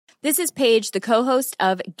This is Paige, the co-host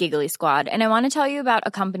of Giggly Squad, and I want to tell you about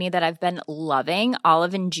a company that I've been loving,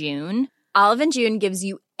 Olive & June. Olive & June gives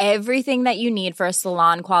you everything that you need for a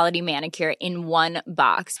salon-quality manicure in one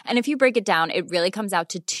box. And if you break it down, it really comes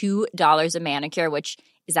out to $2 a manicure, which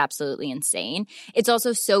is absolutely insane. It's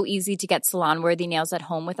also so easy to get salon-worthy nails at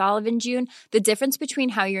home with Olive & June. The difference between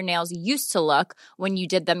how your nails used to look when you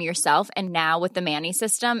did them yourself and now with the Mani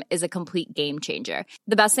system is a complete game changer.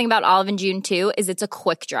 The best thing about Olive & June, too, is it's a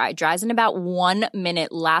quick dry. Dries in about 1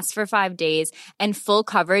 minute, lasts for 5 days, and full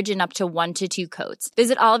coverage in up to 1 to 2 coats.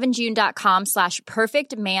 Visit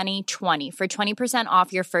oliveandjune.com/perfectmani20 for 20%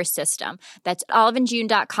 off your first system. That's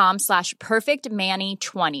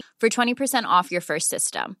oliveandjune.com/perfectmani20 for 20% off your first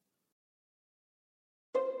system.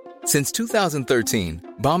 Since 2013,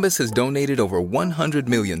 Bombas has donated over 100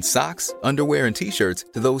 million socks, underwear, and T-shirts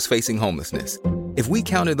to those facing homelessness. If we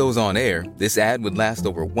counted those on air, this ad would last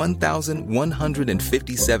over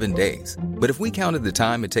 1,157 days. But if we counted the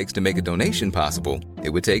time it takes to make a donation possible, it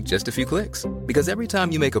would take just a few clicks. Because every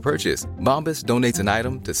time you make a purchase, Bombas donates an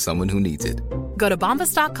item to someone who needs it. Go to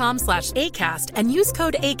bombas.com/ACAST and use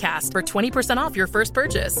code ACAST for 20% off your first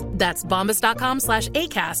purchase. That's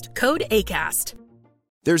bombas.com/ACAST, code ACAST.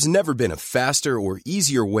 There's never been a faster or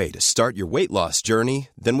easier way to start your weight loss journey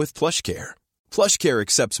than with PlushCare. PlushCare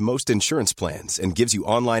accepts most insurance plans and gives you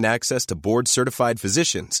online access to board-certified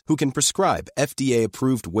physicians who can prescribe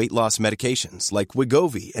FDA-approved weight loss medications like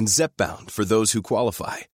Wegovy and Zepbound for those who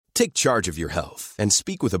qualify. Take charge of your health and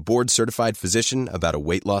speak with a board-certified physician about a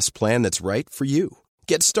weight loss plan that's right for you.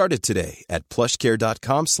 Get started today at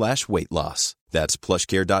plushcare.com/weight loss. That's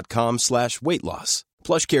plushcare.com/weight loss.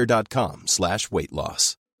 plushcare.com/weight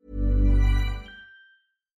loss.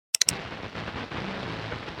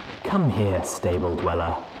 Come here, stable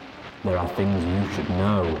dweller. There are things you should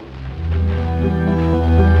know.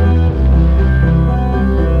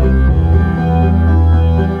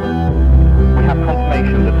 We have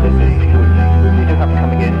confirmation that this is we do have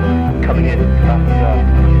coming in.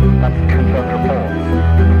 That's confirmed reports.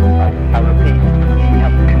 I repeat, we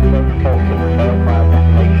have confirmed reports of failed fire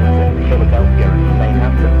detonations in Philadelphia and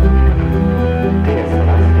Manhattan. Dear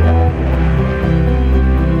Celestia.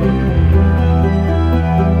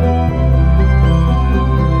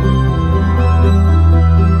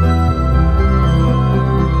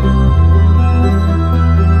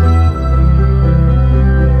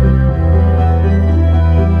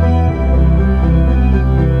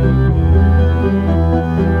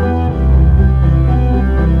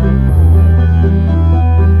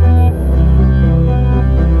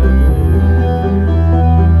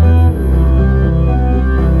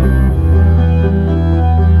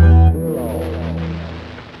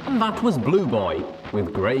 That was Blue Boy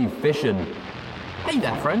with Grave Fission. Hey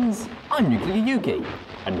there friends, I'm Nuclear Yuki,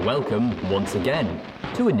 and welcome once again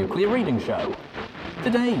to a Nuclear Reading Show.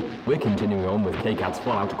 Today we're continuing on with KCAT's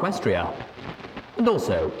Fallout Equestria. And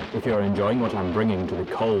also, if you're enjoying what I'm bringing to the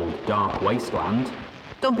cold, dark wasteland,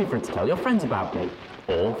 don't be afraid to tell your friends about me,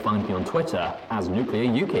 or find me on Twitter as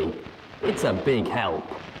Nuclear Yuki. It's a big help.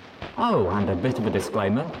 Oh, and a bit of a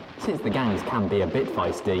disclaimer, since the gangs can be a bit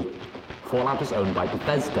feisty, Fallout is owned by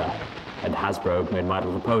Bethesda, and Hasbro made My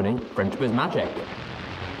Little Pony Friendship is Magic.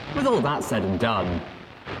 With all that said and done,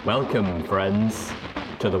 welcome, friends,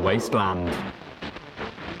 to the Wasteland.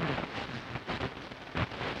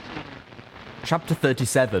 Chapter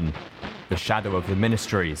 37, The Shadow of the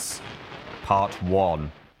Ministries, Part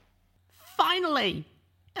 1. Finally!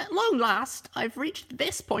 At long last, I've reached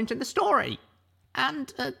this point in the story.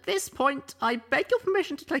 And at this point, I beg your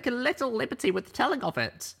permission to take a little liberty with the telling of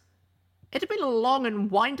it. It had been a long and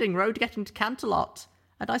winding road getting to Canterlot,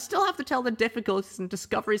 and I still have to tell the difficulties and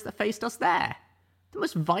discoveries that faced us there. The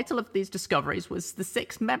most vital of these discoveries was the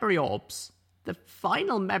 6 memory orbs, the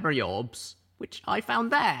final memory orbs, which I found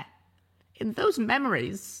there. In those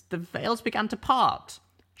memories, the veils began to part,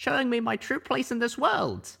 showing me my true place in this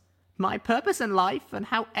world, my purpose in life, and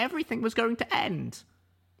how everything was going to end.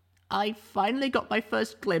 I finally got my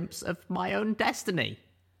first glimpse of my own destiny.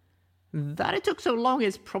 That it took so long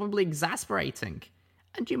is probably exasperating,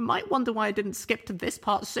 and you might wonder why I didn't skip to this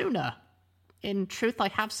part sooner. In truth, I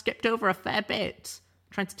have skipped over a fair bit,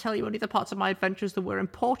 trying to tell you only the parts of my adventures that were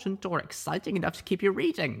important or exciting enough to keep you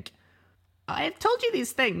reading. I have told you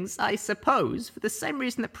these things, I suppose, for the same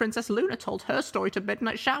reason that Princess Luna told her story to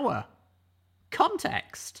Midnight Shower.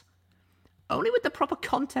 Context. Only with the proper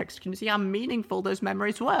context can you see how meaningful those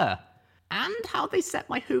memories were, and how they set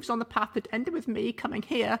my hooves on the path that ended with me coming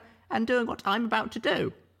here and doing what I'm about to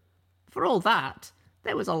do. For all that,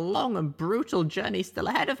 there was a long and brutal journey still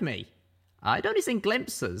ahead of me. I'd only seen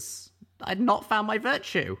glimpses. I'd not found my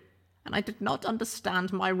virtue. and I did not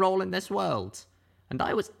understand my role in this world, and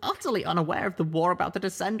I was utterly unaware of the war about to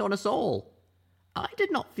descend on us all. I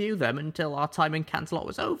did not view them until our time in Canterlot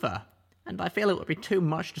was over, and I feel it would be too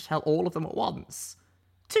much to tell all of them at once.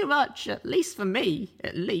 Too much, at least for me,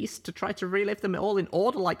 to try to relive them all in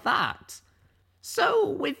order like that. So,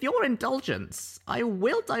 with your indulgence, I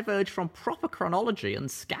will diverge from proper chronology and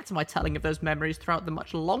scatter my telling of those memories throughout the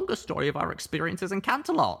much longer story of our experiences in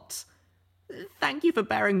Canterlot. Thank you for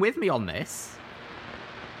bearing with me on this.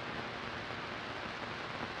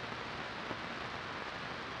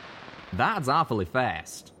 That's awfully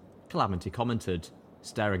fast, Calamity commented,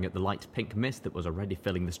 staring at the light pink mist that was already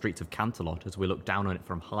filling the streets of Canterlot as we looked down on it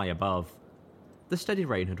from high above. The steady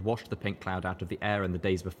rain had washed the pink cloud out of the air in the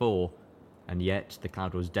days before, and yet the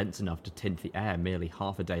cloud was dense enough to tint the air merely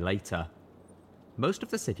half a day later. Most of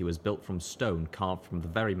the city was built from stone carved from the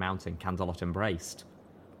very mountain Canterlot embraced.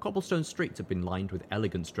 Cobblestone streets had been lined with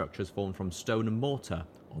elegant structures formed from stone and mortar,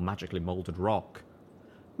 or magically moulded rock.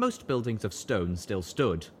 Most buildings of stone still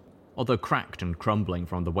stood, although cracked and crumbling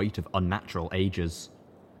from the weight of unnatural ages.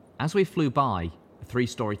 As we flew by, a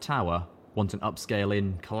 3-story tower, once an upscale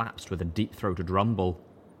inn, collapsed with a deep-throated rumble,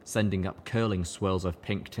 sending up curling swirls of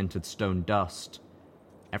pink-tinted stone dust.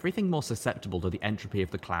 Everything more susceptible to the entropy of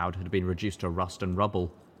the cloud had been reduced to rust and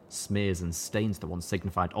rubble, smears and stains that once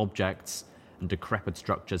signified objects, and decrepit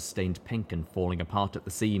structures stained pink and falling apart at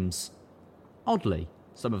the seams. Oddly,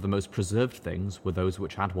 some of the most preserved things were those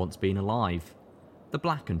which had once been alive. The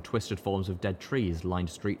black and twisted forms of dead trees lined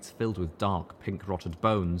streets filled with dark, pink-rotted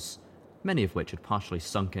bones, many of which had partially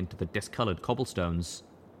sunk into the discoloured cobblestones.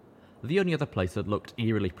 The only other place that looked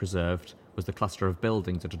eerily preserved was the cluster of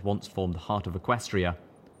buildings that had once formed the heart of Equestria,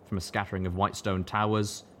 from a scattering of white stone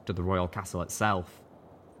towers to the royal castle itself.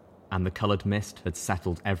 And the coloured mist had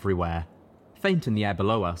settled everywhere, faint in the air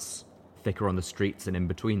below us, thicker on the streets and in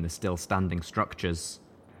between the still-standing structures.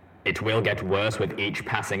 It will get worse with each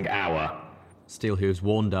passing hour, Steelhooves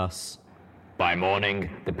warned us. By morning,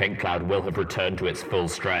 the pink cloud will have returned to its full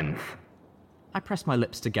strength. I pressed my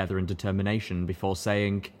lips together in determination before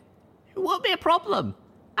saying, It won't be a problem.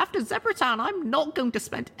 After Zebratown, I'm not going to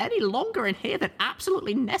spend any longer in here than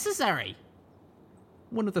absolutely necessary.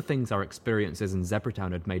 One of the things our experiences in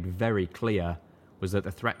Zebratown had made very clear was that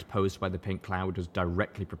the threat posed by the pink cloud was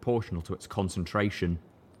directly proportional to its concentration.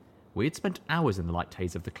 We had spent hours in the light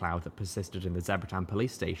haze of the cloud that persisted in the Zebratown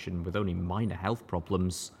police station with only minor health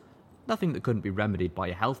problems. Nothing that couldn't be remedied by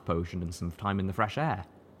a health potion and some time in the fresh air.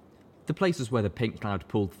 The places where the pink cloud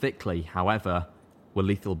pooled thickly, however, were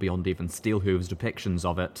lethal beyond even Steelhooves' depictions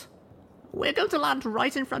of it. We're going to land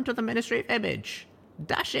right in front of the Ministry of Image.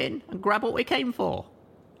 Dash in and grab what we came for,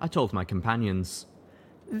 I told my companions.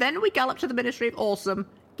 Then we gallop to the Ministry of Awesome,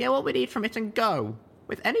 get what we need from it and go.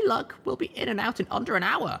 With any luck, we'll be in and out in under an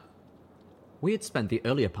hour. We had spent the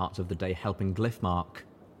earlier parts of the day helping Glyphmark.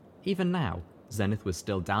 Even now, Zenith was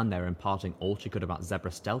still down there imparting all she could about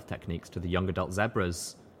zebra stealth techniques to the young adult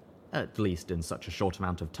zebras. At least in such a short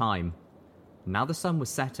amount of time. Now the sun was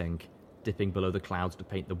setting, dipping below the clouds to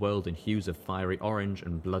paint the world in hues of fiery orange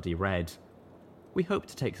and bloody red. We hoped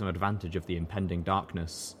to take some advantage of the impending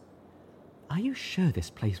darkness. Are you sure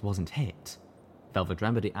this place wasn't hit? Velvet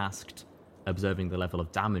Remedy asked, observing the level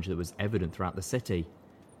of damage that was evident throughout the city.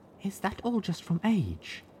 Is that all just from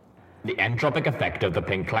age? The entropic effect of the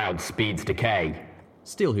pink cloud speeds decay.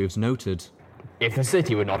 Steelhooves noted. If the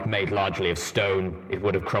city were not made largely of stone, it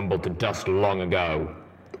would have crumbled to dust long ago.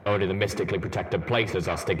 Only the mystically protected places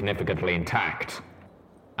are significantly intact.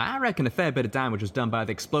 I reckon a fair bit of damage was done by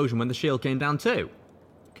the explosion when the shield came down too.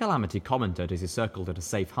 Calamity commented as he circled at a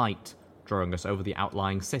safe height, drawing us over the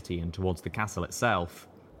outlying city and towards the castle itself.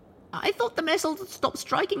 I thought the missiles had stopped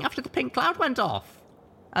striking after the pink cloud went off.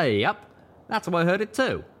 Yep, that's how I heard it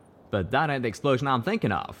too. But that ain't the explosion I'm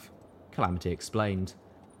thinking of, Calamity explained.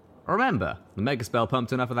 Remember, the megaspell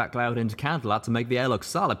pumped enough of that cloud into Canterlot to make the air look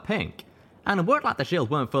solid pink, and it worked like the shield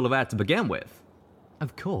weren't full of air to begin with.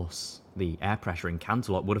 Of course, the air pressure in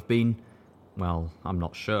Canterlot would have been, well, I'm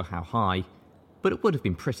not sure how high, but it would have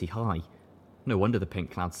been pretty high. No wonder the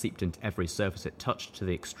pink cloud seeped into every surface it touched to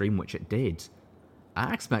the extreme which it did.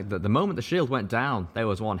 I expect that the moment the shield went down, there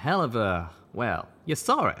was one hell of a... well, you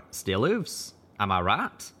saw it, Steelhooves. Am I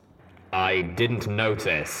right? I didn't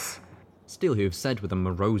notice, Steelhooves said with a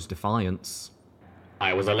morose defiance.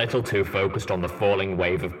 I was a little too focused on the falling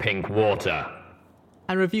wave of pink water.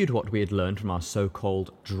 I reviewed what we had learned from our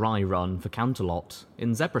so-called dry run for Canterlot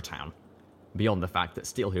in Zebratown, beyond the fact that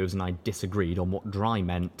Steelhooves and I disagreed on what dry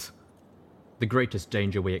meant. The greatest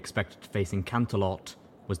danger we expected to face in Canterlot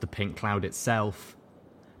was the pink cloud itself,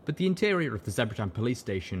 but the interior of the Zebratown police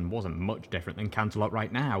station wasn't much different than Canterlot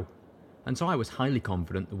right now. and so I was highly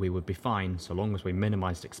confident that we would be fine so long as we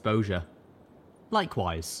minimised exposure.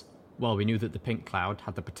 Likewise, while we knew that the pink cloud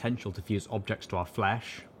had the potential to fuse objects to our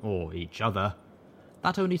flesh, or each other,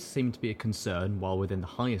 that only seemed to be a concern while within the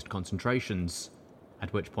highest concentrations,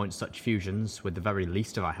 at which point such fusions were the very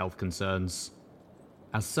least of our health concerns.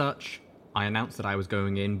 As such, I announced that I was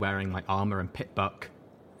going in wearing my armour and pit buck.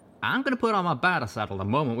 "I'm going to put on my battle saddle the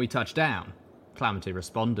moment we touch down," Calamity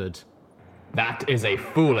responded. That is a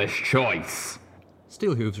foolish choice,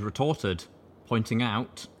 Steelhooves retorted, pointing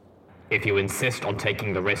out, If you insist on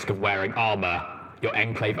taking the risk of wearing armour, your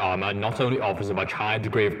Enclave armour not only offers a much higher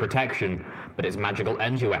degree of protection, but its magical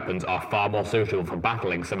energy weapons are far more suitable for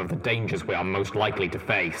battling some of the dangers we are most likely to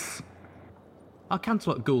face. Our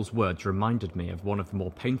Canterlot Ghoul's words reminded me of one of the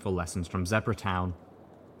more painful lessons from Zebra Town.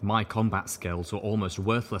 My combat skills were almost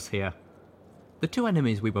worthless here. The two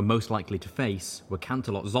enemies we were most likely to face were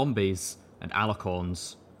Canterlot zombies and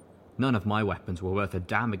alicorns. None of my weapons were worth a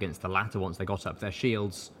damn against the latter once they got up their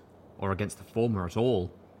shields, or against the former at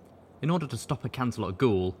all. In order to stop a Canterlot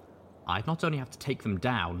Ghoul, I'd not only have to take them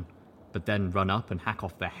down, but then run up and hack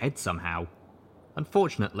off their head somehow.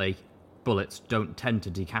 Unfortunately, bullets don't tend to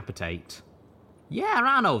decapitate. "Yeah,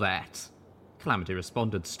 I know that," Calamity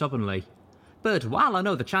responded stubbornly. "But while I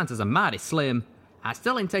know the chances are mighty slim, I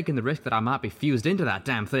still ain't taking the risk that I might be fused into that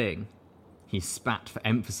damn thing." He spat for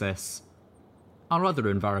emphasis. Our other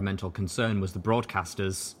environmental concern was the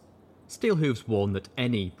broadcasters. Steelhooves warned that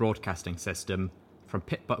any broadcasting system, from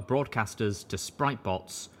pitbuck broadcasters to sprite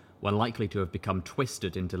bots, were likely to have become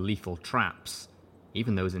twisted into lethal traps,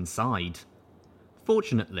 even those inside.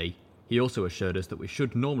 Fortunately, he also assured us that we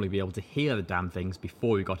should normally be able to hear the damn things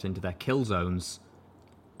before we got into their kill zones.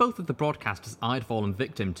 Both of the broadcasters I'd fallen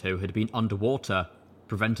victim to had been underwater,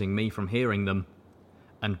 preventing me from hearing them.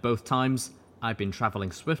 And both times, I'd been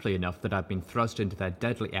travelling swiftly enough that I'd been thrust into their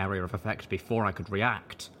deadly area of effect before I could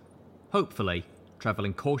react. Hopefully,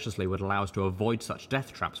 travelling cautiously would allow us to avoid such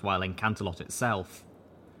death traps while in Canterlot itself.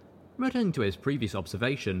 Returning to his previous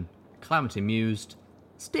observation, Calamity mused,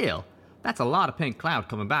 "Still, that's a lot of pink cloud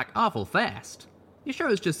coming back awful fast. You sure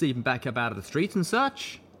it's just even back up out of the streets and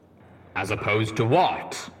such?" As opposed to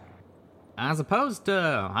what? "As opposed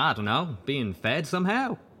to, I don't know, being fed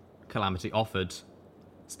somehow," Calamity offered.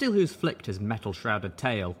 Steelhooves flicked his metal-shrouded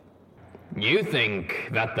tail. You think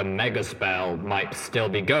that the mega spell might still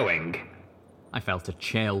be going? I felt a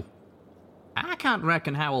chill. "I can't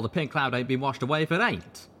reckon how all the pink cloud ain't been washed away if it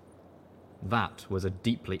ain't." That was a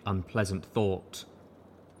deeply unpleasant thought.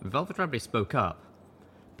 Velvet Rabbit spoke up.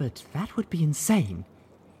 "But that would be insane.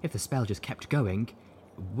 If the spell just kept going,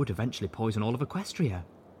 it would eventually poison all of Equestria.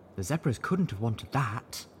 The zebras couldn't have wanted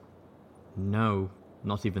that." No,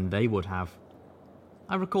 not even they would have.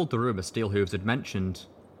 I recalled the rumour Steelhooves had mentioned.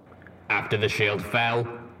 After the shield fell,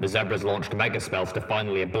 the zebras launched mega spells to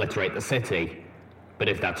finally obliterate the city. But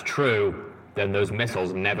if that's true, then those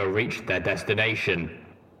missiles never reached their destination.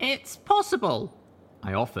 It's possible,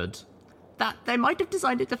 I offered. that they might have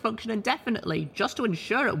designed it to function indefinitely just to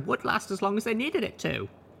ensure it would last as long as they needed it to.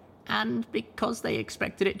 And because they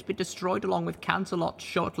expected it to be destroyed along with Canterlot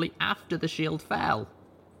shortly after the shield fell.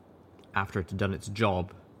 After it had done its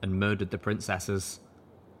job and murdered the princesses.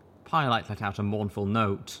 Pyrelight let out a mournful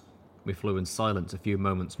note. We flew in silence a few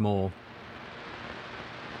moments more.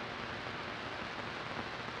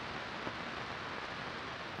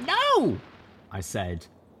 No! I said,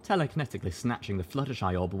 telekinetically snatching the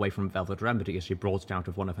Fluttershy orb away from Velvet Remedy as she brought it out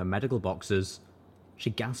of one of her medical boxes. She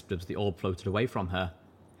gasped as the orb floated away from her.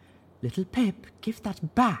 "Little Pip, give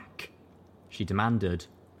that back," she demanded,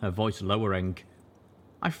 her voice lowering.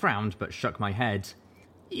 I frowned but shook my head.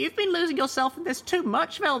 You've been losing yourself in this too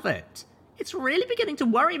much, Velvet. It's really beginning to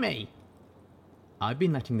worry me. I've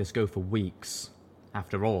been letting this go for weeks.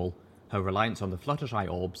 After all, her reliance on the Fluttershy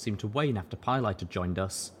orb seemed to wane after Pyrelight had joined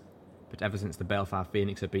us. But ever since the Balefire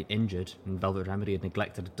Phoenix had been injured and Velvet Remedy had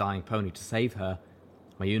neglected a dying pony to save her,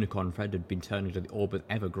 my unicorn friend had been turning to the orb with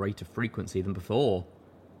ever greater frequency than before.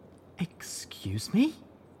 "Excuse me?"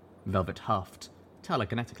 Velvet huffed,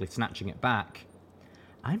 telekinetically snatching it back.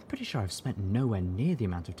 "I'm pretty sure I've spent nowhere near the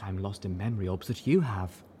amount of time lost in memory orbs that you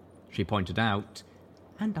have," she pointed out,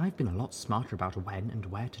 "and I've been a lot smarter about when and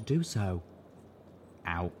where to do so."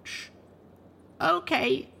 Ouch.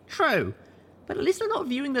 Okay, true. But at least I'm not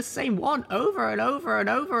viewing the same one over and over and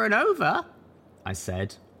over and over, I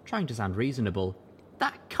said, trying to sound reasonable.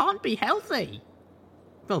 That can't be healthy.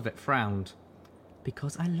 Velvet frowned.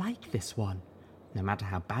 "Because I like this one. No matter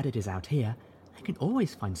how bad it is out here, I can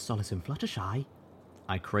always find solace in Fluttershy."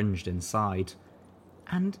 I cringed inside.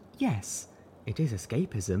 "And yes, it is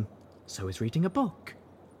escapism. So is reading a book,"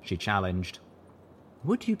 she challenged.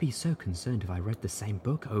 Would you be so concerned if I read the same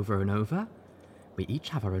book over and over? We each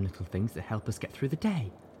have our own little things that help us get through the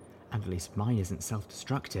day, and at least mine isn't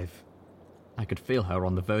self-destructive. I could feel her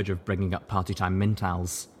on the verge of bringing up party-time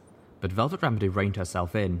mintals, but Velvet Remedy reined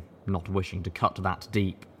herself in, not wishing to cut that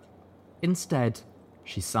deep. Instead,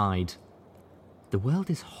 she sighed. The world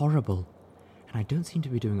is horrible, and I don't seem to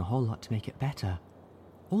be doing a whole lot to make it better.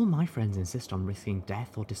 All my friends insist on risking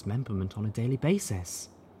death or dismemberment on a daily basis.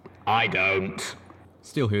 I don't.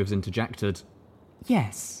 Steelhooves interjected.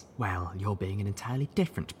 Yes, well, you're being an entirely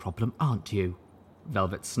different problem, aren't you?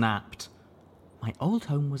 Velvet snapped. My old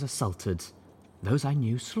home was assaulted, those I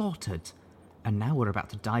knew slaughtered, and now we're about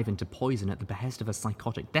to dive into poison at the behest of a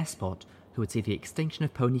psychotic despot who would see the extinction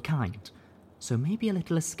of pony kind. So maybe a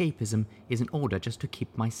little escapism is in order just to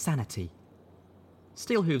keep my sanity.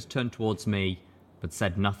 Steelhooves turned towards me, but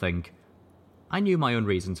said nothing. I knew my own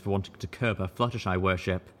reasons for wanting to curb her Fluttershy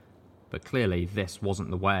worship, but clearly this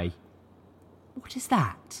wasn't the way. What is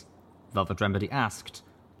that? Velvet Remedy asked,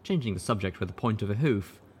 changing the subject with the point of a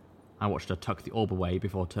hoof. I watched her tuck the orb away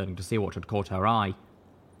before turning to see what had caught her eye.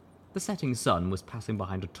 The setting sun was passing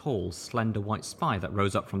behind a tall, slender white spire that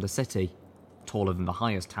rose up from the city, taller than the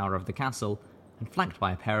highest tower of the castle, and flanked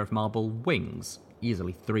by a pair of marble wings,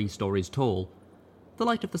 easily 3 stories tall. The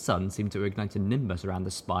light of the sun seemed to ignite a nimbus around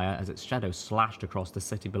the spire as its shadow slashed across the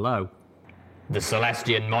city below. The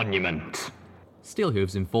Celestian Monument,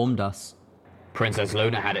 Steelhooves informed us. Princess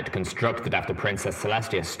Luna had it constructed after Princess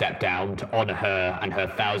Celestia stepped down to honour her and her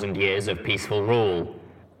 1,000 years of peaceful rule.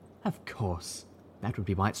 Of course. That would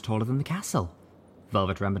be why it's taller than the castle.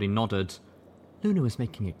 Velvet Remedy nodded. Luna was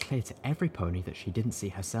making it clear to every pony that she didn't see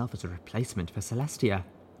herself as a replacement for Celestia.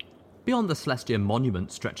 Beyond the Celestian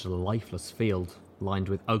Monument stretched a lifeless field, lined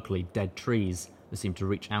with ugly, dead trees that seemed to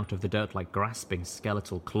reach out of the dirt like grasping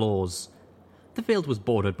skeletal claws. The field was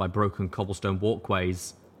bordered by broken cobblestone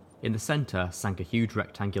walkways. In the centre sank a huge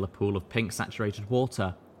rectangular pool of pink saturated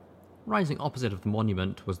water. Rising opposite of the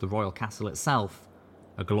monument was the royal castle itself,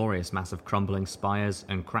 a glorious mass of crumbling spires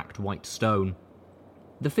and cracked white stone.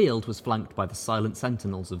 The field was flanked by the silent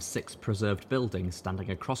sentinels of 6 preserved buildings standing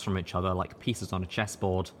across from each other like pieces on a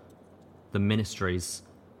chessboard. The Ministries,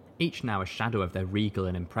 each now a shadow of their regal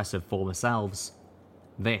and impressive former selves.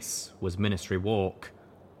 This was Ministry Walk.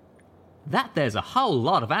 That there's a whole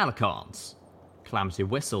lot of alicorns, Calamity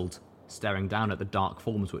whistled, staring down at the dark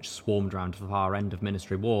forms which swarmed round the far end of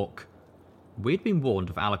Ministry Walk. We'd been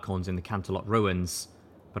warned of alicorns in the Canterlot ruins,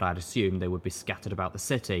 but I'd assumed they would be scattered about the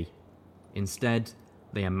city. Instead,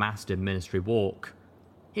 they amassed in Ministry Walk.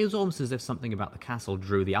 It was almost as if something about the castle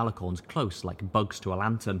drew the alicorns close like bugs to a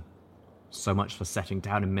lantern. So much for setting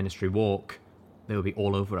down in Ministry Walk. They would be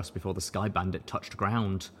all over us before the Sky Bandit touched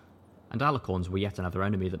ground. And alicorns were yet another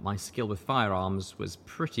enemy that my skill with firearms was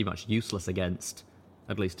pretty much useless against,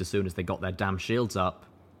 at least as soon as they got their damn shields up.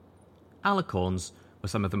 Alicorns were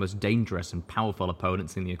some of the most dangerous and powerful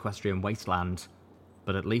opponents in the Equestrian wasteland,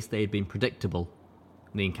 but at least they had been predictable.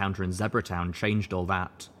 The encounter in Zebratown changed all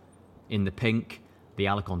that. In the pink, the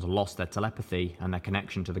alicorns lost their telepathy and their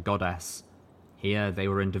connection to the goddess. Here they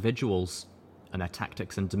were individuals, and their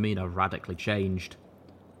tactics and demeanour radically changed.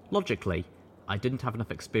 Logically, I didn't have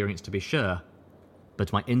enough experience to be sure,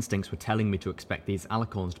 but my instincts were telling me to expect these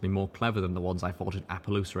alicorns to be more clever than the ones I fought at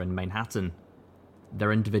Appaloosa in Manhattan.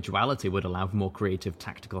 Their individuality would allow for more creative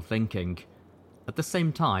tactical thinking. At the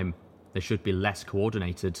same time, they should be less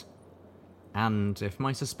coordinated. And, if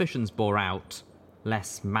my suspicions bore out,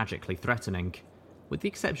 less magically threatening, with the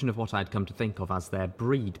exception of what I'd come to think of as their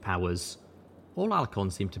breed powers. All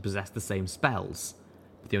alicorns seemed to possess the same spells,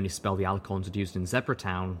 but the only spell the alicorns had used in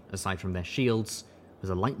Zebratown, aside from their shields, was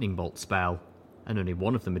a lightning bolt spell, and only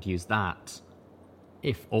one of them had used that.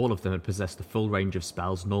 If all of them had possessed the full range of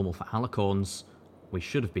spells normal for alicorns, we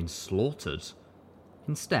should have been slaughtered.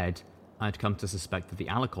 Instead, I had come to suspect that the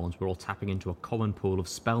alicorns were all tapping into a common pool of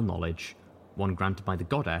spell knowledge, one granted by the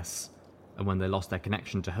goddess, and when they lost their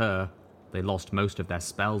connection to her, they lost most of their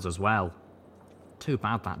spells as well. Too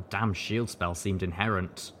bad that damn shield spell seemed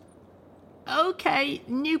inherent. Okay,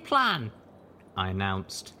 new plan, I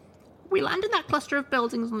announced. We land in that cluster of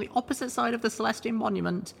buildings on the opposite side of the Celestian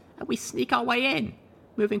Monument, and we sneak our way in,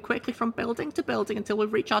 moving quickly from building to building until we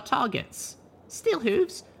reach our targets.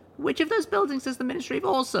 Steelhooves, which of those buildings is the Ministry of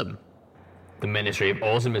Awesome? The Ministry of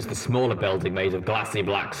Awesome is the smaller building made of glassy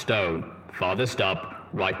black stone, farthest up,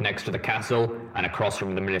 right next to the castle, and across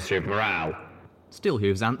from the Ministry of Morale.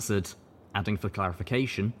 Steelhooves answered, adding for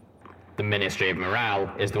clarification. The Ministry of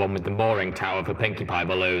Morale is the one with the mooring tower for Pinkie Pie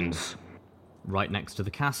balloons. Right next to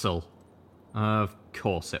the castle. Of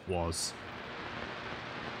course it was.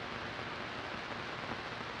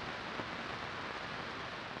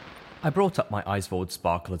 I brought up my eyes forward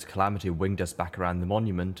sparkle as Calamity winged us back around the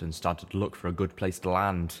monument and started to look for a good place to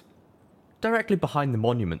land. Directly behind the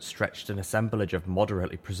monument stretched an assemblage of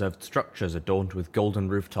moderately preserved structures adorned with golden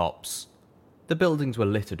rooftops. The buildings were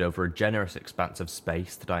littered over a generous expanse of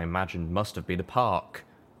space that I imagined must have been a park.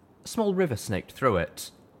 A small river snaked through it,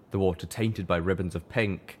 the water tainted by ribbons of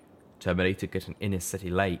pink, terminating at an inner-city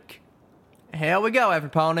lake. "Here we go,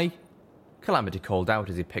 everybody!" Calamity called out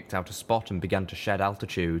as he picked out a spot and began to shed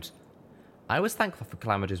altitude. I was thankful for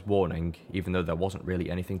Calamity's warning, even though there wasn't really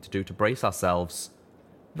anything to do to brace ourselves.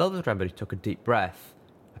 Velvet Remedy took a deep breath,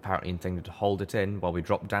 apparently intending to hold it in while we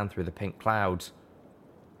dropped down through the pink cloud.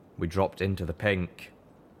 We dropped into the pink.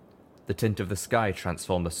 The tint of the sky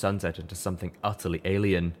transformed the sunset into something utterly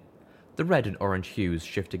alien, the red and orange hues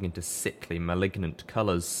shifting into sickly, malignant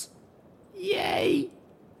colours. Yay!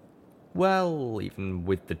 Well, even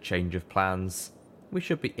with the change of plans, we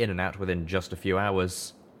should be in and out within just a few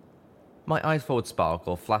hours. My eyes forward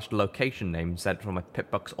sparkle flashed a location name sent from my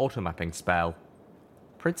Pipbox automapping spell.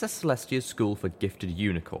 Princess Celestia's School for Gifted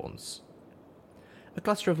Unicorns. A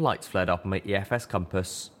cluster of lights flared up on my EFS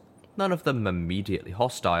compass, none of them immediately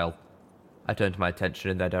hostile. I turned my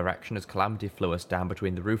attention in their direction as Calamity flew us down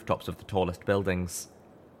between the rooftops of the tallest buildings.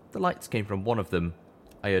 The lights came from one of them.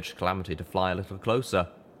 I urged Calamity to fly a little closer.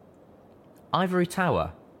 Ivory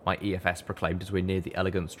Tower, my EFS proclaimed as we neared the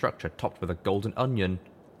elegant structure topped with a golden onion.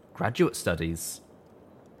 Graduate studies.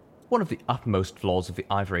 One of the uppermost floors of the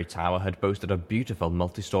Ivory Tower had boasted a beautiful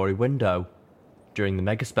multi-storey window. During the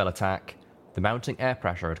megaspell attack, the mounting air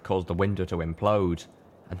pressure had caused the window to implode,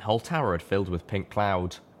 and the whole tower had filled with pink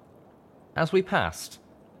cloud. As we passed,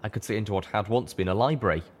 I could see into what had once been a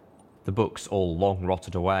library, the books all long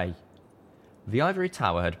rotted away. The Ivory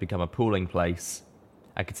Tower had become a pooling place.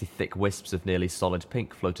 I could see thick wisps of nearly solid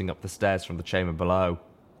pink floating up the stairs from the chamber below.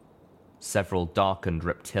 Several darkened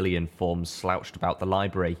reptilian forms slouched about the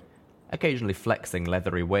library, occasionally flexing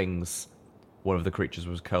leathery wings. One of the creatures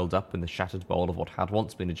was curled up in the shattered bowl of what had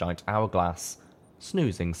once been a giant hourglass,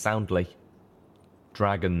 snoozing soundly.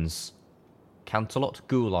 Dragons. Canterlot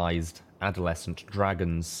ghoul-eyed, adolescent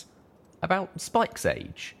dragons. About Spike's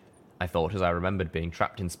age, I thought as I remembered being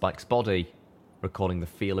trapped in Spike's body, recalling the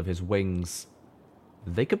feel of his wings.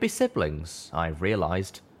 They could be siblings, I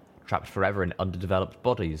realised, trapped forever in underdeveloped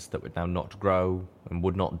bodies that would now not grow and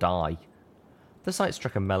would not die. The sight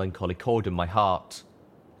struck a melancholy chord in my heart,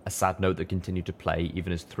 a sad note that continued to play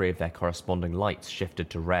even as 3 of their corresponding lights shifted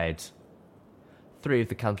to red. 3 of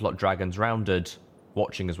the Canterlot dragons rounded,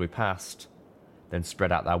 watching as we passed, then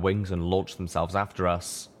spread out their wings and launched themselves after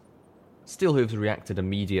us. Steelhooves reacted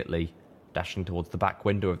immediately, dashing towards the back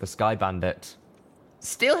window of the Sky Bandit.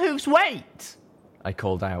 "Steelhooves, wait!" I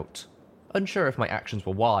called out, unsure if my actions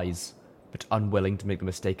were wise, but unwilling to make the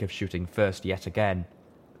mistake of shooting first yet again.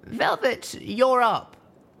 "Velvet, you're up!"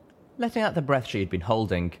 Letting out the breath she had been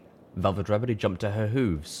holding, Velvet Remedy jumped to her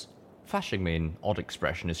hooves, flashing me an odd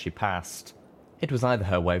expression as she passed. It was either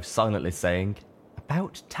her way of silently saying,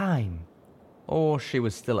 "About time," or she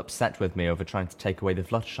was still upset with me over trying to take away the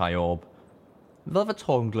Fluttershy orb. Velvet's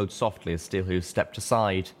horn glowed softly as Steelhooves stepped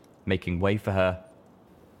aside, making way for her.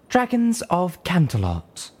 "Dragons of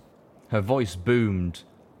Canterlot." Her voice boomed,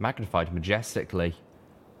 magnified majestically.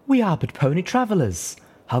 "We are but pony travellers,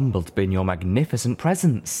 humbled to be in your magnificent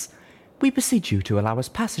presence. We beseech you to allow us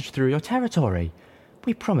passage through your territory.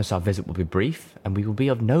 We promise our visit will be brief, and we will be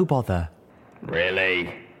of no bother."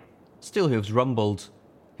 "Really?" Steelhooves rumbled,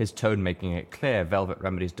 his tone making it clear Velvet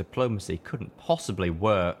Remedy's diplomacy couldn't possibly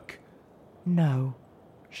work. "No,"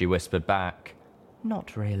 she whispered back.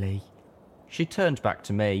 "Not really." She turned back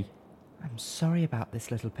to me. "I'm sorry about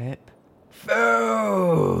this, little Pip."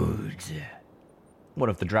 "Food!" One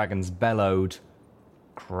of the dragons bellowed.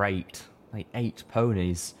 Great. They ate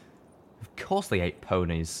ponies. Of course they ate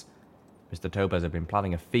ponies. Mr. Tobez had been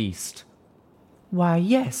planning a feast. "Why,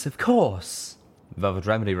 yes, of course," Velvet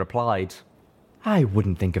Remedy replied. "I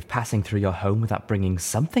wouldn't think of passing through your home without bringing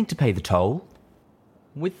something to pay the toll."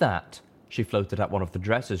 With that, she floated out one of the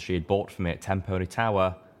dresses she had bought for me at Tenpony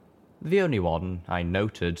Tower. The only one, I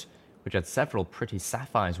noted, which had several pretty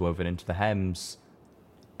sapphires woven into the hems.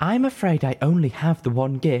 "I'm afraid I only have the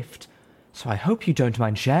one gift, so I hope you don't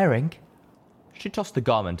mind sharing." She tossed the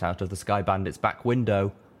garment out of the Sky Bandit's back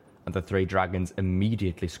window, and the 3 dragons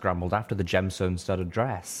immediately scrambled after the gemstone-studded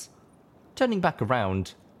dress. Turning back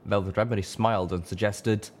around, Velvet Remedy smiled and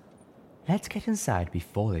suggested, "Let's get inside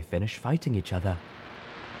before they finish fighting each other."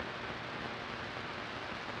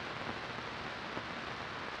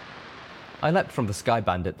 I leapt from the Sky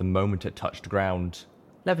Bandit the moment it touched ground,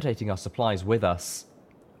 levitating our supplies with us.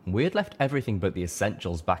 We had left everything but the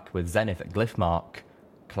essentials back with Zenith at Glyphmark.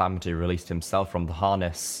 Calamity released himself from the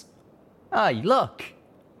harness. "Hey, look!"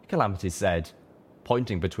 Calamity said,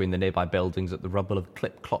 pointing between the nearby buildings at the rubble of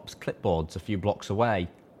Clip-Clop's clipboards a few blocks away.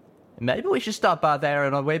 "Maybe we should stop by there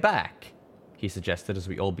on our way back," he suggested as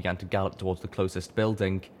we all began to gallop towards the closest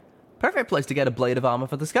building. "Perfect place to get a blade of armor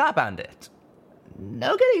for the Scar Bandit."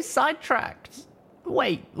 No getting sidetracked.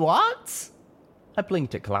 Wait, what? I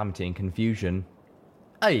blinked at Calamity in confusion.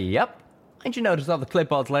 Yep. Ain't you noticed all the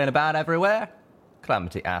clipboards laying about everywhere?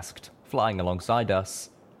 Calamity asked, flying alongside us.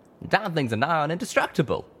 Damn things are nigh on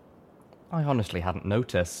indestructible. I honestly hadn't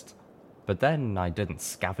noticed. But then I didn't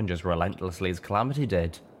scavenge as relentlessly as Calamity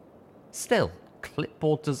did. Still,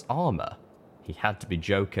 clipboards as armor? He had to be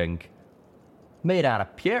joking. Made out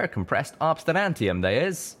of pure compressed obstinantium, they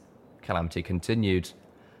is, Calamity continued.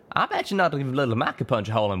 I bet you not even little Mac could punch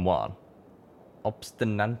a hole in one.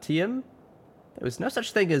 Obstinantium? There was no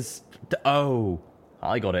such thing as... Oh,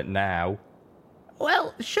 I got it now.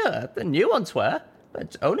 Well, sure, the new ones were,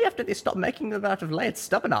 but only after they stopped making them out of layered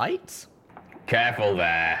stubbornite. Careful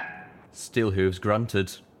there. Steelhooves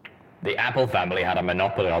grunted. The Apple family had a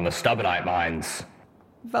monopoly on the stubbornite mines.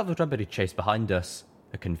 Velvet Remedy chased behind us,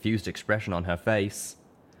 a confused expression on her face.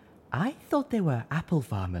 I thought they were apple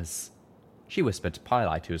farmers, she whispered to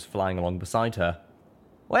Pylite, who was flying along beside her.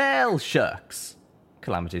 Well, shucks,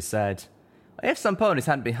 Calamity said. If some ponies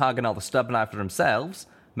hadn't been hogging all the stubbornite for themselves,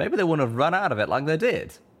 maybe they wouldn't have run out of it like they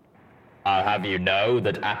did. I'll have you know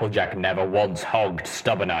that Applejack never once hogged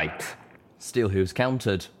stubbornite. Steelhooves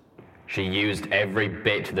countered. She used every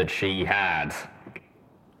bit that she had.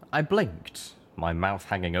 I blinked, my mouth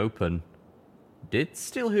hanging open. Did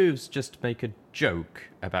Steelhooves just make a joke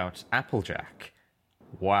about Applejack?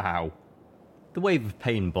 Wow. The wave of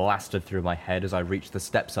pain blasted through my head as I reached the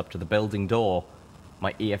steps up to the building door,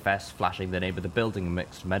 my EFS flashing the name of the building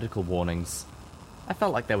amidst medical warnings. I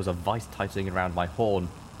felt like there was a vice tightening around my horn.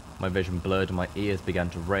 My vision blurred and my ears began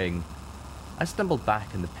to ring. I stumbled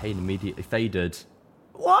back and the pain immediately faded.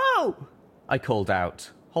 Whoa! I called out,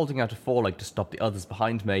 holding out a foreleg to stop the others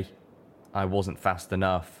behind me. I wasn't fast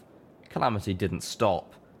enough. Calamity didn't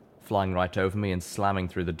stop, flying right over me and slamming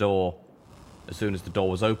through the door. As soon as the door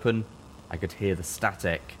was open, I could hear the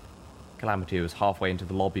static. Calamity was halfway into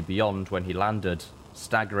the lobby beyond when he landed,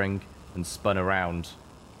 staggering, and spun around.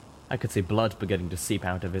 I could see blood beginning to seep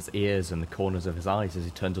out of his ears and the corners of his eyes as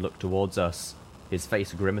he turned to look towards us, his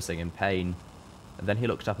face grimacing in pain. And then he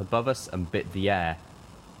looked up above us and bit the air.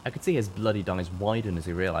 I could see his bloodied eyes widen as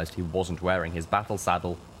he realised he wasn't wearing his battle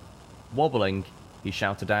saddle. Wobbling, he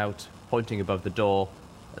shouted out, pointing above the door,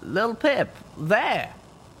 Lil Pip, there!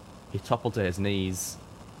 He toppled to his knees.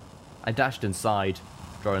 I dashed inside,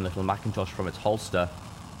 drawing little Macintosh from its holster,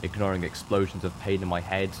 ignoring explosions of pain in my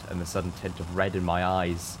head and the sudden tint of red in my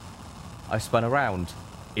eyes. I spun around,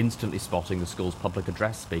 instantly spotting the school's public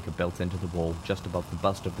address speaker built into the wall just above the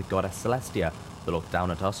bust of the goddess Celestia that looked down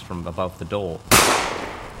at us from above the door.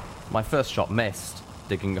 My first shot missed,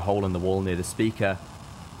 digging a hole in the wall near the speaker.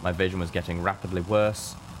 My vision was getting rapidly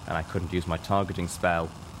worse, and I couldn't use my targeting spell.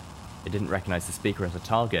 It didn't recognize the speaker as a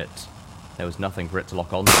target. There was nothing for it to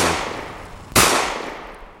lock onto.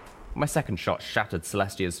 My second shot shattered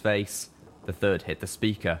Celestia's face. The third hit the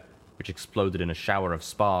speaker, which exploded in a shower of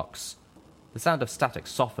sparks. The sound of static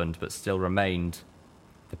softened, but still remained.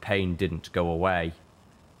 The pain didn't go away.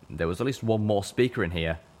 There was at least one more speaker in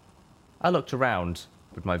here. I looked around,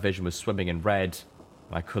 but my vision was swimming in red.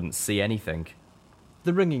 I couldn't see anything.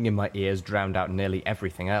 The ringing in my ears drowned out nearly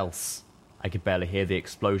everything else. I could barely hear the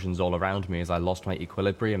explosions all around me as I lost my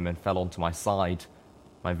equilibrium and fell onto my side,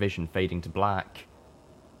 my vision fading to black.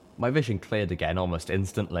 My vision cleared again almost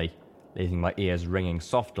instantly, leaving my ears ringing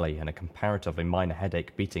softly and a comparatively minor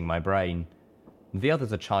headache beating my brain. The others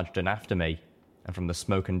had charged in after me, and from the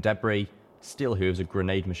smoke and debris, Steelhooves had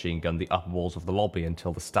grenade machine gunned the upper walls of the lobby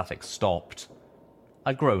until the static stopped.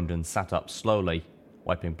 I groaned and sat up slowly,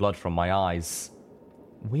 wiping blood from my eyes.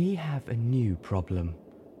 We have a new problem,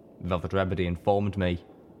 Velvet Remedy informed me,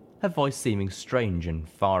 her voice seeming strange and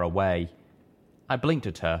far away. I blinked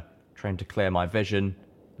at her, trying to clear my vision,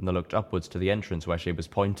 and then looked upwards to the entrance where she was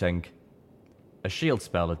pointing. A shield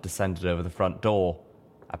spell had descended over the front door.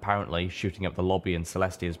 Apparently, shooting up the lobby in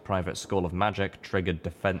Celestia's private school of magic triggered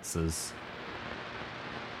defences.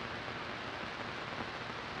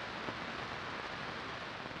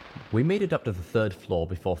 We made it up to the third floor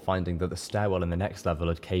before finding that the stairwell in the next level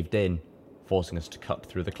had caved in, forcing us to cut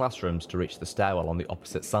through the classrooms to reach the stairwell on the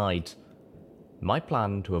opposite side. My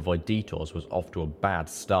plan to avoid detours was off to a bad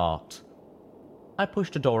start. I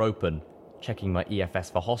pushed a door open, checking my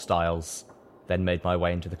EFS for hostiles, then made my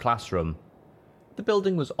way into the classroom. The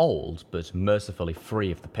building was old, but mercifully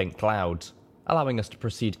free of the pink cloud. allowing us to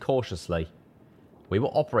proceed cautiously. We were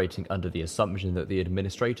operating under the assumption that the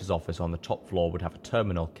administrator's office on the top floor would have a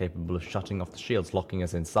terminal capable of shutting off the shields locking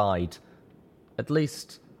us inside. At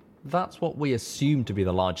least, that's what we assumed to be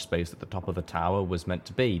the large space at the top of the tower was meant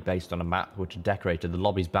to be, based on a map which had decorated the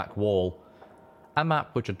lobby's back wall. A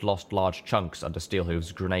map which had lost large chunks under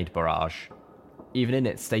Steelhoove's grenade barrage. Even in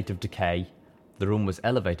its state of decay, the room was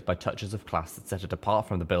elevated by touches of class that set it apart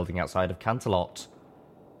from the building outside of Canterlot.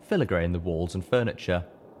 Filigree in the walls and furniture,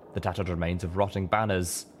 the tattered remains of rotting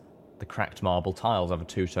banners, the cracked marble tiles of a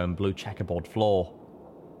two-tone blue checkerboard floor.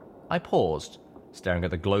 I paused, staring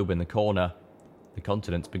at the globe in the corner, the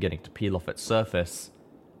continents beginning to peel off its surface.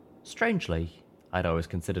 Strangely, I'd always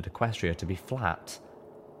considered Equestria to be flat.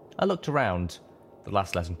 I looked around. The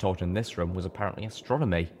last lesson taught in this room was apparently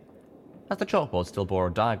astronomy, as the chalkboard still bore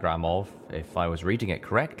a diagram of, if I was reading it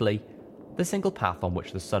correctly, the single path on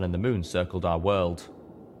which the sun and the moon circled our world.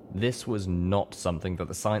 This was not something that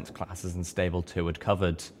the science classes in Stable 2 had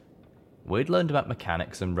covered. We'd learned about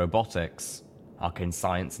mechanics and robotics, arcane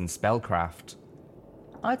science and spellcraft.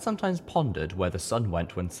 I'd sometimes pondered where the sun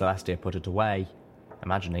went when Celestia put it away,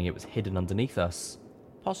 imagining it was hidden underneath us,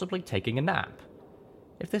 possibly taking a nap.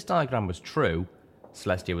 If this diagram was true,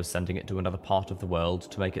 Celestia was sending it to another part of the world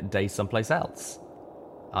to make it day someplace else.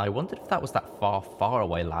 I wondered if that was that far, far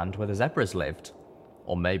away land where the zebras lived,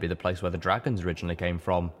 or maybe the place where the dragons originally came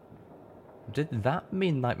from. Did that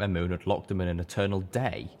mean Nightmare Moon had locked them in an eternal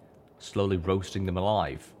day, slowly roasting them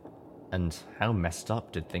alive? And how messed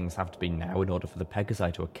up did things have to be now in order for the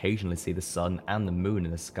Pegasi to occasionally see the sun and the moon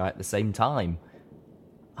in the sky at the same time?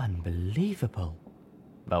 Unbelievable,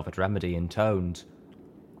 Velvet Remedy intoned.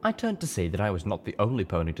 I turned to see that I was not the only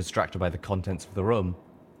pony distracted by the contents of the room.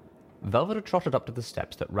 Velvet had trotted up to the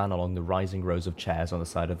steps that ran along the rising rows of chairs on the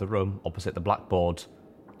side of the room opposite the blackboard.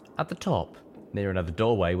 At the top, near another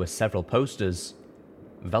doorway, were several posters.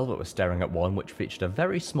 Velvet was staring at one which featured a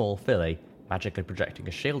very small filly, magically projecting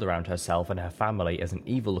a shield around herself and her family as an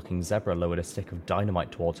evil-looking zebra lowered a stick of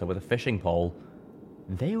dynamite towards her with a fishing pole.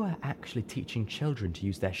 They were actually teaching children to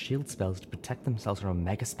use their shield spells to protect themselves from a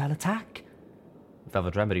mega spell attack.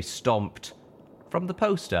 Velvet Remedy stomped. From the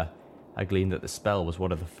poster, I gleaned that the spell was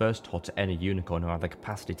one of the first taught to any unicorn who had the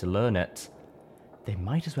capacity to learn it. They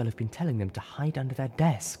might as well have been telling them to hide under their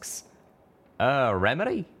desks.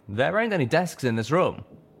 Remedy? There ain't any desks in this room,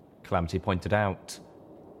 Calamity pointed out.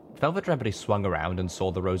 Velvet Remedy swung around and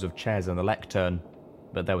saw the rows of chairs in the lectern,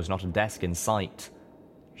 but there was not a desk in sight.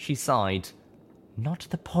 She sighed. Not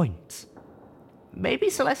the point. Maybe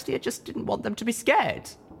Celestia just didn't want them to be scared,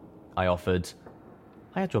 I offered.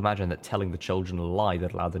 I had to imagine that telling the children a lie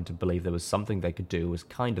that allowed them to believe there was something they could do was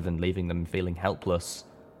kinder than leaving them feeling helpless.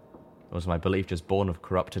 Was my belief just born of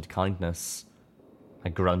corrupted kindness? I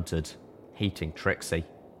grunted, hating Trixie.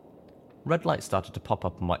 Red lights started to pop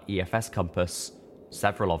up on my EFS compass,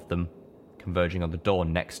 several of them, converging on the door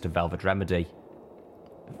next to Velvet Remedy.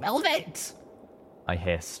 Velvet! I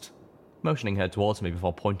hissed, motioning her towards me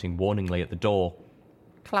before pointing warningly at the door.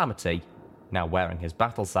 Calamity, now wearing his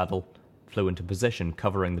battle saddle, flew into position,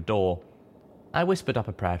 covering the door. I whispered up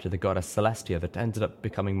a prayer to the goddess Celestia that ended up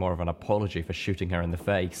becoming more of an apology for shooting her in the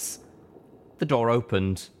face. The door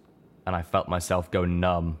opened, and I felt myself go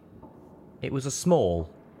numb. It was a small,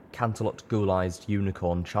 Canterlot ghoul-eyed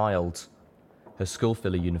unicorn child. Her school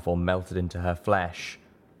filly uniform melted into her flesh.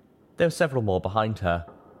 There were several more behind her,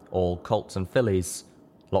 all colts and fillies,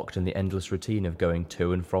 locked in the endless routine of going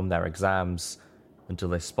to and from their exams, until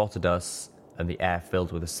they spotted us, and the air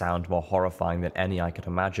filled with a sound more horrifying than any I could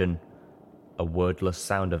imagine. A wordless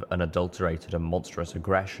sound of unadulterated and monstrous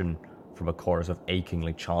aggression from a chorus of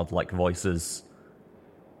achingly childlike voices.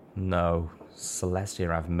 No,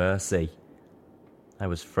 Celestia, have mercy. I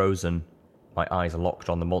was frozen, my eyes locked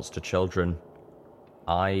on the monster children.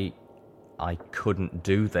 I couldn't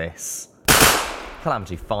do this.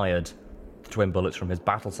 Calamity fired, the twin bullets from his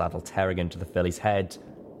battle saddle tearing into the filly's head,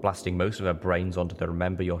 blasting most of her brains onto the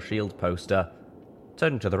Remember Your Shield poster.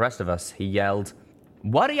 Turning to the rest of us, he yelled,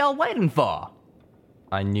 "What are y'all waiting for?"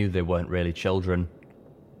 I knew they weren't really children.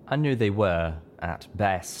 I knew they were, at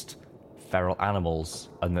best, feral animals,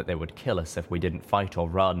 and that they would kill us if we didn't fight or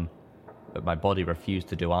run, but my body refused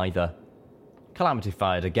to do either. Calamity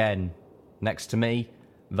fired again. Next to me,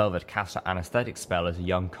 Velvet cast her anesthetic spell as a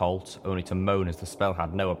young colt, only to moan as the spell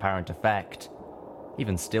had no apparent effect.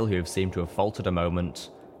 Even Steelhooves seemed to have faltered a moment,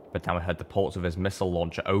 but now I heard the ports of his missile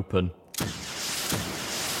launcher open.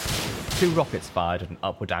 2 rockets fired at an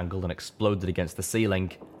upward angle and exploded against the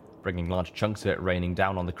ceiling, bringing large chunks of it raining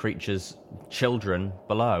down on the creatures, children,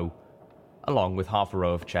 below, along with half a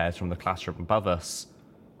row of chairs from the classroom above us.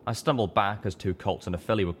 I stumbled back as 2 colts and a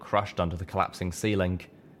filly were crushed under the collapsing ceiling,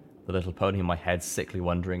 the little pony in my head sickly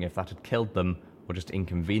wondering if that had killed them or just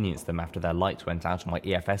inconvenienced them after their lights went out on my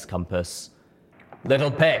EFS compass.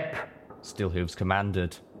 "Little Pip," Steelhooves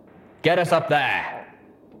commanded. "Get us up there!"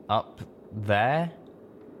 Up there?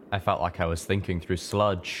 I felt like I was thinking through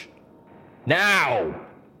sludge. "Now!"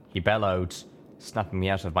 he bellowed, snapping me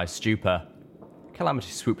out of my stupor.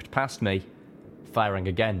 Calamity swooped past me, firing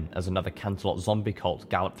again as another Canterlot zombie colt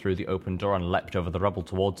galloped through the open door and leapt over the rubble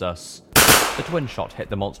towards us. The twin shot hit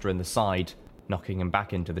the monster in the side, knocking him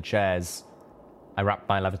back into the chairs. I wrapped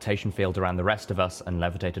my levitation field around the rest of us and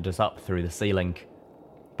levitated us up through the ceiling.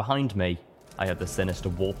 Behind me, I heard the sinister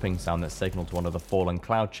warping sound that signaled one of the fallen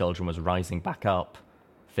cloud children was rising back up,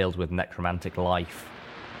 filled with necromantic life.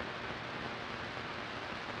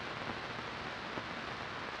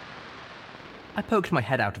 I poked my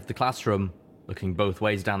head out of the classroom, looking both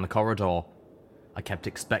ways down the corridor. I kept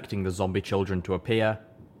expecting the zombie children to appear,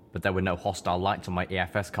 but there were no hostile lights on my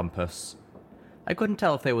EFS compass. I couldn't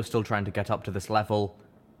tell if they were still trying to get up to this level,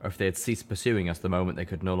 or if they had ceased pursuing us the moment they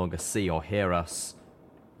could no longer see or hear us.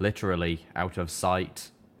 Literally, out of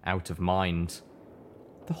sight, out of mind.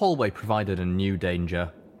 The hallway provided a new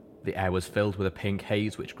danger. The air was filled with a pink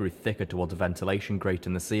haze which grew thicker towards a ventilation grate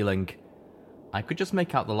in the ceiling. I could just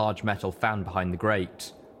make out the large metal fan behind the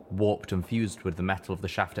grate, warped and fused with the metal of the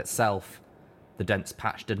shaft itself. The dense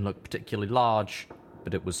patch didn't look particularly large,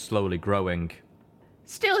 but it was slowly growing.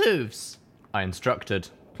 "Steelhooves," I instructed,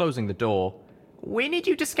 closing the door. "We need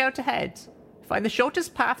you to scout ahead. Find the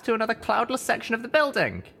shortest path to another cloudless section of the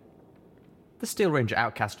building." The Steel Ranger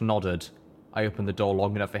outcast nodded. I opened the door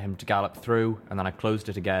long enough for him to gallop through, and then I closed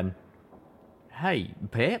it again. "Hey,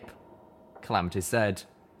 Pip," Calamity said,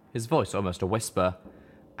 his voice almost a whisper.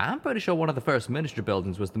 "I'm pretty sure one of the first Ministry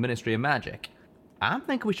buildings was the Ministry of Magic. I'm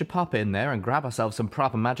thinking we should pop in there and grab ourselves some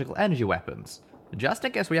proper magical energy weapons, just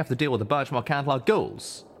in case we have to deal with a bunch more Canterlot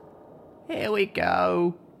ghouls." "Here we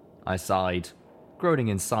go," I sighed, groaning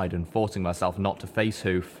inside and forcing myself not to face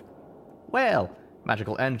Hoof. "Well,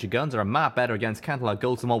 magical energy guns are a mite better against Canterlot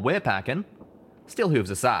ghouls than what we're packing. Steelhooves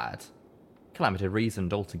aside," Calamity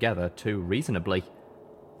reasoned altogether too reasonably.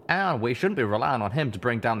 "And we shouldn't be relying on him to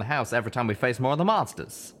bring down the house every time we face more of the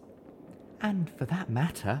monsters." "And for that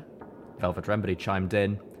matter," Velvet Remedy chimed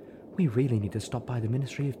in, "we really need to stop by the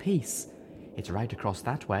Ministry of Peace. It's right across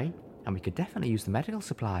that way, and we could definitely use the medical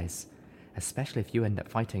supplies, especially if you end up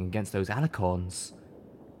fighting against those alicorns."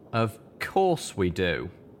 "Of course we do."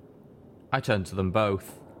 I turned to them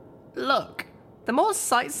both. "Look, the more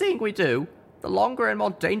sightseeing we do, the longer and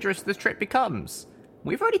more dangerous this trip becomes.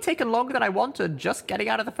 We've already taken longer than I wanted just getting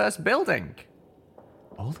out of the first building."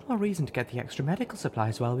 "All the more reason to get the extra medical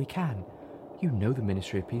supplies while we can. You know the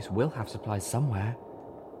Ministry of Peace will have supplies somewhere."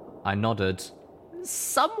 I nodded.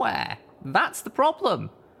 "Somewhere? That's the problem.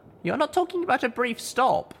 You're not talking about a brief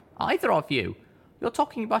stop, either of you. You're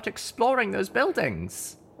talking about exploring those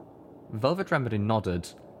buildings." Velvet Remedy nodded.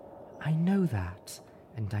 "I know that,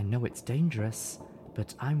 and I know it's dangerous,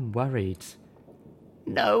 but I'm worried."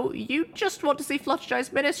 "No, you just want to see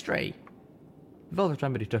Fluttershy's ministry." Velvet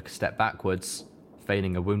Remedy took a step backwards,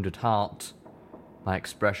 feigning a wounded heart. My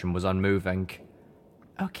expression was unmoving.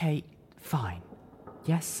 "Okay, fine.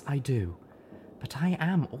 Yes, I do. But I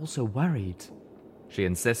am also worried," she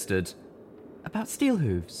insisted. "About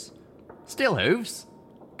Steelhooves." "Steelhooves?"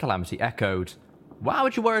 Calamity echoed. "Why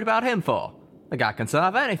would you worry about him for? The guy can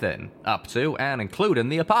survive anything, up to and including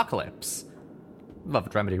the apocalypse."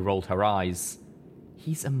 Velvet Remedy rolled her eyes.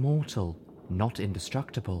 "He's immortal, not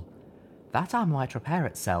indestructible. That arm might repair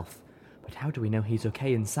itself, but how do we know he's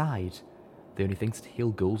okay inside? The only things to heal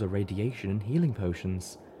ghouls are radiation and healing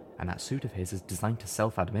potions, and that suit of his is designed to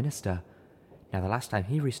self-administer. Now, the last time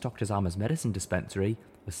he restocked his armor's medicine dispensary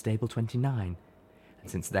was Stable 29, and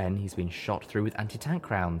since then he's been shot through with anti-tank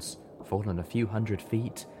rounds, fallen a few 100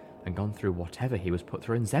 feet, and gone through whatever he was put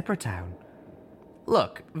through in Zebratown."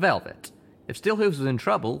 "Look, Velvet, if Steelhooves was in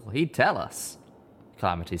trouble, he'd tell us,"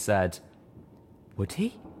 Calamity said. "Would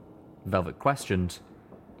he?" Velvet questioned.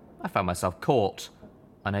 I found myself caught,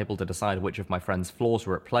 unable to decide which of my friend's flaws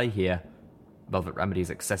were at play here. Velvet Remedy's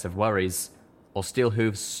excessive worries, or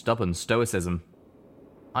Steelhooves' stubborn stoicism.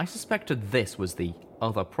 I suspected this was the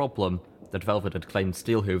other problem that Velvet had claimed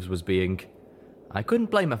Steelhooves was being. I couldn't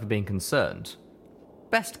blame her for being concerned.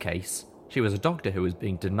 Best case, she was a doctor who was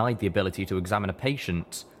being denied the ability to examine a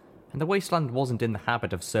patient, and the Wasteland wasn't in the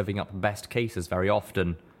habit of serving up best cases very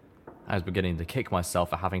often. I was beginning to kick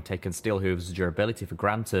myself for having taken Steelhooves' durability for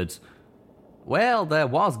granted. "Well, there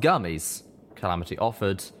was gummies," Calamity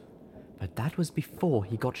offered. "But that was before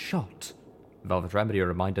he got shot," Velvet Remedy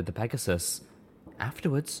reminded the Pegasus.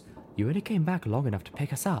 Afterwards, you only came back long enough to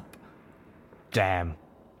pick us up. Damn.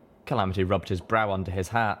 Calamity rubbed his brow under his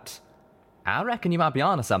hat. I reckon you might be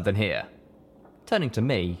onto something here. Turning to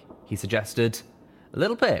me, he suggested,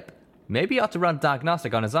 Little Pip, maybe you ought to run a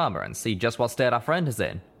diagnostic on his armor and see just what state our friend is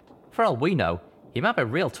in. For all we know, he might be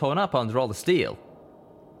real torn up under all the steel.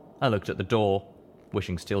 I looked at the door,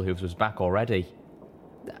 wishing Steelhooves was back already.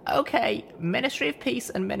 Okay, Ministry of Peace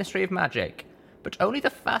and Ministry of Magic, but only the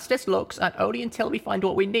fastest looks and only until we find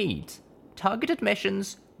what we need. Targeted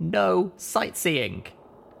missions, no sightseeing.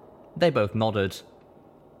 They both nodded.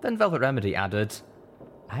 Then Velvet Remedy added,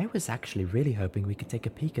 I was actually really hoping we could take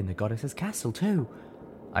a peek in the goddess's castle too.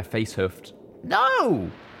 I face-huffed, No!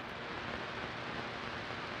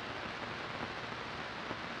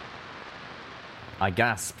 I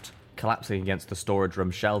gasped, collapsing against the storage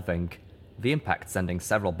room shelving, the impact sending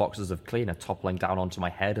several boxes of cleaner toppling down onto my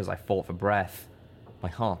head as I fought for breath. My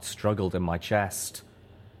heart struggled in my chest.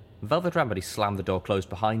 Velvet Remedy slammed the door closed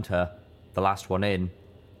behind her, the last one in.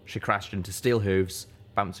 She crashed into Steelhooves,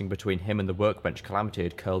 bouncing between him and the workbench Calamity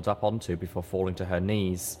had curled up onto before falling to her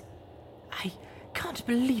knees. I can't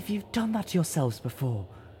believe you've done that to yourselves before,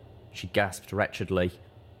 she gasped wretchedly.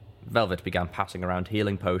 Velvet began passing around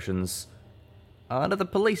healing potions. Under the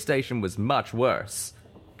police station was much worse,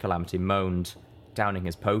 Calamity moaned, downing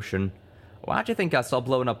his potion. Why do you think I saw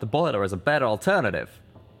blowing up the boiler as a better alternative?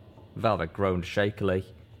 Velvet groaned shakily.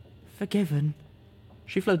 Forgiven.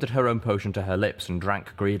 She floated her own potion to her lips and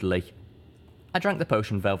drank greedily. I drank the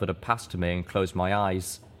potion Velvet had passed to me and closed my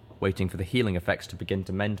eyes, waiting for the healing effects to begin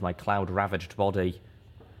to mend my cloud-ravaged body.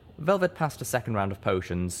 Velvet passed a second round of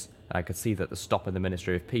potions, and I could see that the stop in the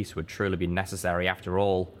Ministry of Peace would truly be necessary after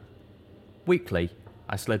all. Weakly,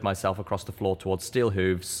 I slid myself across the floor towards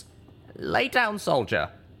Steelhooves. Lay down, soldier,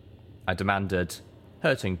 I demanded,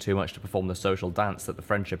 hurting too much to perform the social dance that the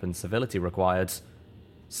friendship and civility required.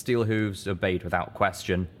 Steelhooves obeyed without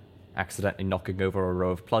question, accidentally knocking over a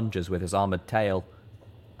row of plungers with his armoured tail.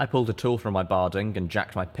 I pulled a tool from my barding and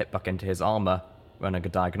jacked my pip-buck into his armour, running a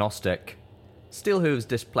diagnostic. Steelhooves'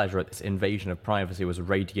 displeasure at this invasion of privacy was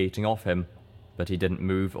radiating off him, but he didn't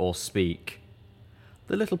move or speak.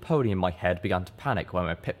 The little pony in my head began to panic when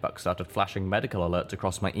my pip-buck started flashing medical alerts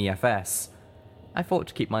across my EFS. I fought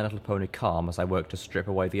to keep my little pony calm as I worked to strip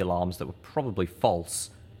away the alarms that were probably false.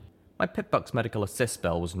 My pip-buck's medical assist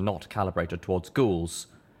spell was not calibrated towards ghouls,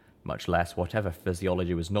 much less whatever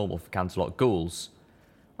physiology was normal for Canterlot ghouls.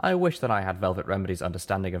 I wish that I had Velvet Remedy's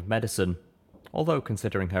understanding of medicine, although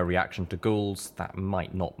considering her reaction to ghouls, that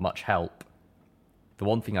might not much help. The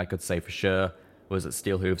one thing I could say for sure was that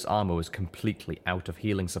Steelhooves' armour was completely out of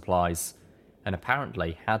healing supplies, and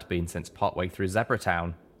apparently had been since partway through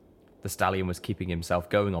Zebratown. The stallion was keeping himself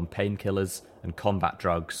going on painkillers and combat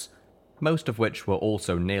drugs, most of which were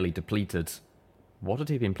also nearly depleted. What had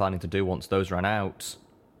he been planning to do once those ran out?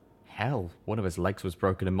 Hell, one of his legs was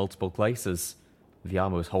broken in multiple places. The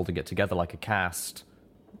armour was holding it together like a cast.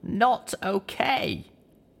 Not okay,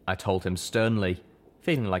 I told him sternly,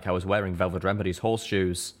 feeling like I was wearing Velvet Remedy's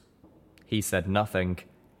horseshoes. He said nothing.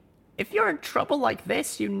 If you're in trouble like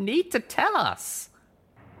this, you need to tell us.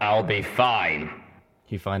 I'll be fine,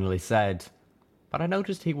 he finally said, but I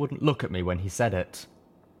noticed he wouldn't look at me when he said it.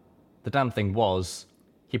 The damn thing was,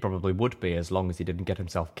 he probably would be as long as he didn't get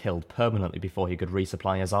himself killed permanently before he could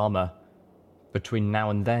resupply his armour. Between now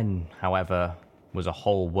and then, however, was a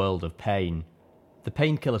whole world of pain. The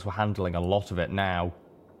painkillers were handling a lot of it now,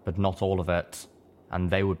 but not all of it, and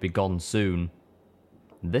they would be gone soon.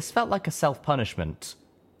 This felt like a self-punishment,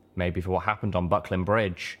 maybe for what happened on Buckland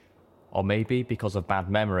Bridge, or maybe because of bad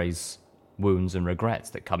memories, wounds and regrets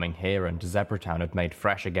that coming here and Zebratown had made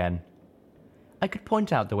fresh again. I could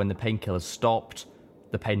point out that when the painkillers stopped,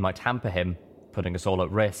 the pain might hamper him, putting us all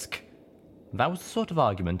at risk. That was the sort of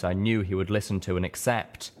argument I knew he would listen to and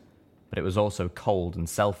accept, but it was also cold and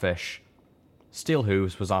selfish.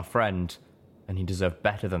 Steelhooves was our friend, and he deserved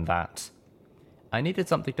better than that. I needed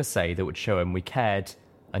something to say that would show him we cared,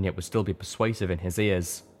 and yet would still be persuasive in his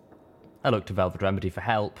ears. I looked to Velvet Remedy for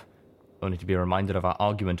help, only to be reminded of our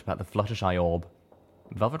argument about the Fluttershy orb.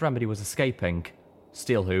 Velvet Remedy was escaping.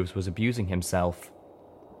 Steelhooves was abusing himself.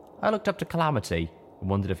 I looked up to Calamity and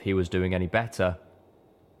wondered if he was doing any better.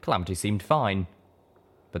 Calamity seemed fine.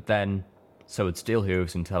 But then, so had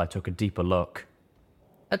Steelhooves until I took a deeper look.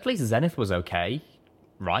 At least Zenith was okay,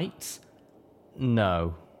 right?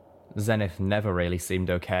 No. Zenith never really seemed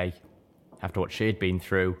okay. After what she had been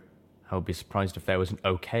through, I would be surprised if there was an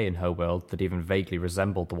okay in her world that even vaguely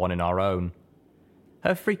resembled the one in our own.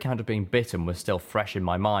 Her freak out of being bitten was still fresh in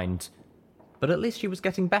my mind, but at least she was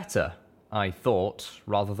getting better, I thought,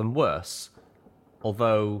 rather than worse.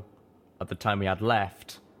 Although, At the time we had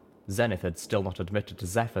left, Zenith had still not admitted to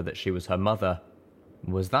Zephyr that she was her mother.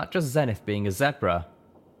 Was that just Zenith being a zebra?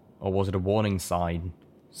 Or was it a warning sign?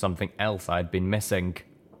 Something else I had been missing?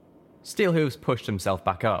 Steelhooves pushed himself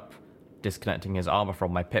back up, disconnecting his armor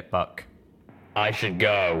from my pitbuck. I should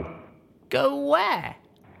go. Go where?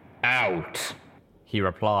 Out. He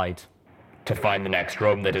replied. To find the next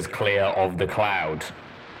room that is clear of the cloud.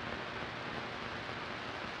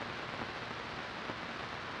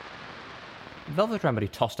 Velvet Remedy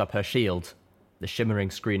tossed up her shield, the shimmering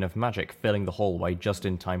screen of magic filling the hallway just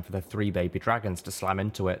in time for the 3 baby dragons to slam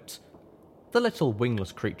into it. The little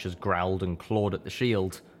wingless creatures growled and clawed at the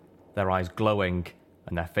shield, their eyes glowing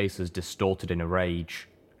and their faces distorted in a rage.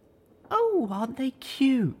 Oh, aren't they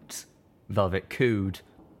cute? Velvet cooed.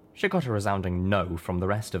 She got a resounding no from the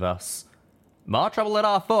rest of us. More trouble at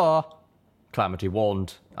R4, Calamity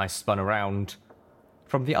warned. I spun around.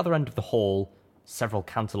 From the other end of the hall, several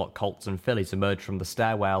Canterlot colts and fillies emerged from the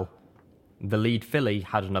stairwell. The lead filly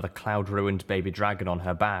had another cloud-ruined baby dragon on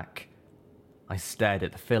her back. I stared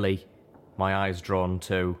at the filly, my eyes drawn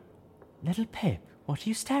to... Little Pip, what are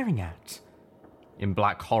you staring at? In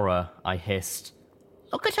black horror, I hissed.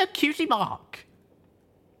 Look at her cutie mark.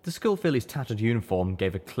 The school filly's tattered uniform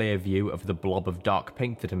gave a clear view of the blob of dark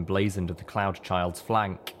pink that emblazoned the Cloud Child's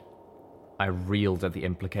flank. I reeled at the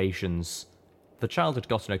implications. The child had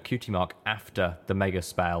gotten her cutie mark after the mega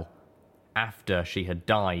spell, after she had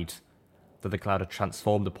died. That the cloud had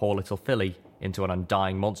transformed the poor little filly into an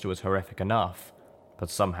undying monster was horrific enough, but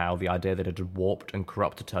somehow the idea that it had warped and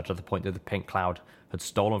corrupted her to the point that the pink cloud had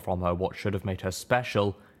stolen from her what should have made her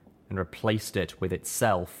special and replaced it with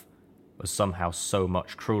itself was somehow so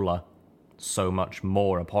much crueler, so much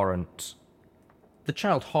more abhorrent. The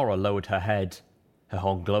child horror lowered her head, her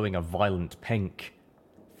horn glowing a violent pink.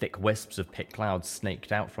 Thick wisps of pink clouds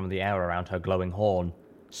snaked out from the air around her glowing horn,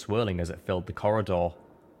 swirling as it filled the corridor.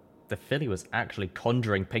 The filly was actually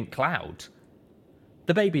conjuring pink cloud.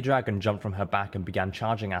 The baby dragon jumped from her back and began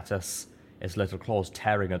charging at us, its little claws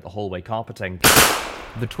tearing at the hallway carpeting.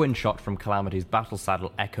 The twin shot from Calamity's battle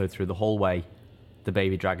saddle echoed through the hallway. The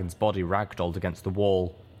baby dragon's body ragdolled against the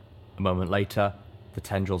wall. A moment later, the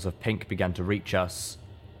tendrils of pink began to reach us.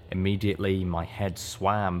 Immediately, my head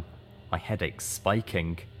swam, my headache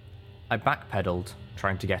spiking. I backpedaled,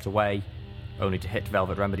 trying to get away, only to hit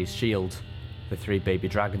Velvet Remedy's shield. The 3 baby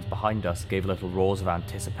dragons behind us gave little roars of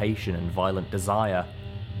anticipation and violent desire.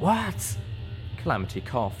 What? Calamity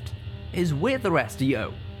coughed. Is with the rest of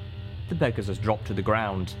you? The Pegasus dropped to the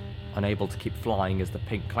ground, unable to keep flying as the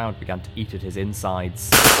pink cloud began to eat at his insides.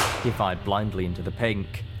 He fired blindly into the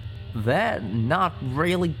pink. They're not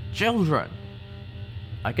really children.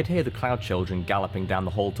 I could hear the cloud children galloping down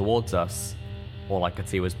the hall towards us. All I could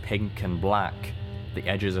see was pink and black, the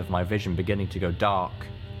edges of my vision beginning to go dark.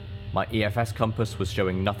 My EFS compass was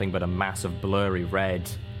showing nothing but a mass of blurry red.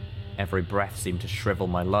 Every breath seemed to shrivel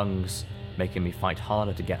my lungs, making me fight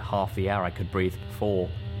harder to get half the air I could breathe before.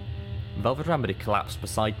 Velvet Remedy collapsed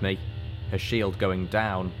beside me, her shield going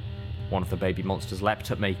down. One of the baby monsters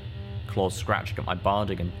leapt at me, claws scratching at my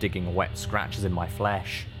barding and digging wet scratches in my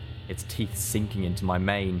flesh, its teeth sinking into my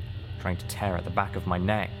mane, trying to tear at the back of my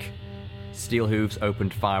neck. Steelhooves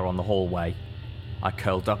opened fire on the hallway. I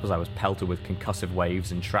curled up as I was pelted with concussive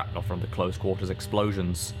waves and shrapnel from the close-quarters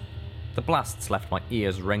explosions. The blasts left my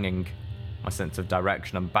ears ringing. My sense of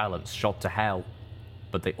direction and balance shot to hell,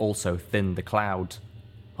 but they also thinned the cloud.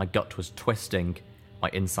 My gut was twisting, my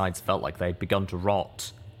insides felt like they had begun to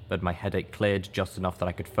rot, but my headache cleared just enough that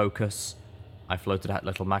I could focus. I floated at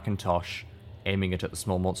little Macintosh, aiming it at the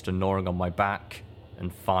small monster gnawing on my back,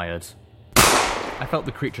 and fired. I felt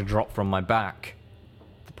the creature drop from my back.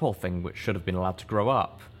 The poor thing which should have been allowed to grow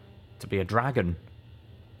up, to be a dragon.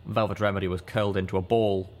 Velvet Remedy was curled into a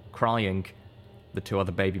ball, crying. The 2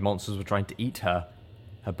 other baby monsters were trying to eat her.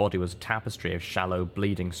 Her body was a tapestry of shallow,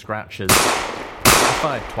 bleeding scratches. I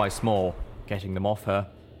fired twice more, getting them off her,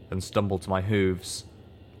 then stumbled to my hooves.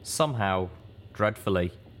 Somehow,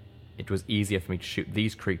 dreadfully, it was easier for me to shoot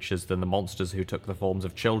these creatures than the monsters who took the forms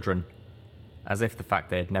of children. As if the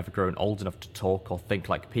fact they had never grown old enough to talk or think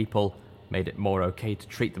like people made it more okay to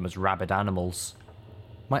treat them as rabid animals.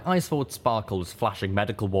 My eyes forward sparkled as flashing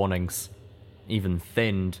medical warnings. Even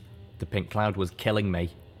thinned, the pink cloud was killing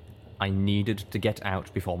me. I needed to get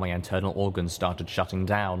out before my internal organs started shutting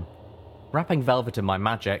down. Wrapping Velvet in my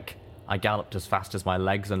magic, I galloped as fast as my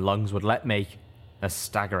legs and lungs would let me, a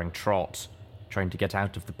staggering trot, trying to get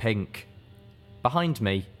out of the pink. Behind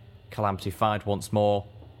me, Calamity fired once more,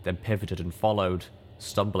 then pivoted and followed,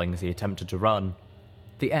 stumbling as he attempted to run.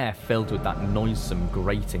 The air filled with that noisome,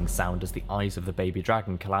 grating sound as the eyes of the baby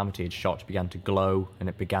dragon Calamity had shot began to glow and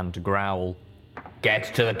it began to growl.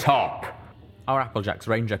 Get to the top. Our Applejack's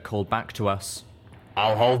ranger called back to us.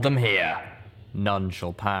 I'll hold them here. None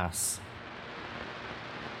shall pass.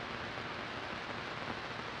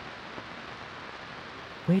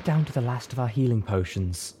 We're down to the last of our healing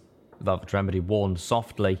potions, Velvet Remedy warned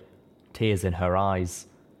softly, tears in her eyes.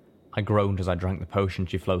 I groaned as I drank the potion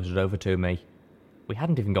she floated over to me. We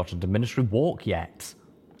hadn't even gotten to Ministry Walk yet.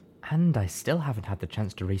 and I still haven't had the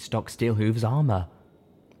chance to restock Steelhooves' armour.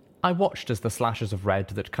 I watched as the slashes of red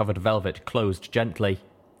that covered Velvet closed gently,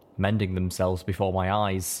 mending themselves before my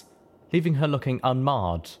eyes, leaving her looking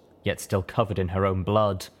unmarred, yet still covered in her own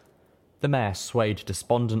blood. The mare swayed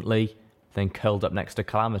despondently, then curled up next to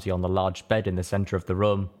Calamity on the large bed in the centre of the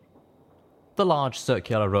room. The large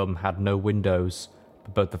circular room had no windows,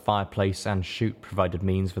 but both the fireplace and chute provided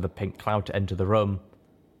means for the pink cloud to enter the room.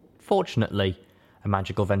 Fortunately, a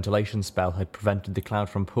magical ventilation spell had prevented the cloud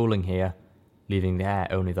from pooling here, leaving the air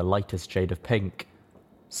only the lightest shade of pink.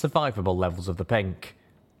 Survivable levels of the pink,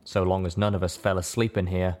 so long as none of us fell asleep in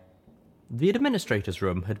here. The administrator's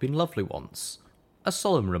room had been lovely once. A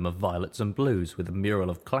solemn room of violets and blues with a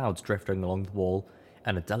mural of clouds drifting along the wall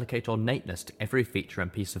and a delicate ornateness to every feature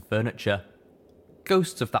and piece of furniture.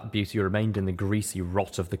 Ghosts of that beauty remained in the greasy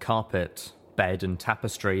rot of the carpet, bed and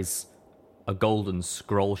tapestries. A golden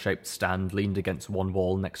scroll-shaped stand leaned against one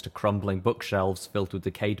wall next to crumbling bookshelves filled with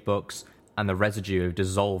decayed books and the residue of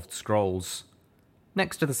dissolved scrolls.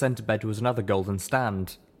 Next to the centre bed was another golden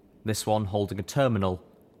stand, this one holding a terminal,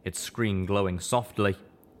 its screen glowing softly.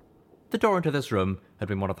 The door into this room had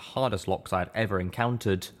been one of the hardest locks I had ever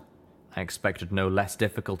encountered. I expected no less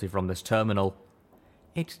difficulty from this terminal.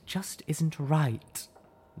 It just isn't right.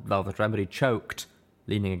 Velvet Remedy choked,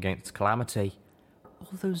 leaning against Calamity.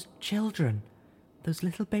 All those children, those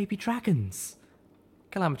little baby dragons.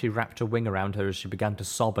 Calamity wrapped her wing around her as she began to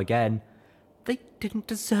sob again. They didn't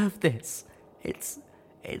deserve this. It's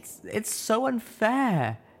so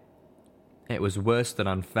unfair. It was worse than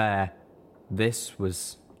unfair. This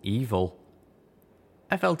was evil.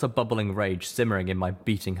 I felt a bubbling rage simmering in my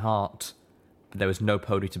beating heart, but there was no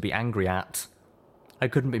pony to be angry at. I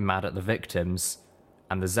couldn't be mad at the victims,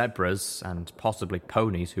 and the zebras, and possibly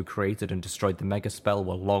ponies who created and destroyed the mega spell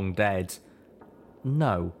were long dead.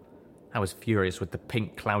 No, I was furious with the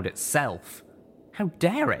pink cloud itself. How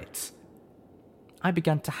dare it? I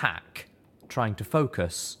began to hack, trying to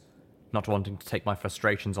focus, not wanting to take my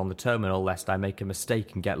frustrations on the terminal lest I make a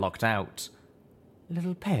mistake and get locked out.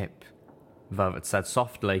 Little Pip, Velvet said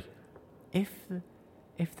softly. If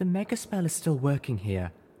the mega spell is still working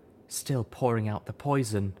here, still pouring out the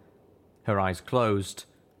poison. Her eyes closed,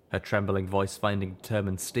 her trembling voice finding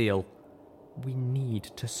determined steel. We need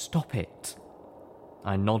to stop it.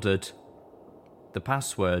 I nodded. The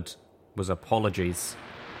password was apologies.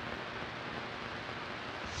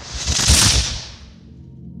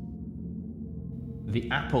 The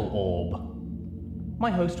Apple Orb.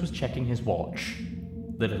 My host was checking his watch.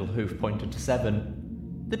 The little hoof pointed to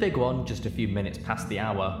 7. The big one just a few minutes past the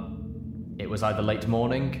hour. It was either late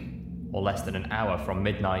morning or less than an hour from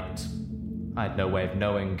midnight. I had no way of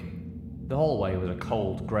knowing. The hallway was a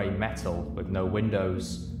cold grey metal with no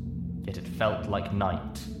windows, yet it felt like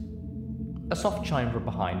night. A soft chime from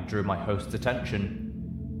behind drew my host's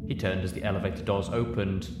attention. He turned as the elevator doors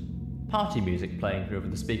opened, party music playing over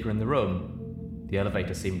the speaker in the room. The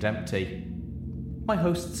elevator seemed empty. My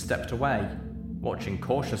host stepped away, watching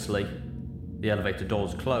cautiously. The elevator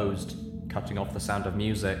doors closed, cutting off the sound of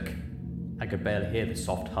music. I could barely hear the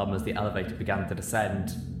soft hum as the elevator began to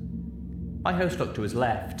descend. My host looked to his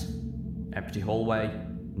left. Empty hallway,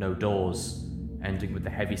 no doors, ending with the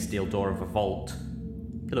heavy steel door of a vault.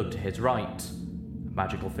 He looked to his right. A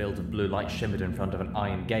magical field of blue light shimmered in front of an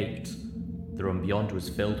iron gate. The room beyond was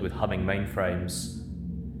filled with humming mainframes.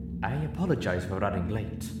 I apologize for running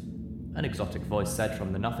late, an exotic voice said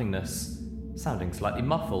from the nothingness, sounding slightly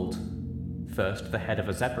muffled. First, the head of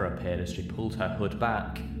a zebra appeared as she pulled her hood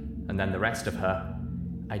back, and then the rest of her.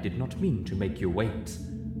 I did not mean to make you wait.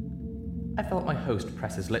 I felt my host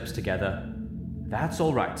press his lips together. That's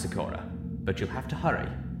all right, Sakura, but you'll have to hurry.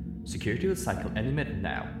 Security will cycle any minute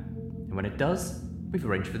now, and when it does, we've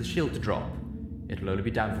arranged for the shield to drop. It'll only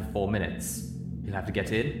be down for 4 minutes. You'll have to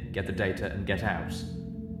get in, get the data, and get out.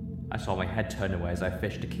 I saw my head turn away as I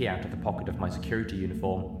fished a key out of the pocket of my security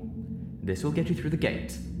uniform. This will get you through the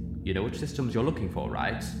gate. You know which systems you're looking for,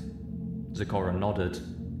 right? Sakura nodded.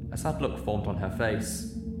 A sad look formed on her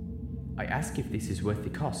face. I ask if this is worth the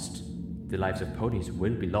cost. The lives of ponies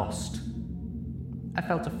will be lost. I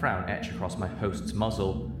felt a frown etch across my host's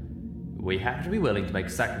muzzle. We have to be willing to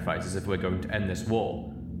make sacrifices if we're going to end this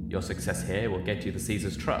war. Your success here will get you the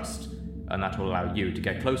Caesar's trust, and that will allow you to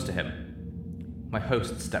get close to him. My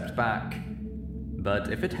host stepped back.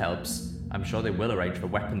 But if it helps, I'm sure they will arrange for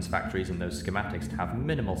weapons factories in those schematics to have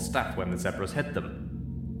minimal staff when the Zebras hit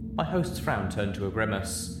them. My host's frown turned to a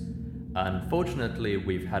grimace. Unfortunately,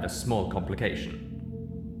 we've had a small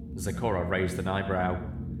complication. Zecora raised an eyebrow.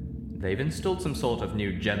 They've installed some sort of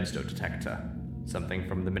new gemstone detector. Something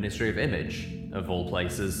from the Ministry of Image, of all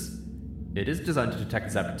places. It is designed to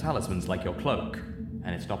detect Zebra talismans like your cloak,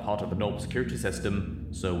 and it's not part of the normal security system,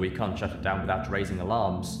 so we can't shut it down without raising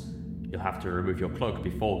alarms. You'll have to remove your cloak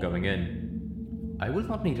before going in. I will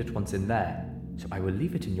not need it once in there, so I will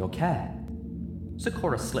leave it in your care.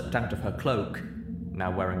 Zecora slipped out of her cloak, now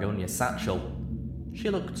wearing only a satchel. She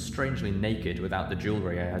looked strangely naked without the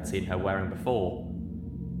jewellery I had seen her wearing before.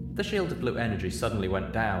 The shield of blue energy suddenly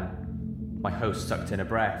went down. My host sucked in a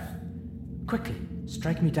breath. Quickly,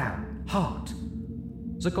 strike me down, hard.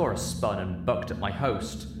 Zecora spun and bucked at my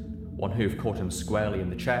host. One hoof caught him squarely in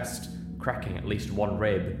the chest, cracking at least one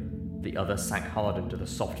rib. The other sank hard into the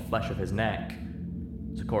soft flesh of his neck.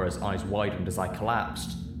 Zecora's eyes widened as I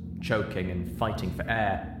collapsed, choking and fighting for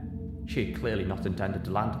air. She had clearly not intended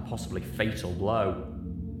to land a possibly fatal blow.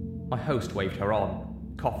 My host waved her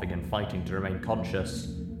on, coughing and fighting to remain conscious.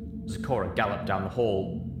 Zecora galloped down the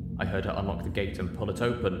hall. I heard her unlock the gate and pull it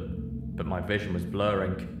open, but my vision was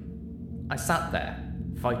blurring. I sat there,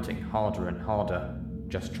 fighting harder and harder,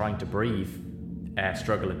 just trying to breathe, air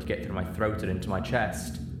struggling to get through my throat and into my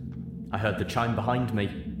chest. I heard the chime behind me.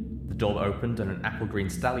 The door opened and an apple-green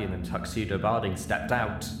stallion in tuxedo barding stepped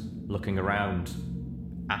out, looking around.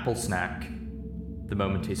 Apple Snack. The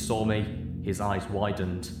moment he saw me, his eyes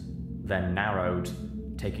widened, then narrowed,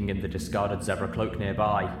 taking in the discarded zebra cloak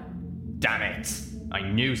nearby. Damn it! I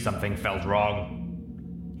knew something felt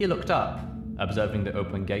wrong. He looked up, observing the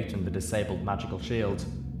open gate and the disabled magical shield.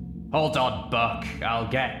 Hold on, Buck, I'll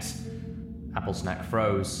get... Apple Snack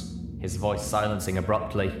froze, his voice silencing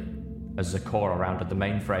abruptly, as Zecora rounded the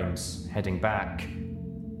mainframes, heading back.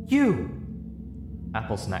 You!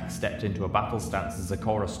 Apple Snack stepped into a battle stance as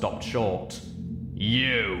Zecora stopped short.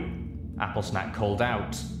 You! Apple Snack called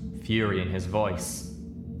out, fury in his voice.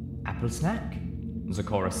 Apple Snack?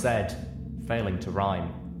 Zecora said, failing to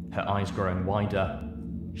rhyme, her eyes growing wider.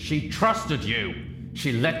 She trusted you!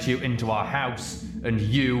 She let you into our house, and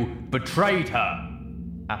you betrayed her!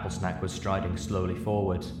 Apple Snack was striding slowly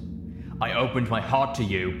forward. I opened my heart to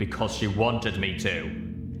you because she wanted me to.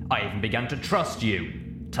 I even began to trust you,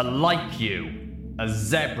 to like you. A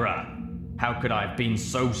zebra. How could I have been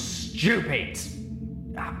so stupid?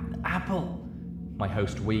 Apple, my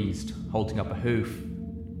host wheezed, holding up a hoof.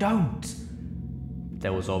 Don't!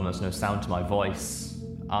 There was almost no sound to my voice.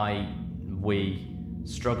 We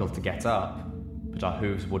struggled to get up, but our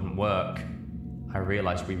hooves wouldn't work. I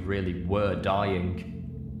realized we really were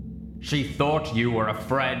dying. She thought you were a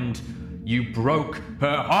friend. You broke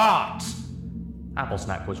her heart! Apple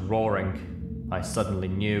Snack was roaring. I suddenly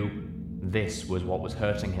knew this was what was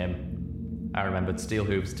hurting him. I remembered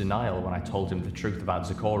Steelhooves' denial when I told him the truth about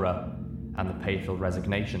Zecora, and the painful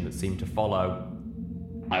resignation that seemed to follow.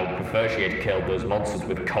 I would prefer she had killed those monsters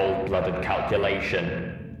with cold-blooded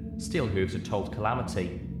calculation. Steelhooves had told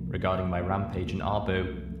Calamity regarding my rampage in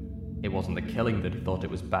Arbu. It wasn't the killing that he thought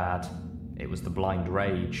it was bad, it was the blind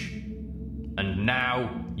rage. And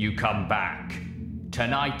now you come back,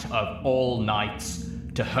 tonight of all nights,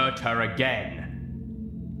 to hurt her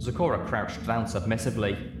again. Zecora crouched down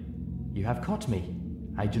submissively. You have caught me.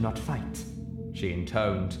 I do not fight, she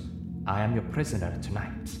intoned. I am your prisoner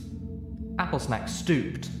tonight. Apple Snack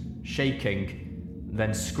stooped, shaking,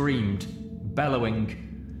 then screamed,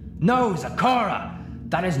 bellowing, No, Zecora!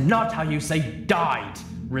 That is not how you say died!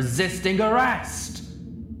 Resisting arrest!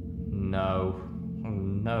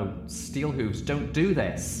 No, Steelhooves, don't do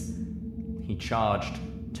this. He charged,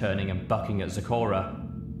 turning and bucking at Zecora.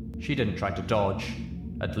 She didn't try to dodge,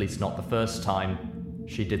 at least not the first time.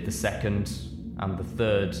 She did the second, and the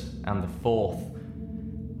third, and the fourth.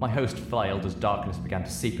 My host flailed as darkness began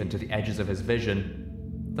to seep into the edges of his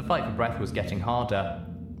vision. The fight for breath was getting harder,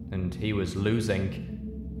 and he was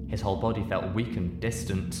losing. His whole body felt weak and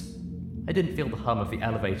distant. I didn't feel the hum of the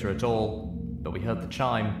elevator at all, but we heard the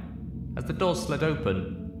chime. As the doors slid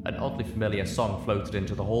open, an oddly familiar song floated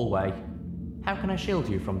into the hallway. How can I shield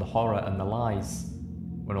you from the horror and the lies,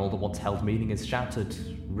 when all the once held meaning is shattered,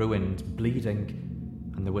 ruined,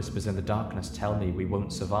 bleeding, and the whispers in the darkness tell me we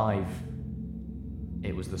won't survive?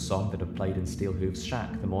 It was the song that had played in Steelhooves'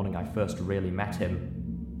 shack the morning I first really met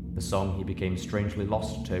him, the song he became strangely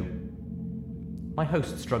lost to. My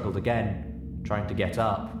host struggled again, trying to get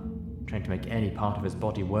up. trying to make any part of his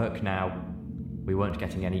body work now. We weren't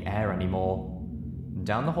getting any air anymore.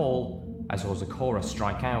 Down the hall, I saw Zecora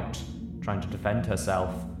strike out, trying to defend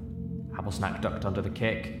herself. Applesnack ducked under the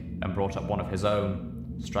kick and brought up one of his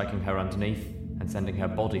own, striking her underneath and sending her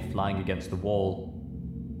body flying against the wall.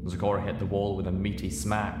 Zecora hit the wall with a meaty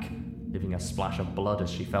smack, leaving a splash of blood as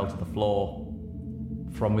she fell to the floor.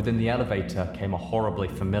 From within the elevator came a horribly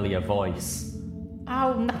familiar voice.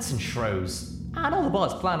 "Oh, nuts and shrews. I know the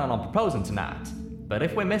boys plan on proposing tonight, but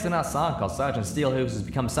if we're missing our son cause Sergeant Steelhooves has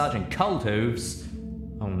become Sergeant Coldhooves...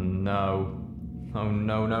 Oh no. Oh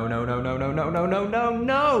no, no, no, no, no, no, no, no, no, no,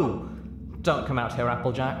 no! Don't come out here,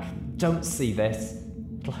 Applejack. Don't see this.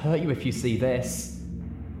 It'll hurt you if you see this."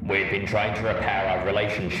 We've been trying to repair our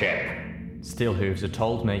relationship. Steelhooves had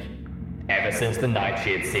told me. Ever since the night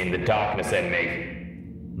she had seen the darkness in me.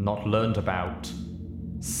 Not learned about.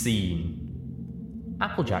 Seen.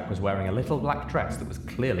 Applejack was wearing a little black dress that was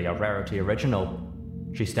clearly a Rarity original.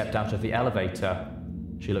 She stepped out of the elevator.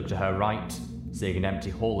 She looked to her right, seeing an empty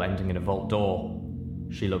hall ending in a vault door.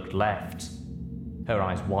 She looked left. Her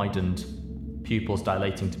eyes widened, pupils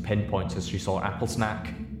dilating to pinpoints as she saw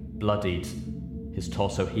Applesnack, bloodied, his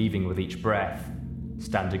torso heaving with each breath,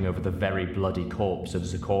 standing over the very bloody corpse of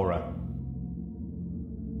Zecora.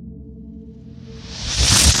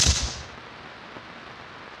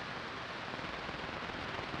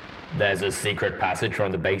 There's a secret passage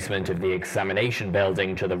from the basement of the examination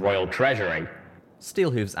building to the Royal Treasury.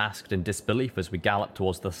 Steelhooves asked in disbelief as we galloped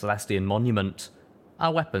towards the Celestian Monument,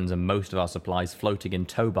 our weapons and most of our supplies floating in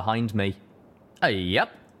tow behind me.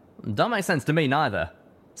 Yep. Don't make sense to me neither.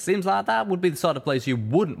 Seems like that would be the sort of place you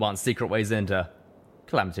wouldn't want secret ways into.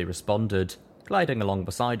 Calamity responded, gliding along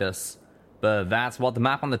beside us. But that's what the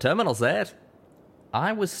map on the terminal said.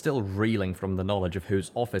 I was still reeling from the knowledge of whose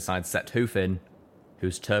office I'd set hoof in,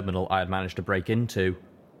 whose terminal I had managed to break into.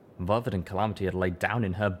 Velvet and Calamity had laid down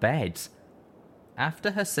in her bed.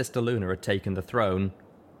 After her sister Luna had taken the throne,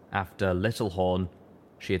 after Littlehorn,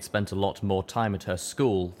 she had spent a lot more time at her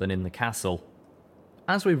school than in the castle.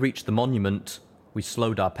 As we reached the monument, we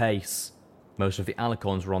slowed our pace. Most of the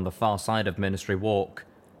alicorns were on the far side of Ministry Walk,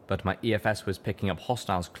 but my EFS was picking up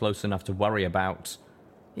hostiles close enough to worry about.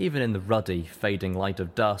 Even in the ruddy, fading light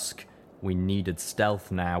of dusk, we needed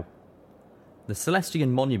stealth now. The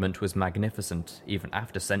Celestian Monument was magnificent, even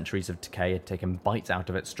after centuries of decay had taken bites out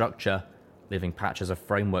of its structure, leaving patches of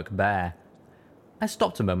framework bare. I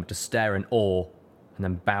stopped a moment to stare in awe, and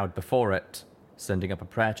then bowed before it, sending up a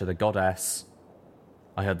prayer to the goddess.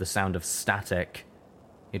 I heard the sound of static.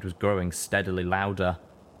 It was growing steadily louder.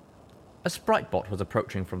 A sprite-bot was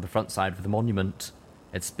approaching from the front side of the monument,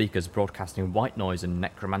 its speakers broadcasting white noise and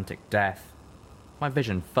necromantic death. My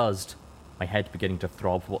vision fuzzed, my head beginning to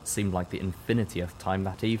throb for what seemed like the infinitieth time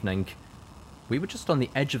that evening. We were just on the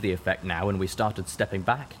edge of the effect now, and we started stepping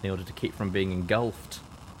back in order to keep from being engulfed.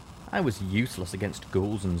 I was useless against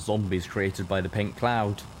ghouls and zombies created by the pink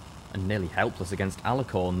cloud, and nearly helpless against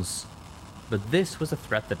alicorns. But this was a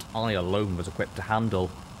threat that I alone was equipped to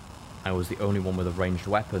handle. I was the only one with a ranged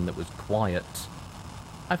weapon that was quiet.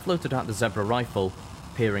 I floated out the Zebra rifle,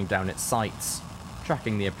 peering down its sights,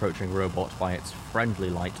 tracking the approaching robot by its friendly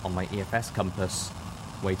light on my EFS compass,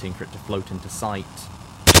 waiting for it to float into sight.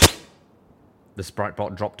 The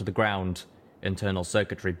sprite-bot dropped to the ground, internal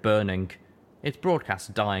circuitry burning, its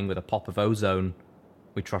broadcast dying with a pop of ozone.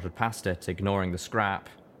 We trotted past it, ignoring the scrap.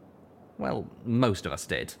 Well, most of us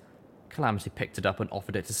did. Calamity picked it up and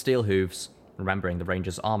offered it to Steelhooves, remembering the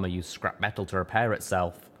Ranger's armour used scrap metal to repair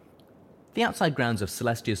itself. The outside grounds of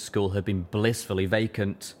Celestia's school had been blissfully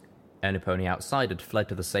vacant. Any pony outside had fled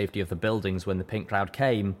to the safety of the buildings when the pink cloud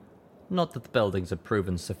came. Not that the buildings had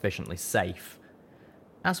proven sufficiently safe.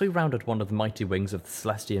 As we rounded one of the mighty wings of the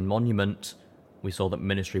Celestian Monument, we saw that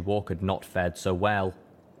Ministry Walk had not fared so well.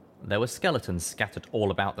 There were skeletons scattered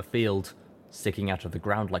all about the field, sticking out of the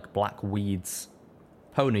ground like black weeds.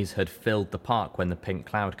 Ponies had filled the park when the pink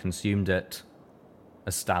cloud consumed it.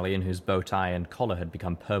 A stallion whose bow tie and collar had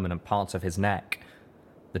become permanent parts of his neck.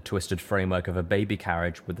 The twisted framework of a baby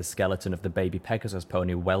carriage with the skeleton of the baby Pegasus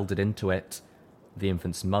pony welded into it, the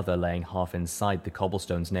infant's mother laying half inside the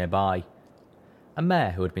cobblestones nearby. A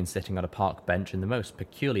mare who had been sitting on a park bench in the most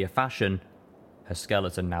peculiar fashion, her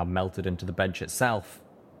skeleton now melted into the bench itself,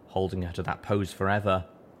 holding her to that pose forever.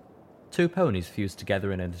 Two ponies fused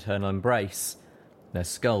together in an eternal embrace, their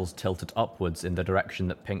skulls tilted upwards in the direction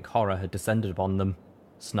that pink horror had descended upon them,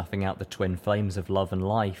 snuffing out the twin flames of love and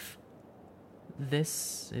life.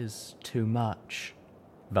 "This is too much,"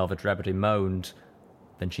 Velvet Rebity moaned.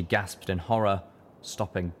 Then she gasped in horror,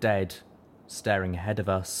 stopping dead, staring ahead of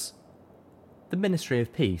us. The Ministry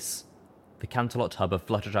of Peace, The Canterlot hub of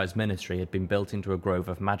Fluttershy's ministry had been built into a grove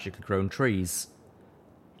of magically grown trees.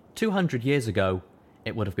 200 years ago,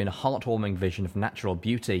 it would have been a heartwarming vision of natural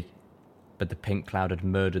beauty, but the pink cloud had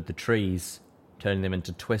murdered the trees, turning them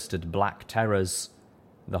into twisted black terrors.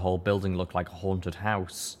 The whole building looked like a haunted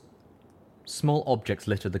house. Small objects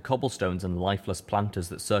littered the cobblestones and lifeless planters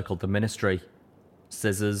that circled the ministry.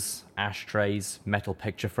 Scissors, ashtrays, metal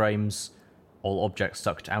picture frames, all objects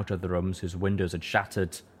sucked out of the rooms whose windows had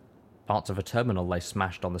shattered. Parts of a terminal lay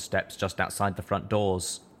smashed on the steps just outside the front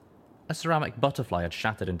doors. A ceramic butterfly had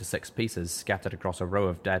shattered into 6 pieces, scattered across a row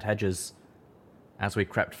of dead hedges. As we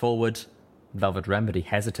crept forward, Velvet Remedy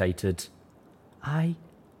hesitated. I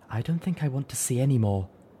don't think I want to see any more.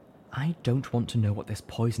 I don't want to know what this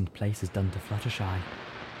poisoned place has done to Fluttershy.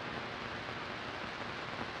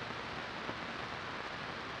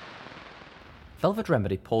 Velvet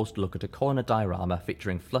Remedy paused to look at a corner diorama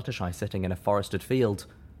featuring Fluttershy sitting in a forested field,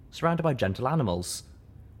 surrounded by gentle animals.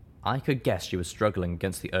 I could guess she was struggling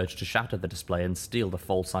against the urge to shatter the display and steal the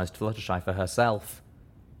full-sized Fluttershy for herself.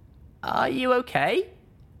 Are you okay?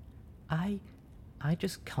 I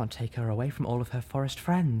just can't take her away from all of her forest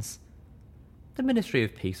friends. The Ministry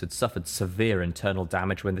of Peace had suffered severe internal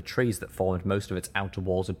damage when the trees that formed most of its outer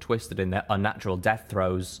walls had twisted in their unnatural death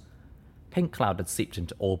throes. Pink cloud had seeped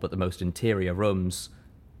into all but the most interior rooms.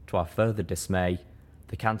 To our further dismay,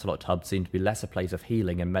 the Canterlot hub seemed to be less a place of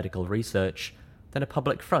healing and medical research than a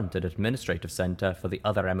public front and administrative centre for the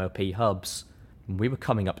other MOP hubs. We were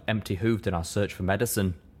coming up empty-hooved in our search for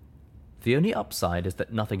medicine. The only upside is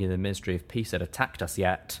that nothing in the Ministry of Peace had attacked us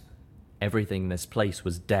yet. Everything in this place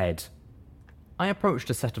was dead. I approached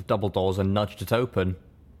a set of double doors and nudged it open.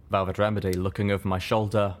 Velvet Remedy, looking over my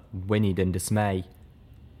shoulder, whinnied in dismay.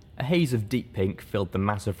 A haze of deep pink filled the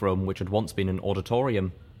massive room which had once been an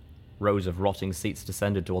auditorium. Rows of rotting seats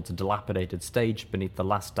descended towards a dilapidated stage beneath the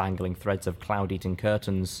last dangling threads of cloud-eating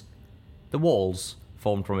curtains. The walls,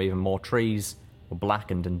 formed from even more trees, were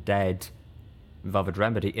blackened and dead. Velvet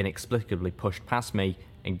Remedy inexplicably pushed past me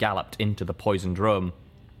and galloped into the poisoned room.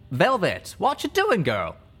 Velvet, what you doing,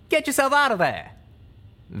 girl? Get yourself out of there!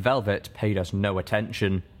 Velvet paid us no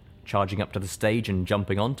attention, charging up to the stage and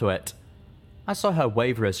jumping onto it. I saw her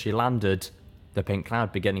waver as she landed, the pink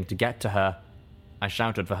cloud beginning to get to her. I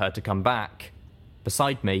shouted for her to come back.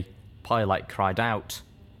 Beside me, Pyrelight cried out,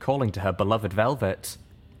 calling to her beloved Velvet.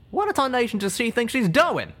 What a tarnation does she think she's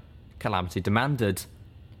doing? Calamity demanded.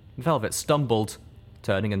 Velvet stumbled,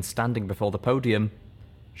 turning and standing before the podium.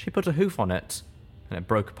 She put a hoof on it, and it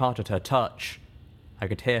broke apart at her touch. I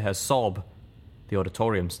could hear her sob. The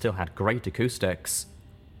auditorium still had great acoustics.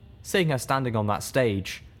 Seeing her standing on that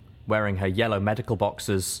stage, wearing her yellow medical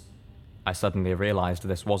boxes, I suddenly realised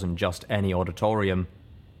this wasn't just any auditorium.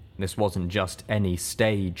 This wasn't just any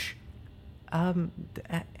stage.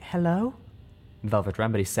 Hello? Velvet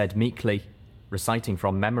Remedy said meekly, reciting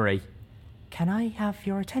from memory. Can I have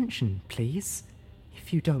your attention, please?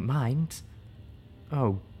 If you don't mind.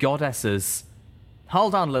 Oh, goddesses.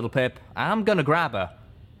 Hold on, little Pip. I'm gonna grab her.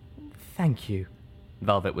 Thank you,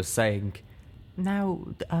 Velvet was saying. Now,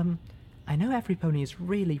 I know every pony is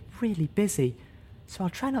really, really busy, so I'll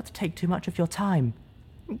try not to take too much of your time.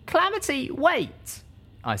 Calamity, wait!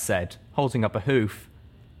 I said, holding up a hoof.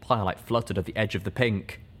 Pyrelight fluttered at the edge of the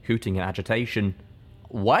pink, hooting in agitation.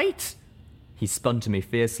 Wait! He spun to me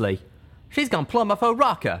fiercely. She's gone plumb off her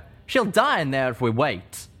rocker. She'll die in there if we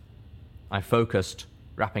wait. I focused,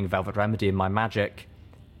 wrapping Velvet Remedy in my magic.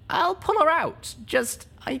 I'll pull her out.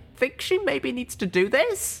 I think she maybe needs to do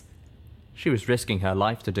this. She was risking her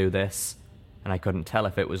life to do this, and I couldn't tell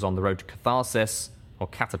if it was on the road to catharsis or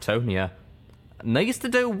catatonia. Needs to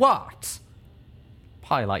do what?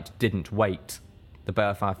 Pyrelight didn't wait. The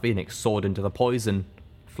Balefire Phoenix soared into the poison,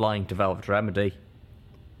 flying to Velvet Remedy.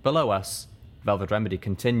 Below us, Velvet Remedy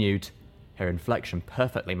continued, her inflection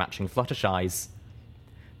perfectly matching Fluttershy's.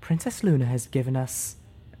 Princess Luna has given us...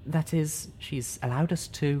 That is, she's allowed us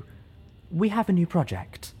to... We have a new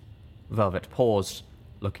project. Velvet paused,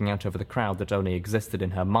 looking out over the crowd that only existed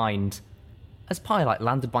in her mind. As Pyrelight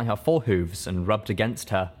landed by her forehooves and rubbed against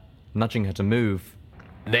her, nudging her to move.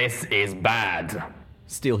 This is bad,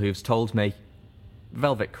 Steelhooves told me.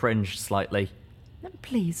 Velvet cringed slightly.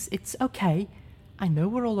 Please, it's okay. I know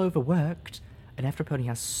we're all overworked, and every pony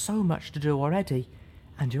has so much to do already,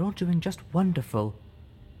 and you're all doing just wonderful.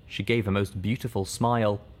 She gave a most beautiful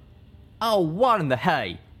smile. Oh, what in the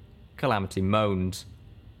hay? Calamity moaned.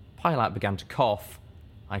 Pyrelight began to cough.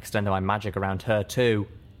 I extended my magic around her too,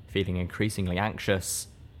 feeling increasingly anxious.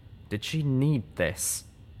 Did she need this?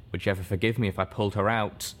 Would she ever forgive me if I pulled her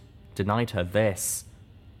out? Denied her this?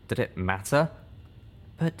 Did it matter?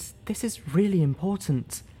 But this is really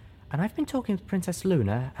important. And I've been talking with Princess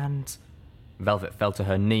Luna, and... Velvet fell to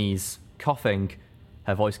her knees, coughing,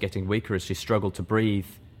 her voice getting weaker as she struggled to breathe.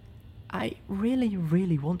 I really,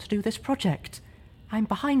 really want to do this project. I'm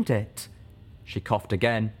behind it. She coughed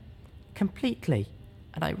again. Completely.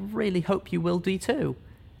 And I really hope you will do too.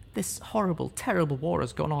 This horrible, terrible war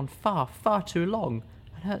has gone on far, far too long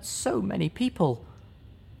and hurt so many people.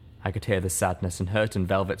 I could hear the sadness and hurt in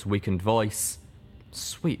Velvet's weakened voice.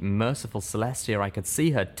 Sweet, merciful Celestia, I could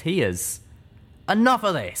see her tears. Enough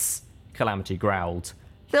of this, Calamity growled.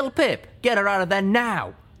 Little Pip, get her out of there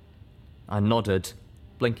now! I nodded,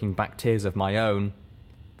 blinking back tears of my own.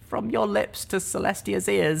 From your lips to Celestia's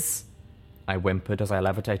ears, I whimpered as I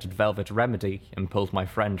levitated Velvet Remedy and pulled my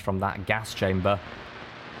friend from that gas chamber.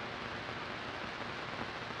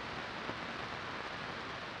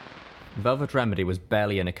 Velvet Remedy was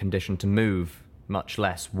barely in a condition to move, much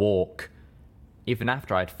less walk. Even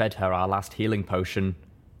after I'd fed her our last healing potion,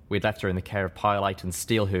 we'd left her in the care of Pyrelight and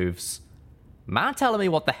Steelhooves. Man telling me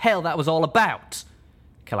what the hell that was all about?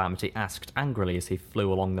 Calamity asked angrily as he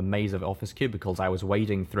flew along the maze of office cubicles I was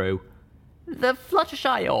wading through. The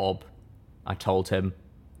Fluttershy orb, I told him.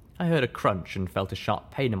 I heard a crunch and felt a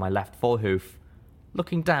sharp pain in my left forehoof.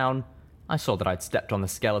 Looking down, I saw that I'd stepped on the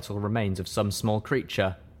skeletal remains of some small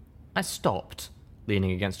creature. I stopped,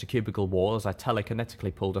 leaning against a cubicle wall as I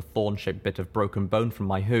telekinetically pulled a thorn-shaped bit of broken bone from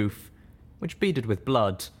my hoof, which beaded with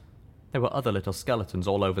blood. There were other little skeletons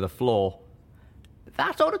all over the floor.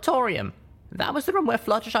 That auditorium! That was the room where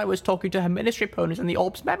Fluttershy was talking to her Ministry opponent in the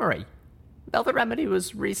orb's memory. Velvet Remedy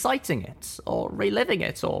was reciting it, or reliving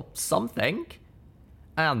it, or something.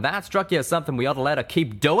 And that struck you as something we ought to let her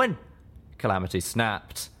keep doing? Calamity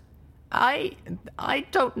snapped. I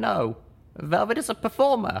don't know. Velvet is a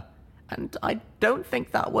performer, and I don't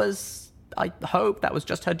think that was... I hope that was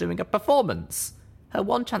just her doing a performance. Her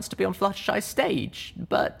one chance to be on Fluttershy's stage,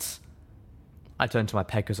 but... I turned to my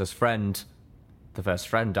Pegasus friend. The first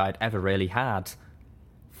friend I'd ever really had.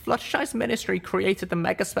 Fluttershy's Ministry created the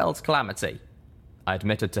Mega Spells, Calamity, I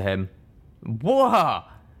admitted to him. Whoa!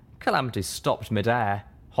 Calamity stopped mid-air,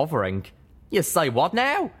 hovering. You say what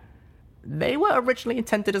now? They were originally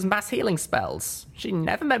intended as mass healing spells. She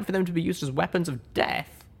never meant for them to be used as weapons of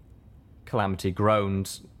death. Calamity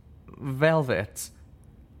groaned. Velvet.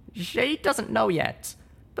 She doesn't know yet,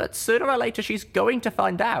 but sooner or later she's going to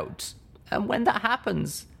find out. And when that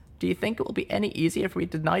happens, do you think it will be any easier if we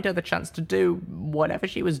denied her the chance to do whatever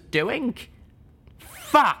she was doing?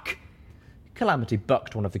 Fuck! Calamity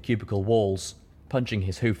bucked one of the cubicle walls, punching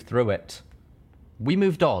his hoof through it. We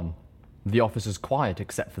moved on. The office was quiet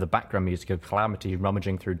except for the background music of Calamity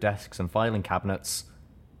rummaging through desks and filing cabinets.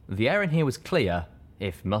 The air in here was clear,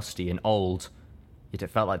 if musty and old, yet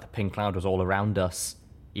it felt like the pink cloud was all around us,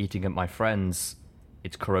 eating at my friends,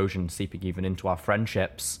 its corrosion seeping even into our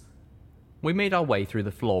friendships. We made our way through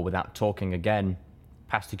the floor without talking again,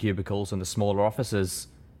 past the cubicles and the smaller offices,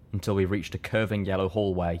 until we reached a curving yellow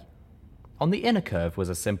hallway. On the inner curve was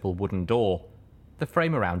a simple wooden door, the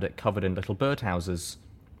frame around it covered in little birdhouses.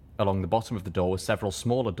 Along the bottom of the door were several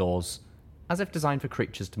smaller doors, as if designed for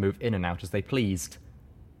creatures to move in and out as they pleased.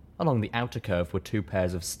 Along the outer curve were two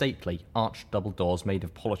pairs of stately, arched double doors made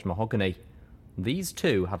of polished mahogany. These,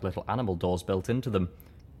 too, had little animal doors built into them.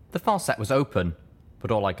 The far set was open,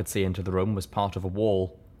 but all I could see into the room was part of a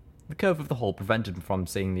wall. The curve of the hall prevented me from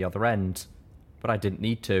seeing the other end, but I didn't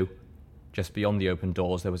need to. Just beyond the open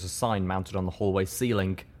doors there was a sign mounted on the hallway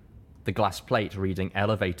ceiling, the glass plate reading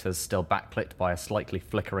elevators still backlit by a slightly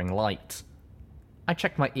flickering light. I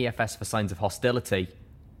checked my EFS for signs of hostility,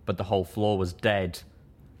 but the whole floor was dead.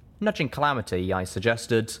 Nudging Calamity, I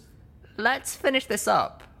suggested, Let's finish this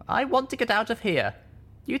up. I want to get out of here.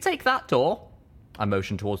 You take that door. I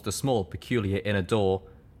motioned towards the small, peculiar inner door.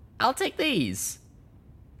 I'll take these.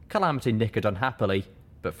 Calamity nickered unhappily,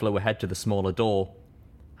 but flew ahead to the smaller door.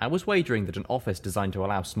 I was wagering that an office designed to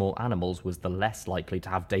allow small animals was the less likely to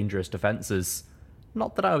have dangerous defences.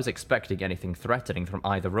 Not that I was expecting anything threatening from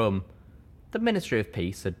either room. The Ministry of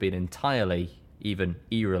Peace had been entirely, even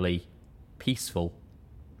eerily, peaceful.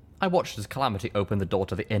 I watched as Calamity opened the door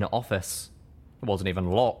to the inner office. It wasn't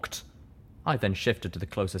even locked. I then shifted to the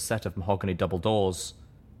closest set of mahogany double doors.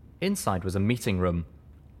 Inside was a meeting room,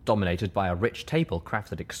 dominated by a rich table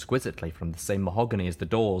crafted exquisitely from the same mahogany as the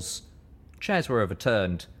doors. Chairs were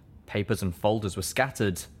overturned, papers and folders were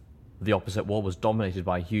scattered. The opposite wall was dominated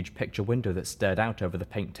by a huge picture window that stared out over the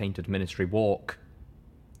paint-tainted Ministry walk.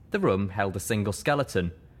 The room held a single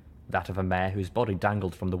skeleton, that of a mare whose body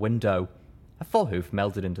dangled from the window, a forehoof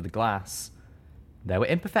melded into the glass. There were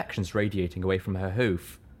imperfections radiating away from her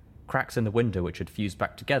hoof, cracks in the window which had fused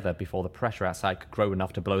back together before the pressure outside could grow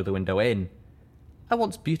enough to blow the window in. Her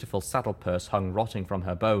once beautiful saddle purse hung rotting from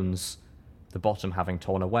her bones, the bottom having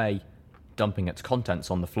torn away, dumping its contents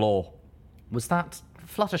on the floor. Was that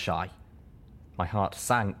Fluttershy? My heart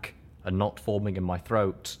sank, a knot forming in my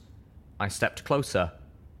throat. I stepped closer,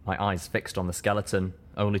 my eyes fixed on the skeleton,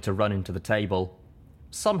 only to run into the table.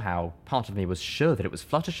 Somehow, part of me was sure that it was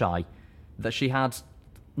Fluttershy, that she had...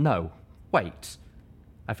 No, wait.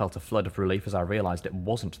 I felt a flood of relief as I realised it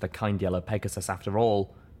wasn't the kind yellow Pegasus after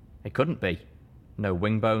all. It couldn't be. No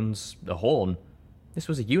wing bones, a horn. This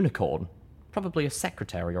was a unicorn, probably a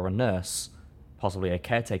secretary or a nurse, possibly a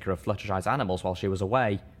caretaker of Fluttershy's animals while she was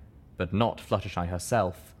away, but not Fluttershy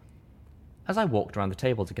herself. As I walked around the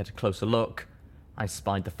table to get a closer look, I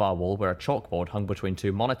spied the far wall where a chalkboard hung between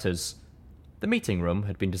two monitors. The meeting room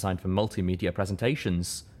had been designed for multimedia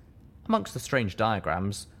presentations. Amongst the strange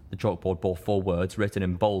diagrams, the chalkboard bore 4 words written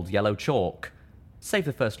in bold yellow chalk, save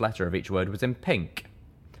the first letter of each word was in pink.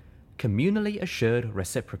 Communally assured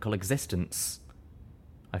reciprocal existence.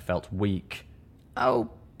 I felt weak. Oh,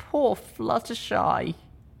 poor Fluttershy.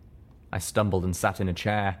 I stumbled and sat in a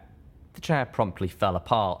chair. The chair promptly fell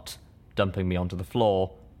apart, dumping me onto the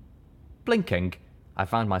floor. Blinking, I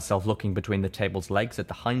found myself looking between the table's legs at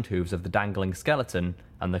the hind hooves of the dangling skeleton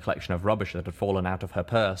and the collection of rubbish that had fallen out of her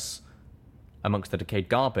purse. Amongst the decayed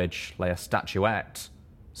garbage lay a statuette,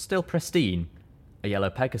 still pristine, a yellow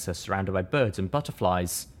Pegasus surrounded by birds and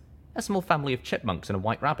butterflies, a small family of chipmunks and a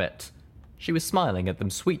white rabbit. She was smiling at them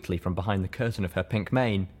sweetly from behind the curtain of her pink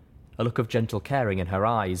mane, a look of gentle caring in her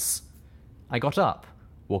eyes. I got up,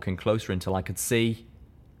 walking closer until I could see...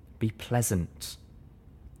 Be pleasant.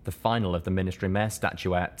 The final of the Ministry Mayor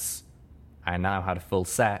statuettes. I now had a full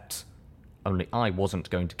set, only I wasn't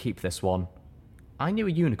going to keep this one. I knew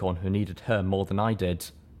a unicorn who needed her more than I did.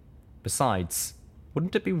 Besides,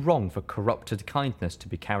 wouldn't it be wrong for corrupted kindness to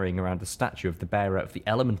be carrying around the statue of the bearer of the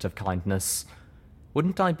element of kindness?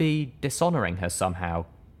 Wouldn't I be dishonouring her somehow?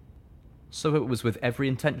 So it was with every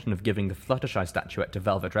intention of giving the Fluttershy statuette to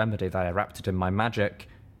Velvet Remedy that I wrapped it in my magic,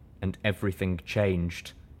 and everything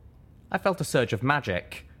changed. I felt a surge of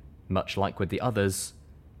magic, much like with the others,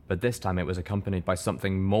 but this time it was accompanied by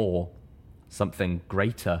something more, something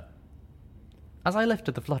greater. As I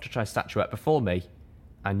lifted the Fluttershy statuette before me,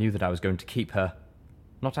 I knew that I was going to keep her,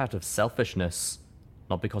 not out of selfishness,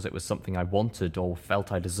 not because it was something I wanted or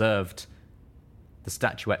felt I deserved. The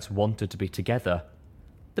statuettes wanted to be together.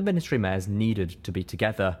 The Ministry Mayors needed to be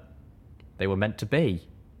together. They were meant to be.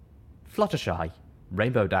 Fluttershy,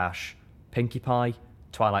 Rainbow Dash, Pinkie Pie,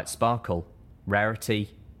 Twilight Sparkle,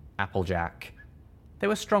 Rarity, Applejack. They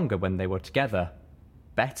were stronger when they were together.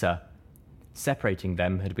 Better. Separating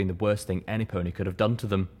them had been the worst thing any pony could have done to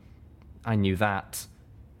them. I knew that,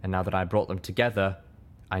 and now that I brought them together,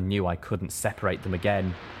 I knew I couldn't separate them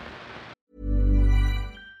again.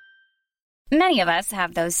 Many of us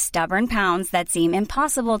have those stubborn pounds that seem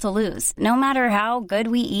impossible to lose, no matter how good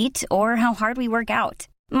we eat or how hard we work out.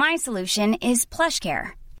 My solution is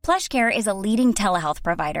PlushCare. PlushCare is a leading telehealth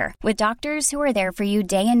provider with doctors who are there for you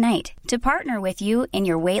day and night to partner with you in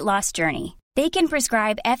your weight loss journey. They can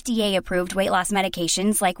prescribe FDA-approved weight loss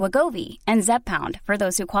medications like Wegovy and Zepbound for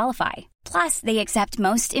those who qualify. Plus, they accept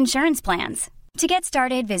most insurance plans. To get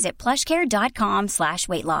started, visit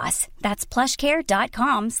plushcare.com/weightloss. That's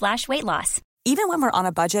plushcare.com/weightloss. Even when we're on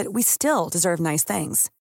a budget, we still deserve nice things.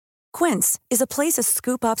 Quince is a place to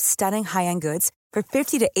scoop up stunning high-end goods for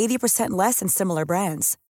 50 to 80% less than similar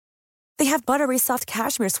brands. They have buttery soft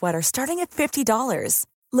cashmere sweaters starting at $50,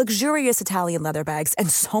 luxurious Italian leather bags, and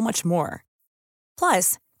so much more.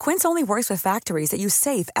 Plus, Quince only works with factories that use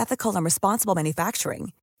safe, ethical, and responsible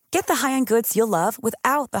manufacturing. Get the high-end goods you'll love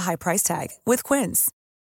without the high price tag with Quince.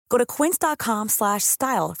 Go to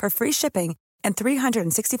quince.com/style for free shipping and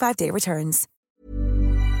 365-day returns.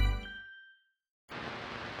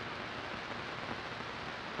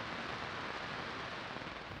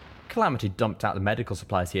 Calamity dumped out the medical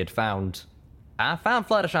supplies he had found. I found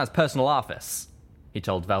Fluttershy's personal office, he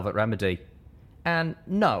told Velvet Remedy. And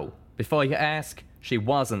no, before you ask, she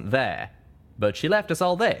wasn't there. But she left us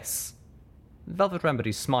all this. Velvet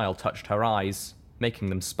Remedy's smile touched her eyes, making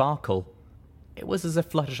them sparkle. It was as if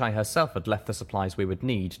Fluttershy herself had left the supplies we would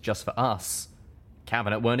need just for us.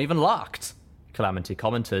 Cabinet weren't even locked, Calamity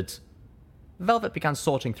commented. Velvet began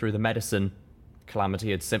sorting through the medicine.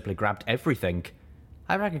 Calamity had simply grabbed everything.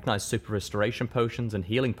 I recognised super restoration potions and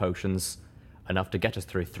healing potions, enough to get us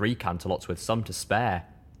through 3 cantalots with some to spare.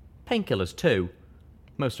 Painkillers too.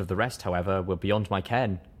 Most of the rest, however, were beyond my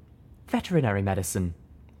ken. Veterinary medicine,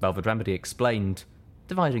 Velvet Remedy explained,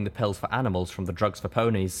 dividing the pills for animals from the drugs for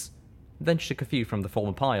ponies. Then she took a few from the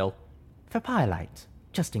former pile. For Pyrelite,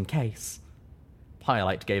 just in case.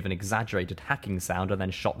 Pyrelight gave an exaggerated hacking sound and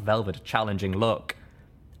then shot Velvet a challenging look.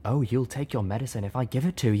 Oh, you'll take your medicine if I give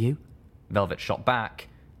it to you. Velvet shot back,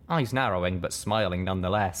 eyes narrowing but smiling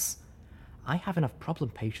nonetheless. I have enough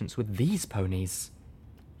problem patients with these ponies.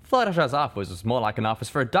 Fluttershy's office was more like an office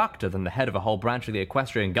for a doctor than the head of a whole branch of the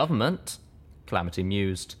Equestrian government, Calamity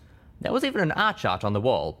mused. There was even an eye chart on the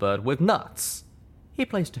wall, but with nuts. He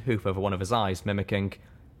placed a hoof over one of his eyes, mimicking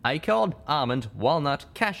acorn, almond, walnut,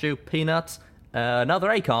 cashew, peanuts, another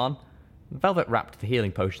acorn. Velvet wrapped the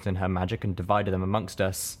healing potions in her magic and divided them amongst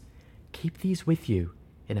us. Keep these with you.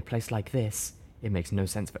 In a place like this, it makes no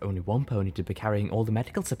sense for only one pony to be carrying all the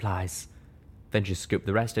medical supplies. Then she scooped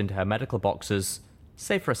the rest into her medical boxes,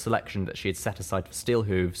 save for a selection that she had set aside for steel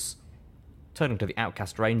hooves. Turning to the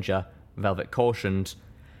outcast ranger, Velvet cautioned,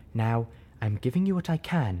 Now, I'm giving you what I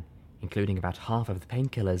can, including about half of the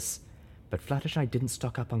painkillers, but Fluttershy didn't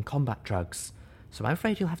stock up on combat drugs, so I'm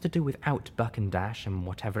afraid you'll have to do without Buck and Dash and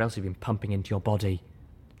whatever else you've been pumping into your body.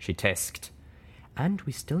 She tisked. And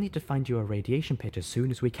we still need to find you a radiation pit as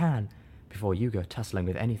soon as we can, before you go tussling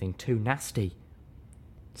with anything too nasty.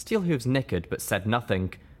 Steelhooves nickered but said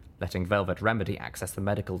nothing, letting Velvet Remedy access the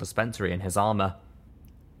medical dispensary in his armour.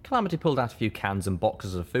 Calamity pulled out a few cans and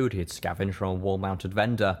boxes of food he had scavenged from a wall-mounted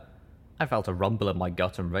vendor. I felt a rumble in my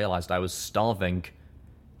gut and realised I was starving.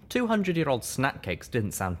 200-year-old snack cakes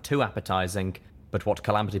didn't sound too appetising, but what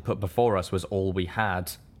Calamity put before us was all we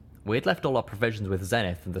had. We had left all our provisions with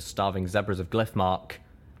Zenith and the starving zebras of Glyphmark.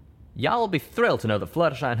 Y'all will be thrilled to know that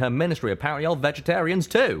Fluttershy and her ministry are apparently all vegetarians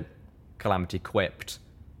too, Calamity quipped.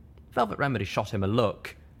 Velvet Remedy shot him a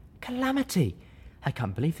look. Calamity! I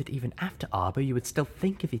can't believe that even after Arbor you would still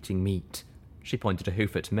think of eating meat. She pointed a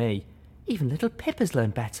hoof at me. Even little Pip has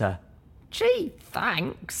learned better. Gee,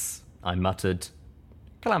 thanks, I muttered.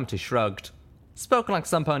 Calamity shrugged. Spoken like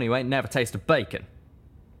some pony who ain't never tasted bacon.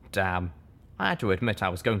 Damn, I had to admit I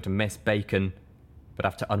was going to miss bacon, but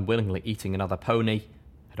after unwillingly eating another pony,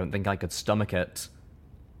 I don't think I could stomach it.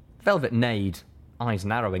 Velvet neighed, eyes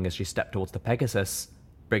narrowing as she stepped towards the Pegasus,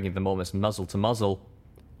 bringing them almost muzzle to muzzle.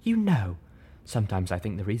 You know, sometimes I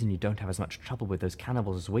think the reason you don't have as much trouble with those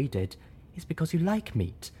cannibals as we did is because you like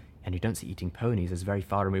meat, and you don't see eating ponies as very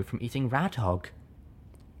far removed from eating radhog.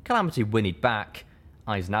 Calamity whinnied back,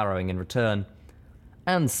 eyes narrowing in return.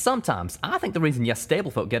 And sometimes I think the reason you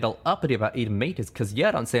stablefolk get all uppity about eating meat is because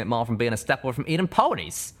you don't see it more from being a step away from eating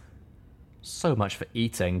ponies. So much for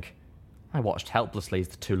eating. I watched helplessly as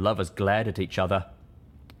the two lovers glared at each other.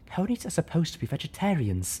 Ponies are supposed to be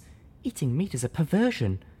vegetarians. Eating meat is a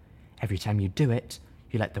perversion. Every time you do it,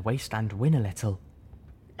 you let the wasteland win a little.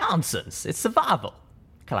 Nonsense, it's survival,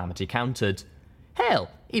 Calamity countered. Hell,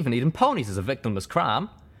 even eating ponies is a victimless crime.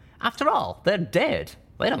 After all, they're dead.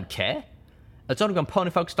 They don't care. It's only when pony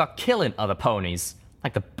folks start killing other ponies,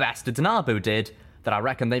 like the bastards in Abu did, that I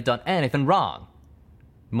reckon they've done anything wrong.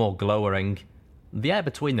 More glowering. The air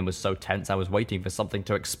between them was so tense I was waiting for something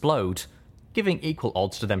to explode, giving equal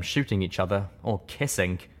odds to them shooting each other or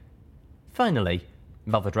kissing. Finally,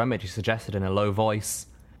 Velvet Remedy suggested in a low voice,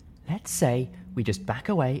 Let's say we just back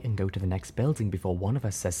away and go to the next building before one of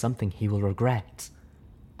us says something he will regret.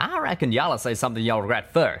 I reckon y'all say something you'll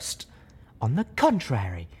regret first. On the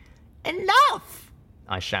contrary. Enough!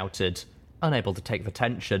 I shouted, unable to take the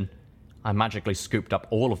tension. I magically scooped up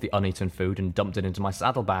all of the uneaten food and dumped it into my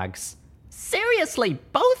saddlebags. Seriously,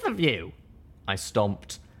 both of you! I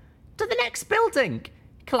stomped. To the next building!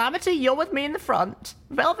 Calamity, you're with me in the front.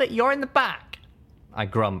 Velvet, you're in the back. I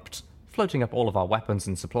grumped, floating up all of our weapons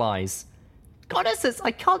and supplies. Goddesses,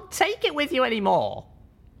 I can't take it with you anymore!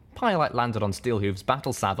 Pyrelight landed on Steelhooves'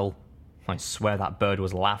 battle saddle. I swear that bird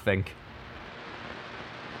was laughing.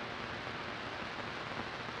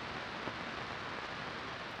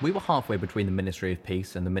 We were halfway between the Ministry of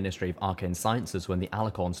Peace and the Ministry of Arcane Sciences when the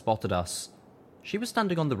Alicorn spotted us. She was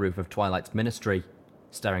standing on the roof of Twilight's ministry,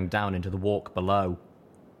 staring down into the walk below.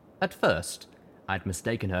 At first, I'd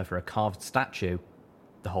mistaken her for a carved statue.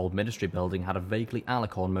 The whole ministry building had a vaguely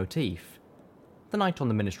Alicorn motif. The knight on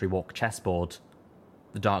the ministry walk chessboard.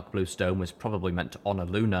 The dark blue stone was probably meant to honour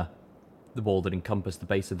Luna. The wall that encompassed the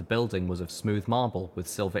base of the building was of smooth marble with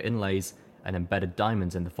silver inlays and embedded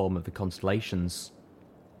diamonds in the form of the constellations.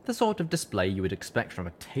 The sort of display you would expect from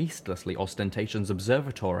a tastelessly ostentatious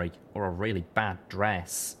observatory or a really bad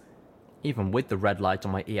dress. Even with the red light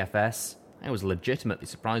on my EFS, I was legitimately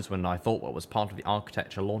surprised when I thought what was part of the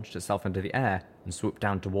architecture launched itself into the air and swooped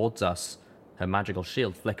down towards us, her magical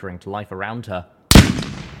shield flickering to life around her.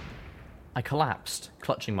 I collapsed,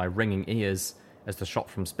 clutching my ringing ears, as the shot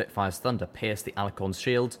from Spitfire's thunder pierced the Alicorn's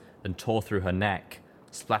shield and tore through her neck,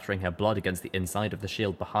 splattering her blood against the inside of the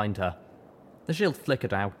shield behind her. The The shield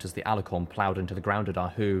flickered out as the alicorn ploughed into the ground at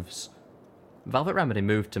our hooves. Velvet Remedy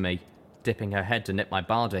moved to me, dipping her head to nip my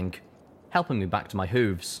barding, helping me back to my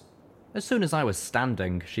hooves. As soon as I was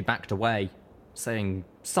standing, she backed away, saying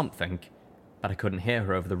something, but I couldn't hear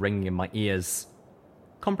her over the ringing in my ears.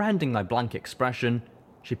 Comprehending my blank expression,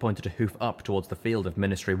 she pointed a hoof up towards the field of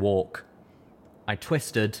Ministry Walk. I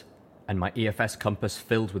twisted, and my EFS compass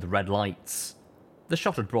filled with red lights. The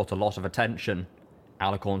shot had brought a lot of attention.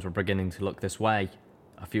 Alicorns were beginning to look this way,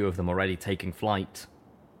 a few of them already taking flight.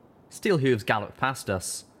 Steel hooves galloped past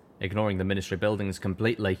us, ignoring the Ministry buildings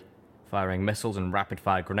completely, firing missiles and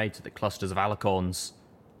rapid-fire grenades at the clusters of alicorns.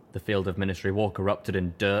 The field of Ministry Walk erupted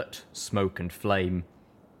in dirt, smoke, and flame.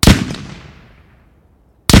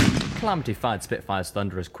 Calamity fired Spitfire's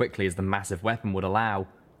thunder as quickly as the massive weapon would allow,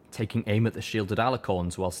 taking aim at the shielded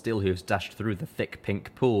alicorns while Steelhooves dashed through the thick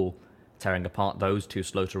pink pool, tearing apart those too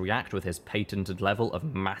slow to react with his patented level of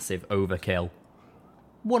massive overkill.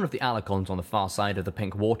 One of the alicorns on the far side of the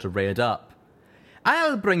pink water reared up.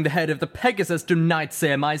 "I'll bring the head of the Pegasus to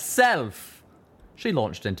Nightseer myself!" She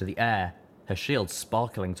launched into the air, her shield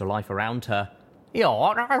sparkling to life around her.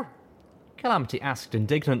 "Your?" Calamity asked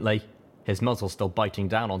indignantly, his muzzle still biting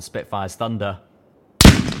down on Spitfire's thunder.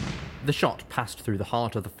 The shot passed through the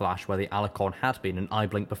heart of the flash where the alicorn had been an eye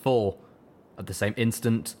blink before. At the same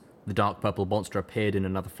instant, the dark purple monster appeared in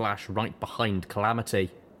another flash right behind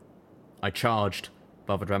Calamity. I charged,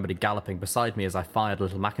 Velvet Remedy galloping beside me as I fired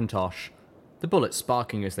Little Macintosh, the bullets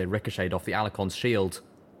sparking as they ricocheted off the alicorn's shield.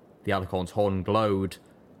 The alicorn's horn glowed.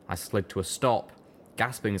 I slid to a stop,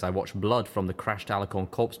 gasping as I watched blood from the crashed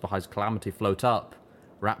alicorn corpse behind Calamity float up,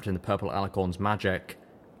 wrapped in the purple alicorn's magic,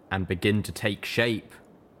 and begin to take shape.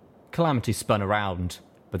 Calamity spun around,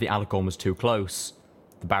 but the alicorn was too close.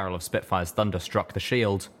 The barrel of Spitfire's thunder struck the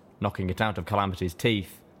shield, knocking it out of Calamity's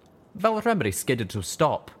teeth. Velvet Remedy skidded to a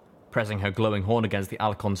stop, pressing her glowing horn against the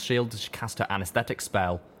alicorn's shield as she cast her anesthetic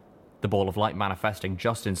spell, the ball of light manifesting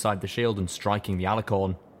just inside the shield and striking the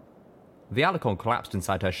alicorn. The alicorn collapsed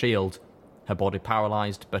inside her shield, her body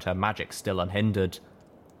paralysed, but her magic still unhindered.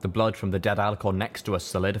 The blood from the dead alicorn next to us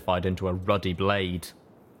solidified into a ruddy blade.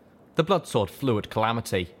 The blood sword flew at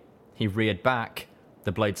Calamity. He reared back,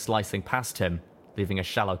 the blade slicing past him, leaving a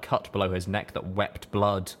shallow cut below his neck that wept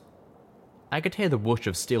blood. I could hear the whoosh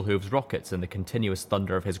of Steelhooves' rockets and the continuous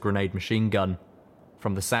thunder of his grenade machine gun.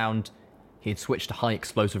 From the sound, he had switched to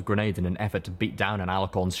high-explosive grenades in an effort to beat down an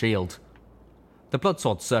alicorn's shield. The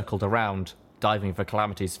bloodsword circled around, diving for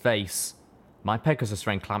Calamity's face. My Pegasus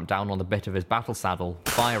ring clamped down on the bit of his battle saddle,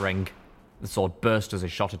 firing. The sword burst as he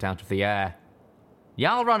shot it out of the air.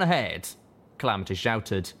 "Y'all run ahead," Calamity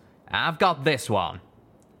shouted. "I've got this one."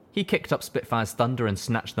 He kicked up Spitfire's thunder and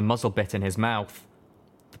snatched the muzzle bit in his mouth.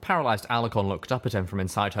 The paralysed alicorn looked up at him from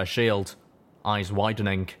inside her shield, eyes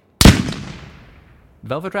widening.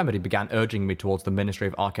 Velvet Remedy began urging me towards the Ministry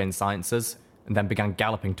of Arcane Sciences, and then began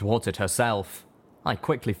galloping towards it herself. I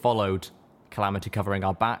quickly followed, Calamity covering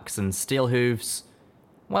our backs, and Steelhooves...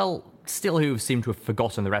 Well, Steelhooves seemed to have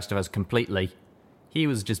forgotten the rest of us completely. He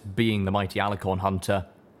was just being the mighty alicorn hunter,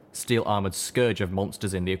 steel-armoured scourge of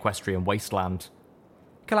monsters in the Equestrian wasteland.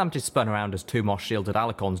 Calamity spun around as two more shielded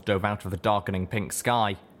alicorns dove out of the darkening pink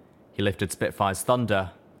sky. He lifted Spitfire's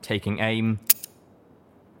thunder, taking aim.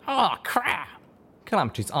 "Oh, crap!"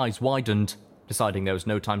 Calamity's eyes widened, deciding there was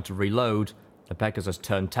no time to reload. The Pegasus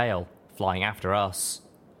turned tail, flying after us.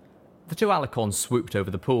 The two alicorns swooped over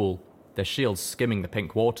the pool, their shields skimming the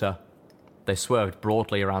pink water. They swerved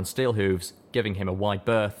broadly around Steelhooves, giving him a wide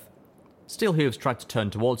berth. Steelhooves tried to turn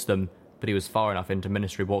towards them, but he was far enough into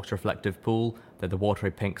Ministry Walk's reflective pool that the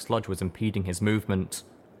watery pink sludge was impeding his movement.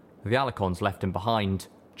 The alicorns left him behind,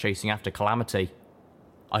 chasing after Calamity.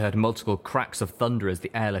 I heard multiple cracks of thunder as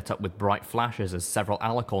the air lit up with bright flashes as several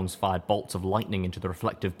alicorns fired bolts of lightning into the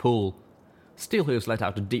reflective pool. Steelhooves let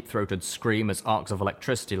out a deep-throated scream as arcs of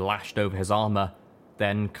electricity lashed over his armour,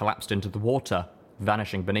 then collapsed into the water,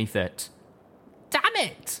 vanishing beneath it. "Damn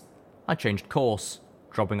it!" I changed course,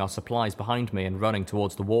 dropping our supplies behind me and running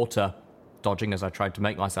towards the water, dodging as I tried to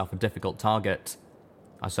make myself a difficult target.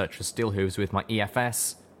 I searched for Steelhooves with my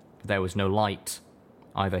EFS, but there was no light.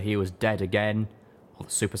 Either he was dead again, or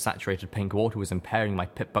the super-saturated pink water was impairing my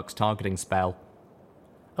Pip-Buck's targeting spell.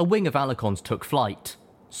 A wing of alicorns took flight,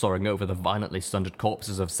 soaring over the violently sundered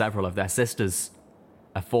corpses of several of their sisters.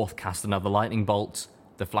 A fourth cast another lightning bolt,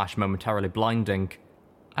 the flash momentarily blinding.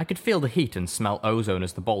 I could feel the heat and smell ozone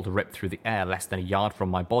as the bolt ripped through the air less than a yard from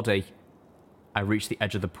my body. I reached the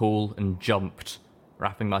edge of the pool and jumped,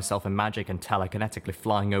 wrapping myself in magic and telekinetically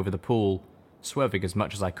flying over the pool, swerving as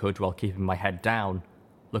much as I could while keeping my head down,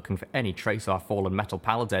 looking for any trace of our fallen metal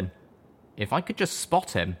paladin. If I could just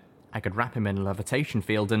spot him, I could wrap him in a levitation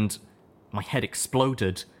field and... My head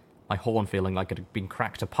exploded, my horn feeling like it had been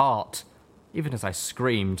cracked apart. Even as I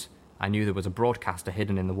screamed, I knew there was a broadcaster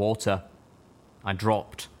hidden in the water. I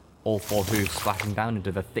dropped, all 4 hooves splashing down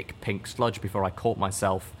into the thick pink sludge before I caught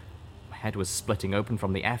myself. My head was splitting open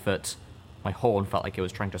from the effort. My horn felt like it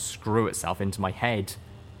was trying to screw itself into my head.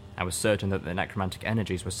 I was certain that the necromantic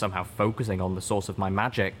energies were somehow focusing on the source of my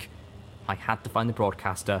magic. I had to find the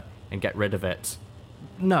broadcaster and get rid of it.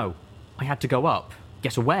 No, I had to go up,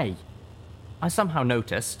 get away. I somehow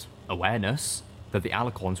noticed, awareness, that the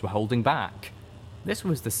alicorns were holding back. This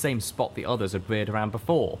was the same spot the others had veered around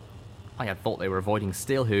before. I had thought they were avoiding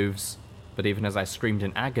steel hooves, but even as I screamed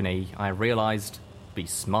in agony, I realised, be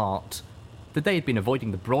smart, that they had been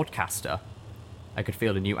avoiding the broadcaster. I could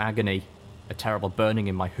feel a new agony, a terrible burning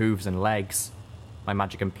in my hooves and legs. My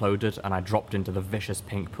magic imploded and I dropped into the vicious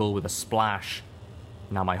pink pool with a splash.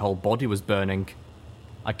 Now my whole body was burning.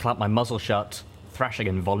 I clamped my muzzle shut, thrashing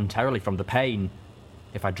involuntarily from the pain.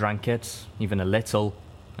 If I drank it, even a little,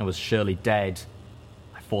 I was surely dead.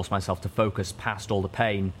 I forced myself to focus past all the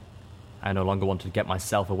pain. I no longer wanted to get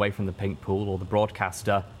myself away from the pink pool or the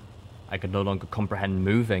broadcaster. I could no longer comprehend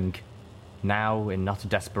moving. Now, in utter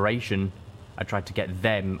desperation, I tried to get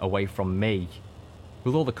them away from me.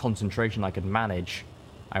 With all the concentration I could manage,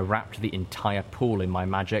 I wrapped the entire pool in my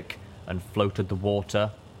magic and floated the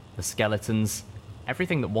water, the skeletons,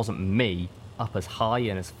 everything that wasn't me, up as high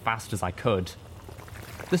and as fast as I could.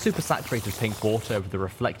 The supersaturated pink water of the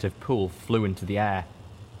reflective pool flew into the air.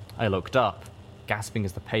 I looked up, gasping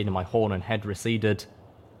as the pain in my horn and head receded.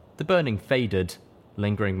 The burning faded,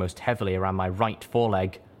 lingering most heavily around my right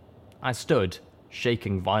foreleg. I stood,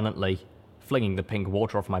 shaking violently, flinging the pink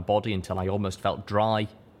water off my body until I almost felt dry, and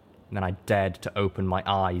then I dared to open my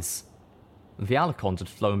eyes. The alicorns had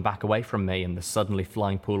flown back away from me in the suddenly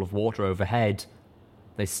flying pool of water overhead.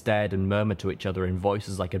 They stared and murmured to each other in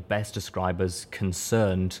voices I could best describe as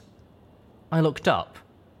concerned. I looked up.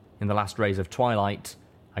 In the last rays of twilight,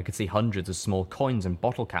 I could see hundreds of small coins and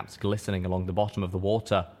bottle caps glistening along the bottom of the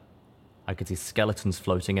water. I could see skeletons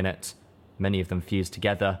floating in it, many of them fused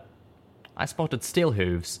together. I spotted Steel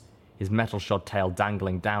Hooves, his metal-shod tail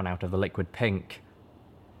dangling down out of the liquid pink.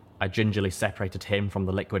 I gingerly separated him from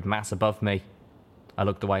the liquid mass above me. I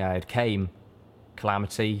looked the way I had came.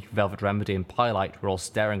 Calamity, Velvet Remedy, and Pyrelight were all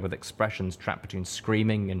staring with expressions trapped between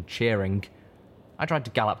screaming and cheering. I tried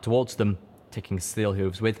to gallop towards them, taking Steel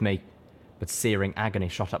Hooves with me, but searing agony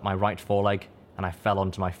shot up my right foreleg, and I fell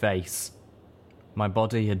onto my face. My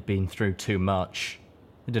body had been through too much.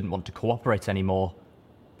 It didn't want to cooperate anymore,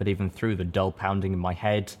 but even through the dull pounding in my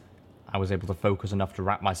head, I was able to focus enough to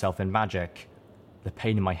wrap myself in magic. The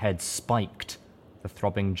pain in my head spiked, the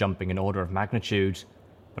throbbing jumping an order of magnitude,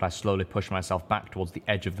 but I slowly pushed myself back towards the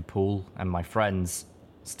edge of the pool and my friends,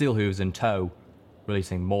 Steel Hooves in tow,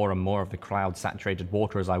 releasing more and more of the cloud-saturated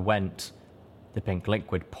water as I went. The pink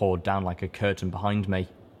liquid poured down like a curtain behind me.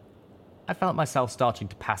 I felt myself starting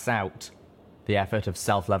to pass out. The effort of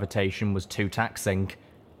self-levitation was too taxing,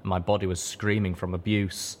 and my body was screaming from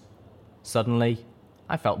abuse. Suddenly,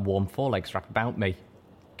 I felt warm forelegs wrap about me.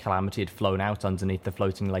 Calamity had flown out underneath the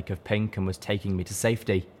floating lake of pink and was taking me to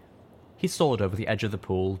safety. He soared over the edge of the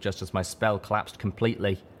pool just as my spell collapsed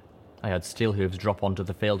completely. I heard Steel Hooves drop onto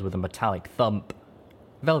the field with a metallic thump.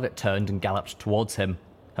 Velvet turned and galloped towards him,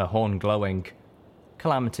 her horn glowing.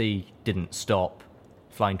 Calamity didn't stop,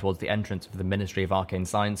 flying towards the entrance of the Ministry of Arcane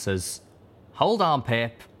Sciences. "Hold on,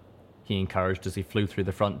 Pip," he encouraged as he flew through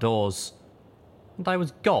the front doors. And I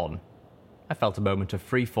was gone. I felt a moment of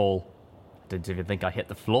freefall. I didn't even think I hit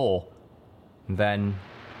the floor. And then,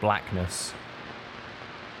 blackness.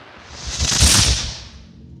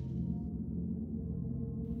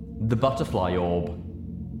 The Butterfly Orb.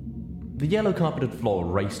 The yellow-carpeted floor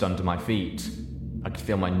raced under my feet. I could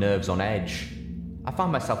feel my nerves on edge. I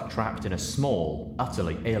found myself trapped in a small,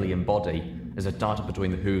 utterly alien body as it darted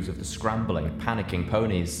between the hooves of the scrambling, panicking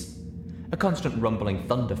ponies. A constant rumbling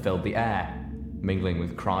thunder filled the air, mingling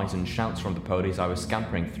with cries and shouts from the ponies I was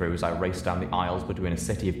scampering through as I raced down the aisles between a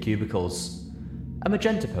city of cubicles. A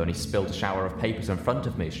magenta pony spilled a shower of papers in front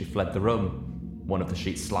of me as she fled the room. One of the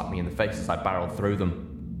sheets slapped me in the face as I barreled through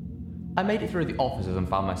them. I made it through the offices and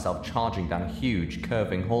found myself charging down a huge,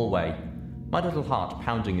 curving hallway, my little heart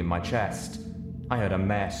pounding in my chest. I heard a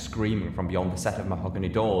mare screaming from beyond the set of mahogany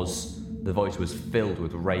doors. The voice was filled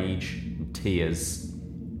with rage and tears.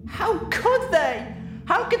 "How could they?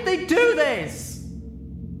 How could they do this?"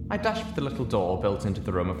 I dashed for the little door built into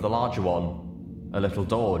the room of the larger one. A little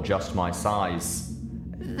door just my size.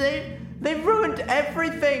 They've ruined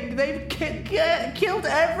everything! They've killed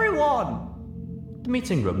everyone! The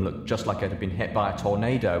meeting room looked just like it had been hit by a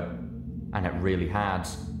tornado. And it really had.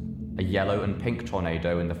 A yellow and pink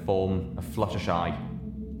tornado in the form of Fluttershy.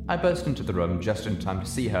 I burst into the room just in time to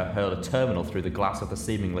see her hurl a terminal through the glass of the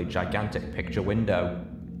seemingly gigantic picture window,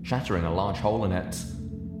 shattering a large hole in it.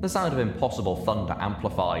 The sound of impossible thunder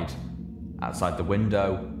amplified. Outside the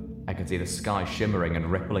window, I could see the sky shimmering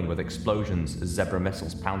and rippling with explosions as Zebra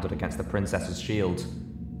missiles pounded against the princess's shield.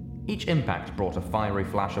 Each impact brought a fiery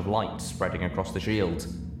flash of light spreading across the shield,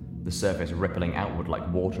 the surface rippling outward like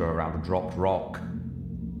water around a dropped rock.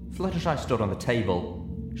 Fluttershy stood on the table,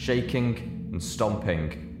 shaking and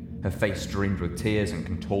stomping, her face streamed with tears and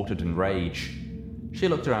contorted in rage. She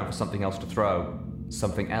looked around for something else to throw,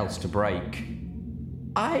 something else to break.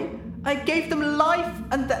 I gave them life,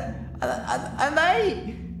 and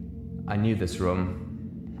they... I knew this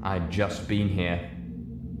room. I'd just been here.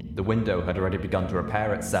 The window had already begun to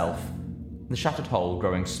repair itself, the shattered hole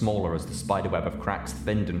growing smaller as the spiderweb of cracks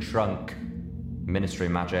thinned and shrunk. Ministry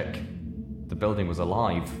magic. The building was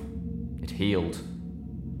alive. It healed.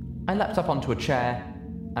 I leapt up onto a chair,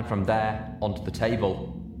 and from there onto the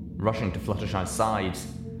table, rushing to Fluttershy's side.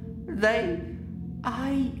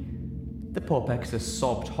 The poor Pegasus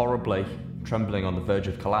sobbed horribly, trembling on the verge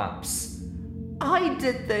of collapse. I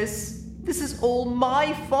did this! This is all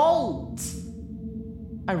my fault!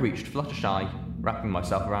 I reached Fluttershy, wrapping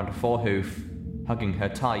myself around her forehoof, hugging her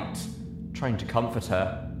tight, trying to comfort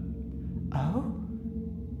her. Oh?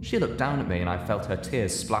 She looked down at me and I felt her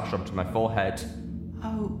tears splash onto my forehead.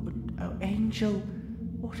 Oh, Angel,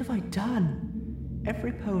 what have I done?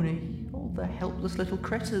 Every pony, all the helpless little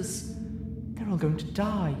critters, they're all going to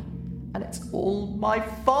die, and it's all my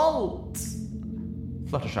fault!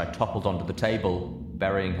 Fluttershy toppled onto the table,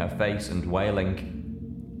 burying her face and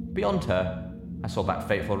wailing. Beyond her, I saw that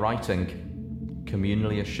fateful writing,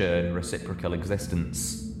 communally assured reciprocal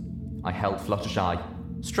existence. I held Fluttershy,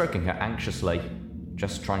 stroking her anxiously,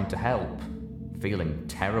 just trying to help, feeling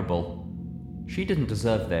terrible. She didn't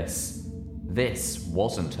deserve this. This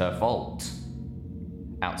wasn't her fault.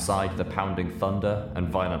 Outside, the pounding thunder and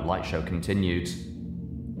violent light show continued.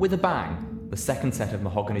 With a bang, the second set of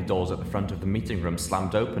mahogany doors at the front of the meeting room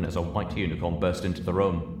slammed open as a white unicorn burst into the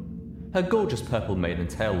room. Her gorgeous purple mane and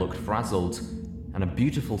tail looked frazzled, and a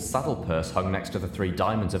beautiful saddle purse hung next to the 3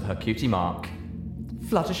 diamonds of her cutie mark.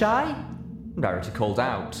 Fluttershy? Rarity called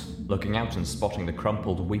out, looking out and spotting the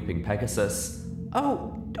crumpled, weeping Pegasus.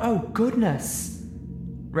 Oh, goodness!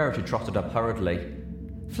 Rarity trotted up hurriedly.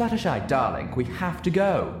 Fluttershy, darling, we have to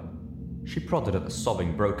go. She prodded at the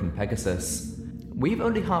sobbing, broken Pegasus. We've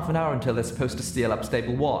only half an hour until they're supposed to steal up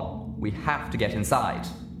Stable 1. We have to get inside.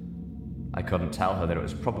 I couldn't tell her that it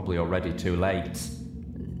was probably already too late.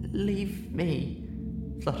 Leave me.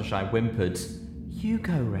 Fluttershy whimpered. You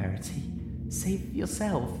go, Rarity. Save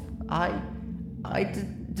yourself. I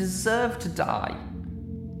deserve to die.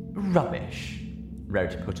 Rubbish.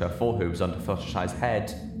 Rarity put her forehooves under Fluttershy's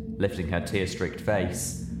head, lifting her tear-streaked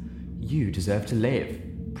face. You deserve to live.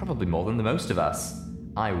 Probably more than the most of us.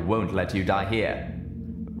 I won't let you die here.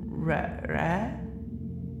 Rare?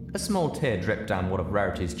 A small tear dripped down one of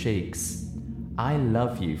Rarity's cheeks. I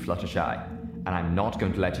love you, Fluttershy, and I'm not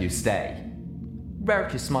going to let you stay.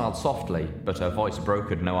 Rarity smiled softly, but her voice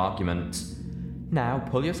brokered no argument. Now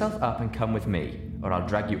pull yourself up and come with me, or I'll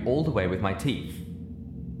drag you all the way with my teeth.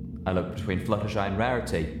 I looked between Fluttershy and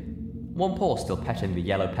Rarity, one paw still petting the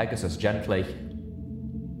yellow Pegasus gently.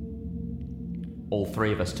 All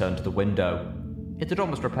 3 of us turned to the window. It had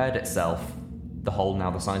almost repaired itself, the hole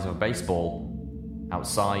now the size of a baseball.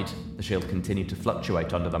 Outside, the shield continued to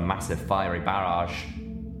fluctuate under the massive fiery barrage.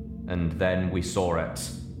 And then we saw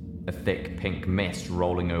it, a thick pink mist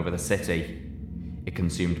rolling over the city. It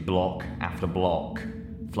consumed block after block,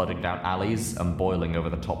 flooding down alleys and boiling over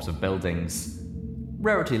the tops of buildings.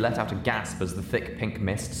 Rarity let out a gasp as the thick pink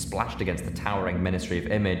mist splashed against the towering Ministry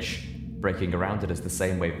of Image, breaking around it as the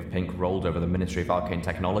same wave of pink rolled over the Ministry of Arcane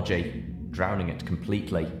Technology, drowning it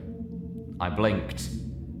completely. I blinked,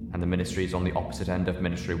 and the ministries on the opposite end of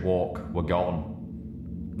Ministry Walk were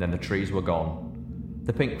gone. Then the trees were gone.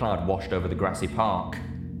 The pink cloud washed over the grassy park,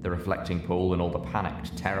 the reflecting pool and all the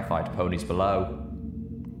panicked, terrified ponies below.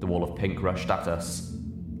 The wall of pink rushed at us.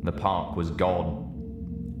 The park was gone.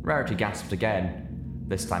 Rarity gasped again,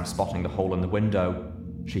 this time spotting the hole in the window.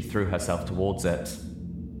 She threw herself towards it.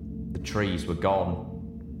 The trees were gone.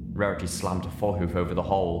 Rarity slammed her forehoof over the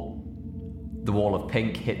hole. The wall of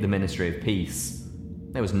pink hit the Ministry of Peace.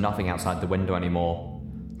 There was nothing outside the window anymore.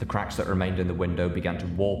 The cracks that remained in the window began to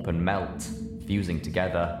warp and melt, fusing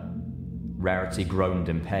together. Rarity groaned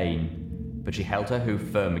in pain, but she held her hoof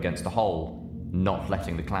firm against the hole, not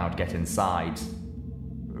letting the cloud get inside.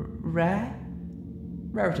 Rare?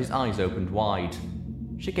 Rarity's eyes opened wide.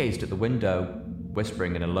 She gazed at the window,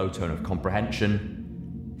 whispering in a low tone of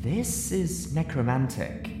comprehension, "This is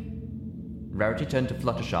necromantic." Rarity turned to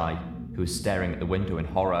Fluttershy, who was staring at the window in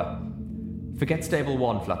horror. "Forget Stable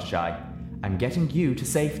 1, Fluttershy. I'm getting you to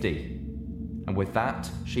safety." And with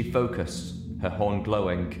that, she focused, her horn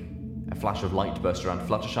glowing. A flash of light burst around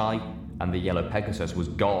Fluttershy, and the yellow Pegasus was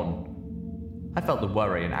gone. I felt the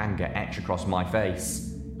worry and anger etch across my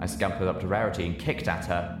face. I scampered up to Rarity and kicked at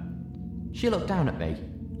her. She looked down at me,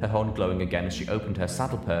 her horn glowing again as she opened her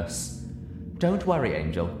saddle purse. "Don't worry,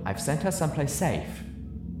 Angel. I've sent her someplace safe."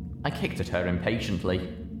 I kicked at her impatiently.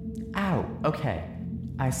 "Ow, okay.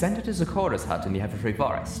 I sent her to Zikora's hut in the Everfree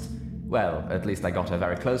Forest. Well, at least I got her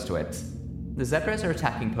very close to it. The zebras are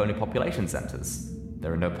attacking pony population centers.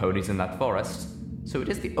 There are no ponies in that forest, so it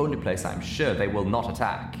is the only place I'm sure they will not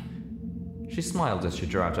attack." She smiled as she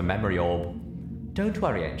drew out a memory orb. "Don't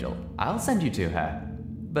worry, Angel. I'll send you to her.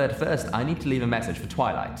 But first, I need to leave a message for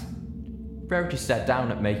Twilight." Rarity stared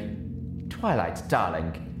down at me. "Twilight,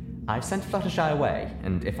 darling, I've sent Fluttershy away,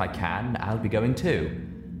 and if I can, I'll be going too.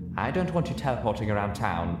 I don't want you teleporting around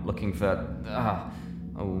town looking for...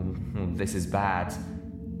 this is bad."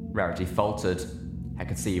 Rarity faltered. I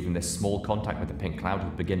could see even this small contact with the pink cloud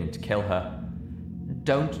was beginning to kill her.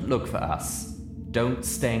 "Don't look for us. Don't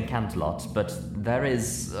stay in Canterlot, but there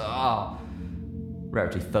is...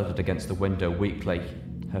 Rarity thudded against the window weakly.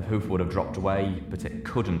 Her hoof would have dropped away, but it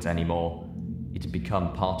couldn't anymore. It had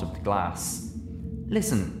become part of the glass.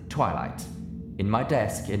 "Listen, Twilight. In my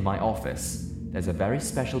desk, in my office, there's a very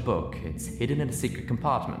special book. It's hidden in a secret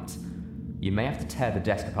compartment. You may have to tear the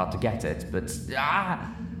desk apart to get it, but...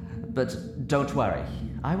 But don't worry.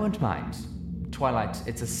 I won't mind. Twilight,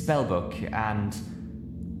 it's a spell book, and..."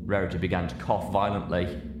 Rarity began to cough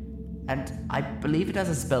violently. "And I believe it has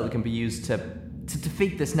a spell that can be used to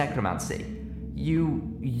defeat this necromancy.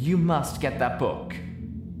 You must get that book."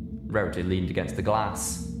 Rarity leaned against the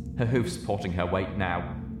glass, her hoof supporting her weight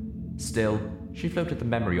now. Still, she floated the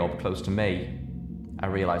memory orb close to me. I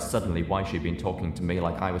realized suddenly why she'd been talking to me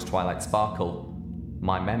like I was Twilight Sparkle.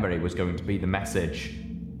 My memory was going to be the message.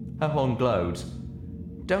 Her horn glowed.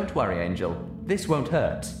 "Don't worry, Angel. This won't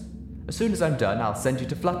hurt. As soon as I'm done, I'll send you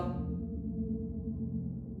to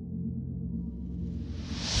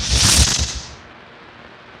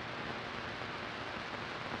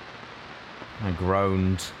I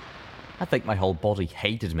groaned. I think my whole body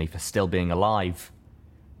hated me for still being alive.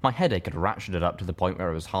 My headache had ratcheted up to the point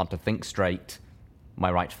where it was hard to think straight.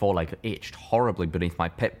 My right foreleg itched horribly beneath my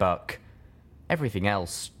pit buck. Everything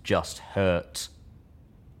else just hurt.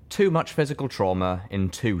 Too much physical trauma in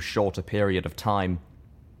too short a period of time.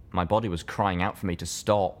 My body was crying out for me to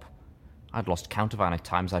stop. I'd lost count of how many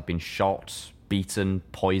times I'd been shot, beaten,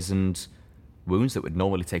 poisoned, wounds that would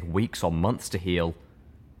normally take weeks or months to heal.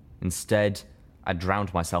 Instead, I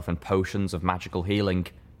drowned myself in potions of magical healing,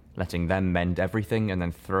 letting them mend everything and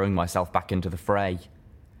then throwing myself back into the fray.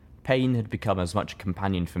 Pain had become as much a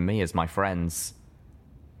companion for me as my friends.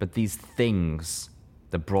 But these things,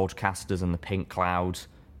 the broadcasters and the pink cloud,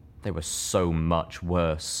 they were so much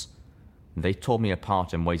worse. They tore me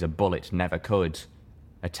apart in ways a bullet never could,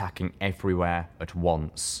 attacking everywhere at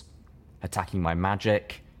once. Attacking my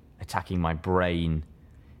magic, attacking my brain.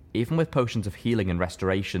 Even with potions of healing and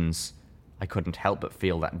restorations, I couldn't help but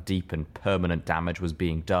feel that deep and permanent damage was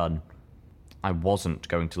being done. I wasn't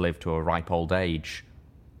going to live to a ripe old age.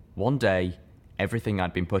 One day, everything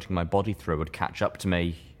I'd been putting my body through would catch up to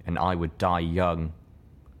me, and I would die young.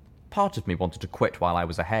 Part of me wanted to quit while I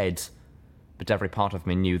was ahead, but every part of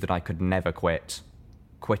me knew that I could never quit.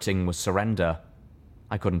 Quitting was surrender.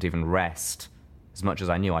 I couldn't even rest, as much as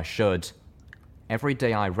I knew I should. Every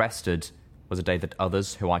day I rested was a day that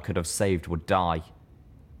others who I could have saved would die.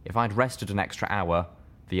 If I'd rested an extra hour,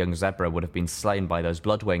 the young zebra would have been slain by those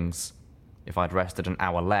bloodwings. If I'd rested an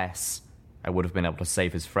hour less, I would have been able to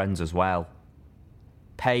save his friends as well.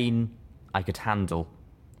 Pain I could handle,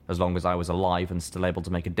 as long as I was alive and still able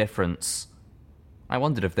to make a difference. I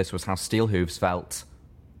wondered if this was how Steelhooves felt.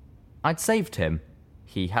 I'd saved him.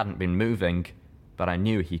 He hadn't been moving, but I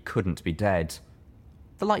knew he couldn't be dead.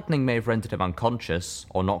 The lightning may have rendered him unconscious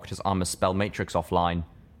or knocked his armor spell matrix offline.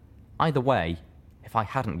 Either way, if I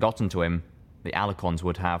hadn't gotten to him, the Alicons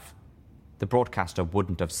would have. The broadcaster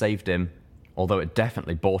wouldn't have saved him, although it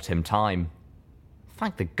definitely bought him time.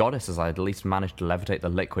 Thank the goddesses I had at least managed to levitate the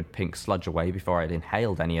liquid pink sludge away before I had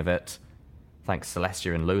inhaled any of it. Thanks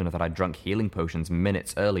Celestia and Luna that I'd drunk healing potions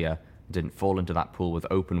minutes earlier and didn't fall into that pool with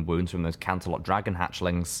open wounds from those Canterlot dragon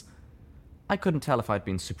hatchlings. I couldn't tell if I'd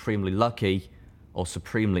been supremely lucky or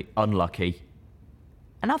supremely unlucky.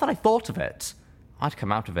 And now that I thought of it, I'd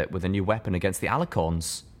come out of it with a new weapon against the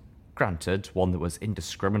Alicons. Granted, one that was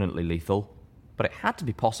indiscriminately lethal, but it had to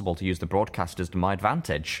be possible to use the broadcasters to my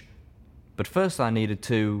advantage. But first I needed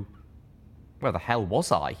to... Where the hell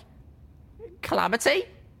was I? Calamity?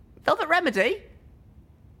 Velvet Remedy?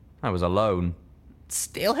 I was alone.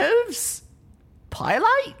 Steel Hooves?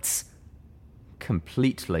 Pyrelight?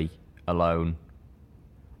 Completely alone.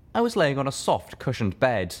 I was laying on a soft, cushioned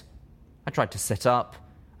bed. I tried to sit up,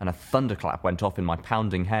 and a thunderclap went off in my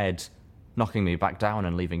pounding head, knocking me back down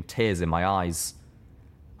and leaving tears in my eyes.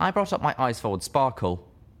 I brought up my eyes forward sparkle,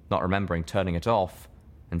 not remembering turning it off,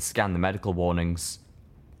 and scanned the medical warnings.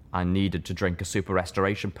 I needed to drink a super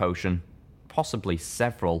restoration potion, possibly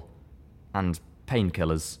several, and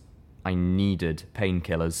painkillers. I needed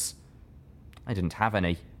painkillers. I didn't have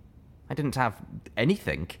any. I didn't have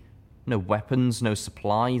anything. No weapons, no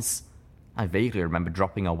supplies. I vaguely remember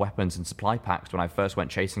dropping our weapons and supply packs when I first went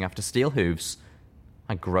chasing after Steel Hooves.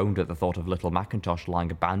 I groaned at the thought of little Macintosh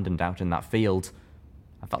lying abandoned out in that field.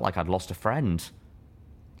 I felt like I'd lost a friend.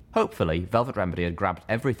 Hopefully, Velvet Remedy had grabbed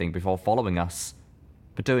everything before following us,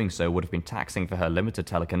 but doing so would have been taxing for her limited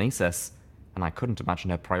telekinesis, and I couldn't imagine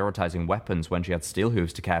her prioritizing weapons when she had Steel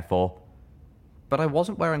Hooves to care for. But I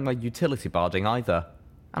wasn't wearing my utility barding either,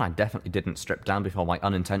 and I definitely didn't strip down before my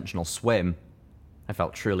unintentional swim. I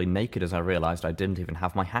felt truly naked as I realized I didn't even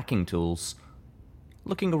have my hacking tools.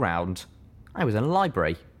 Looking around, I was in a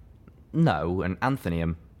library. No, an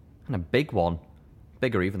Anthenium, and a big one.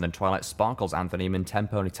 Bigger even than Twilight Sparkle's Anthonium in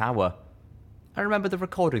Tempony Tower. I remember the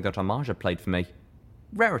recording that Amaja played for me.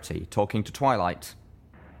 Rarity talking to Twilight.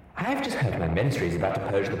 I've just heard my Ministry is about to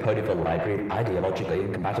purge the Ponyville library of ideologically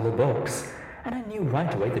incompatible books, and I knew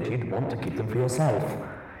right away that you'd want to keep them for yourself.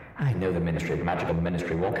 I know the Ministry of Magical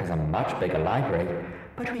Ministry Walk has a much bigger library,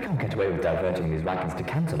 but we can't get away with diverting these wagons to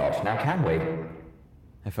Canterlot, now can we?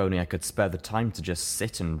 If only I could spare the time to just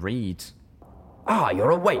sit and read. Ah,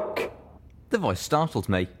 you're awake! The voice startled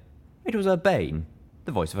me. It was Urbane,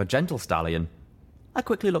 the voice of a gentle stallion. I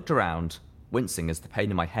quickly looked around, wincing as the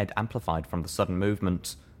pain in my head amplified from the sudden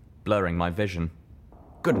movement, blurring my vision.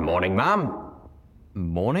 Good morning, ma'am.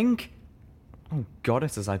 Morning? Oh,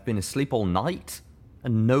 goddess, I've been asleep all night,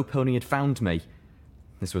 and no pony had found me.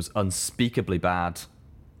 This was unspeakably bad.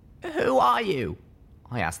 Who are you?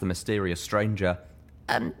 I asked the mysterious stranger.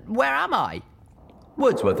 And where am I?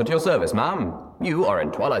 Wordsworth at your service, ma'am. You are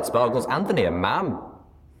in Twilight Sparkle's Anthonium, ma'am.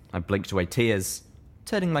 I blinked away tears,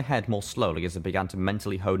 turning my head more slowly as I began to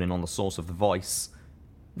mentally hone in on the source of the voice.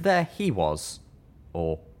 There he was.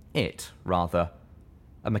 Or it, rather.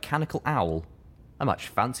 A mechanical owl. A much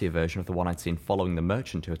fancier version of the one I'd seen following the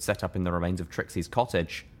merchant who had set up in the remains of Trixie's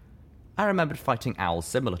cottage. I remembered fighting owls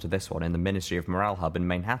similar to this one in the Ministry of Morale Hub in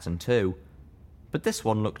Manhattan too. But this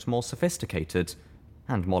one looked more sophisticated,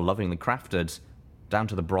 and more lovingly crafted, down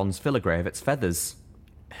to the bronze filigree of its feathers.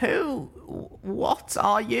 What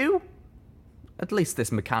are you? At least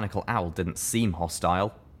this mechanical owl didn't seem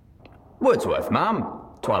hostile. Wordsworth, ma'am.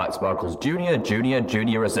 Twilight Sparkle's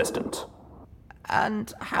junior assistant.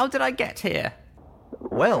 And how did I get here?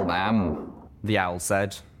 Well, ma'am, the owl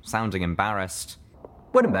said, sounding embarrassed.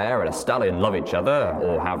 When a mare and a stallion love each other,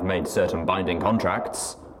 or have made certain binding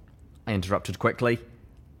contracts... I interrupted quickly.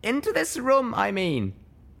 Into this room, I mean.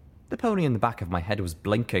 The pony in the back of my head was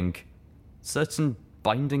blinking. Certain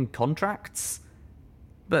binding contracts?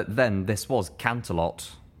 But then this was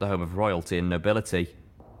Canterlot, the home of royalty and nobility.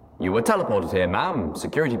 You were teleported here, ma'am.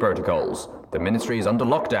 Security protocols. The Ministry is under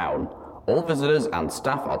lockdown. All visitors and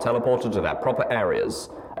staff are teleported to their proper areas,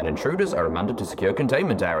 and intruders are remanded to secure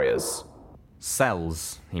containment areas.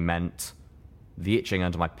 Cells, he meant. The itching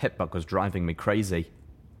under my pip-buck was driving me crazy.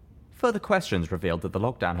 Further questions revealed that the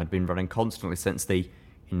lockdown had been running constantly since the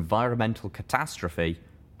environmental catastrophe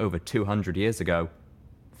over 200 years ago.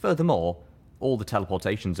 Furthermore, all the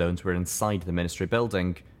teleportation zones were inside the Ministry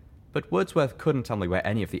building, but Wordsworth couldn't tell me where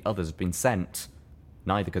any of the others had been sent.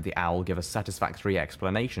 Neither could the owl give a satisfactory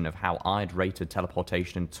explanation of how I'd rated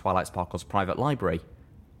teleportation in Twilight Sparkle's private library.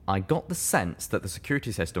 I got the sense that the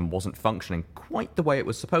security system wasn't functioning quite the way it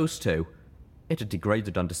was supposed to. It had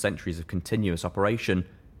degraded under centuries of continuous operation,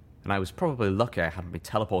 and I was probably lucky I hadn't been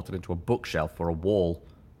teleported into a bookshelf or a wall.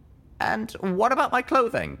 And what about my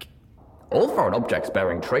clothing? All foreign objects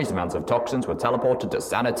bearing trace amounts of toxins were teleported to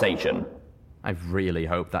sanitation. I really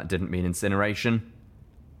hope that didn't mean incineration.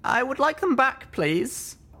 I would like them back,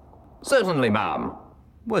 please. Certainly, ma'am.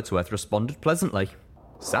 Wordsworth responded pleasantly.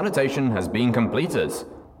 Sanitation has been completed.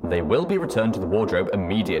 They will be returned to the wardrobe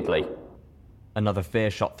immediately. Another fear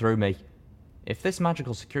shot through me. If this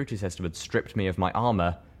magical security system had stripped me of my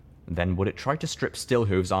armour, then would it try to strip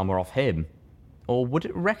Steelhooves' armour off him? Or would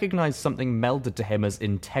it recognise something melded to him as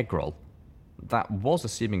integral? that was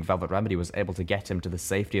assuming Velvet Remedy was able to get him to the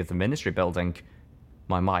safety of the Ministry building.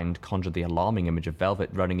 My mind conjured the alarming image of Velvet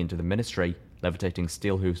running into the Ministry, levitating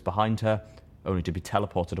Steelhooves behind her, only to be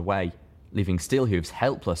teleported away, leaving Steelhooves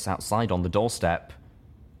helpless outside on the doorstep.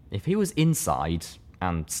 If he was inside,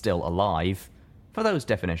 and still alive, for those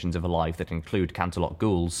definitions of alive that include Canterlot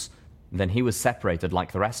ghouls, then he was separated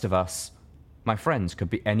like the rest of us. My friends could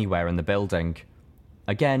be anywhere in the building.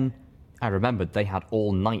 Again, I remembered they had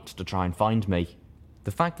all night to try and find me.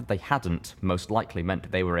 The fact that they hadn't most likely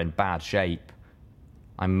meant they were in bad shape.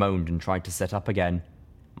 I moaned and tried to sit up again.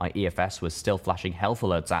 My EFS was still flashing health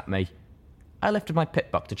alerts at me. I lifted my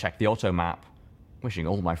pitbuck to check the auto map, wishing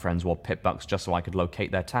all my friends wore pitbucks just so I could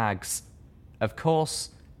locate their tags. Of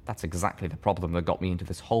course, that's exactly the problem that got me into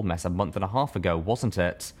this whole mess a month and a half ago, wasn't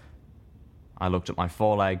it? I looked at my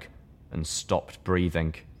foreleg and stopped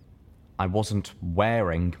breathing. I wasn't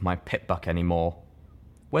wearing my pitbuck anymore.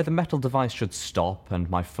 Where the metal device should stop and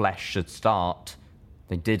my flesh should start,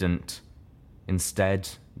 they didn't. Instead,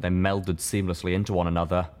 they melded seamlessly into one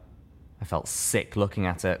another. I felt sick looking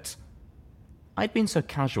at it. I'd been so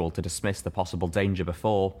casual to dismiss the possible danger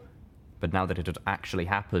before, but now that it had actually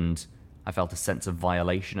happened, I felt a sense of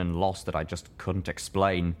violation and loss that I just couldn't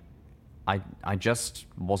explain. I just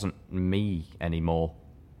wasn't me anymore.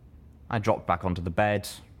 I dropped back onto the bed,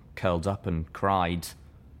 curled up and cried.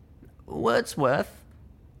 Wordsworth?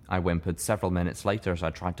 I whimpered several minutes later as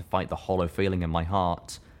I tried to fight the hollow feeling in my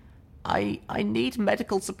heart. I need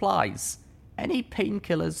medical supplies. Any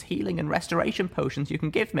painkillers, healing and restoration potions you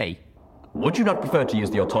can give me. Would you not prefer to use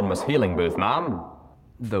the autonomous healing booth, ma'am?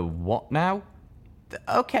 The what now?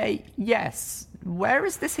 Okay, yes. Where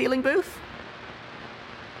is this healing booth?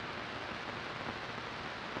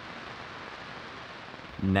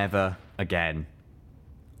 Never again.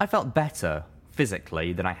 I felt better,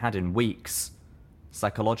 physically, than I had in weeks.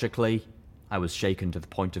 Psychologically, I was shaken to the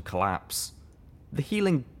point of collapse. The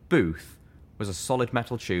healing booth was a solid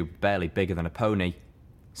metal tube barely bigger than a pony.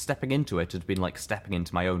 Stepping into it had been like stepping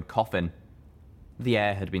into my own coffin. The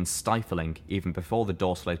air had been stifling even before the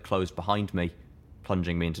door slid closed behind me,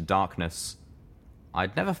 plunging me into darkness.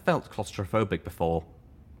 I'd never felt claustrophobic before.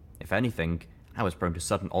 If anything, I was prone to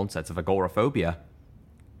sudden onsets of agoraphobia.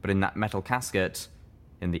 But in that metal casket,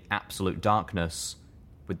 in the absolute darkness,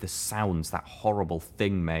 with the sounds that horrible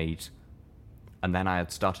thing made. And then I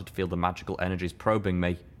had started to feel the magical energies probing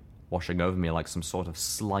me, washing over me like some sort of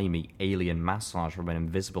slimy alien massage from an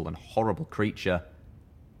invisible and horrible creature.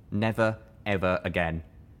 Never, ever again.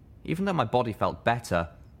 Even though my body felt better,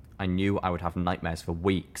 I knew I would have nightmares for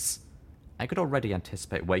weeks. I could already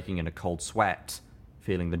anticipate waking in a cold sweat,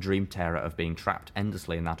 feeling the dream terror of being trapped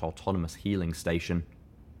endlessly in that autonomous healing station.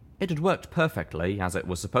 It had worked perfectly, as it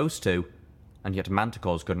was supposed to, and yet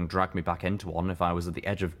manticores couldn't drag me back into one if I was at the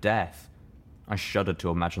edge of death. I shuddered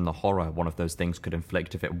to imagine the horror one of those things could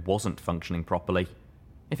inflict if it wasn't functioning properly,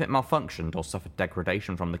 if it malfunctioned or suffered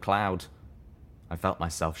degradation from the cloud. I felt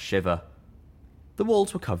myself shiver. The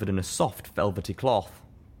walls were covered in a soft, velvety cloth,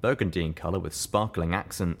 burgundy in colour with sparkling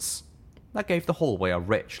accents. That gave the hallway a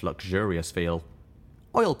rich, luxurious feel.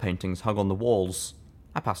 Oil paintings hung on the walls.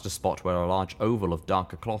 I passed a spot where a large oval of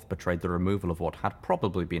darker cloth betrayed the removal of what had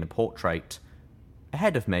probably been a portrait.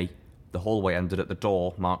 Ahead of me, the hallway ended at the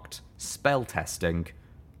door, marked Spell Testing.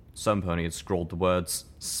 Some pony had scrawled the words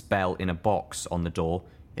Spell in a box on the door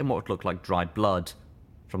in what looked like dried blood.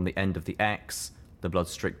 From the end of the X, the blood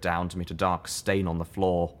streaked down to meet a dark stain on the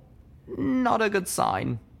floor. Not a good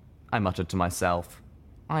sign, I muttered to myself.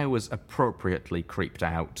 I was appropriately creeped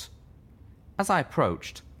out. As I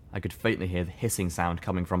approached, I could faintly hear the hissing sound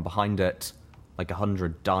coming from behind it, like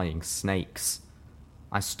 100 dying snakes.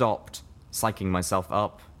 I stopped, psyching myself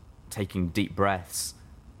up, taking deep breaths,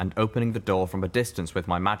 and opening the door from a distance with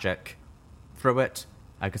my magic. Through it,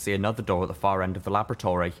 I could see another door at the far end of the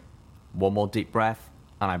laboratory. One more deep breath,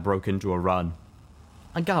 and I broke into a run.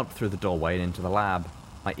 I galloped through the doorway and into the lab,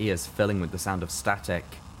 my ears filling with the sound of static.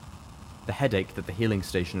 The headache that the healing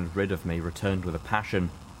station had rid of me returned with a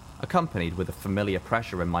passion, accompanied with a familiar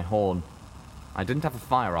pressure in my horn. I didn't have a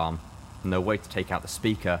firearm, no way to take out the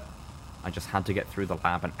speaker. I just had to get through the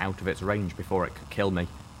lab and out of its range before it could kill me.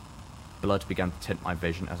 Blood began to tint my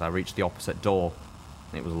vision as I reached the opposite door.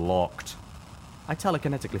 It was locked. I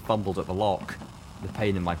telekinetically fumbled at the lock, the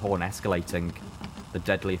pain in my horn escalating, the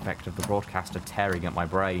deadly effect of the broadcaster tearing at my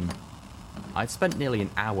brain. I'd spent nearly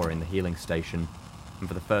an hour in the healing station, and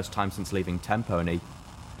for the first time since leaving Tempony,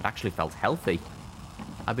 it actually felt healthy.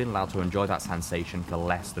 I'd been allowed to enjoy that sensation for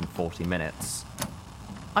less than 40 minutes.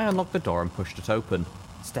 I unlocked the door and pushed it open,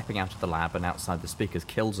 stepping out of the lab and outside the speaker's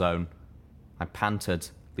kill zone. I panted,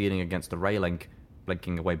 leaning against the railing,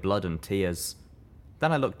 blinking away blood and tears.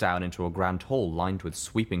 Then I looked down into a grand hall lined with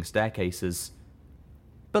sweeping staircases.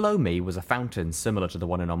 Below me was a fountain similar to the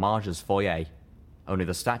one in Homage's foyer, only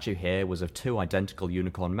the statue here was of two identical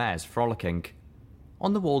unicorn mares frolicking.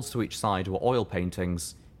 On the walls to each side were oil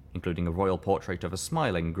paintings, including a royal portrait of a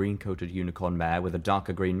smiling green-coated unicorn mare with a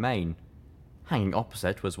darker green mane. Hanging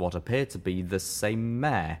opposite was what appeared to be the same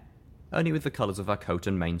mare, only with the colours of her coat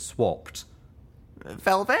and mane swapped.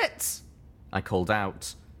 Velvet? I called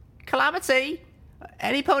out. Calamity?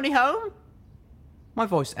 Any pony home? My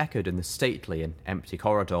voice echoed in the stately and empty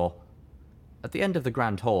corridor. At the end of the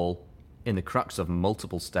grand hall, in the crux of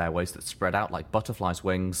multiple stairways that spread out like butterflies'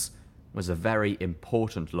 wings, was a very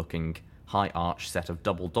important-looking, high-arched set of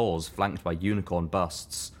double doors flanked by unicorn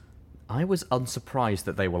busts. I was unsurprised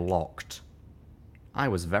that they were locked. I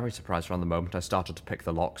was very surprised from the moment I started to pick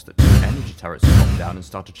the locks that two energy turrets dropped down and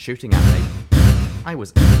started shooting at me. I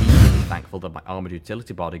was immediately thankful that my armoured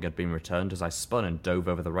utility body had been returned as I spun and dove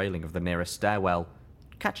over the railing of the nearest stairwell,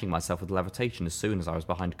 catching myself with levitation as soon as I was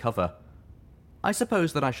behind cover. I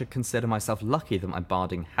suppose that I should consider myself lucky that my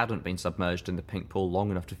barding hadn't been submerged in the pink pool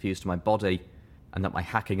long enough to fuse to my body, and that my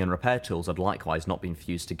hacking and repair tools had likewise not been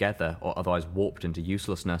fused together or otherwise warped into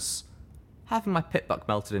uselessness. Having my pitbuck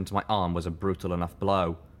melted into my arm was a brutal enough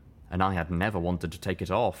blow, and I had never wanted to take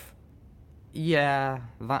it off. Yeah,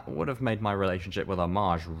 that would have made my relationship with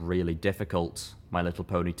Homage really difficult, my little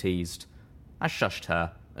pony teased. I shushed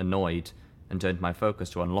her, annoyed, and turned my focus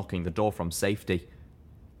to unlocking the door from safety.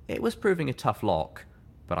 It was proving a tough lock,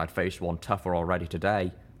 but I'd faced one tougher already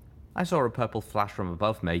today. I saw a purple flash from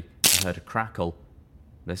above me and heard a crackle.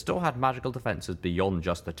 This door had magical defences beyond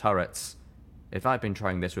just the turrets. If I'd been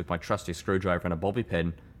trying this with my trusty screwdriver and a bobby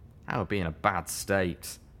pin, I would be in a bad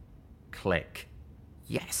state. Click.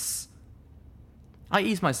 Yes! I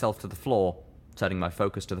eased myself to the floor, turning my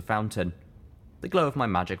focus to the fountain. The glow of my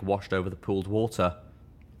magic washed over the pooled water.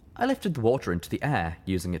 I lifted the water into the air,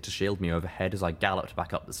 using it to shield me overhead as I galloped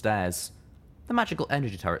back up the stairs. The magical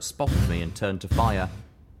energy turret spotted me and turned to fire,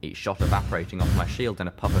 each shot evaporating off my shield in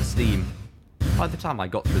a puff of steam. By the time I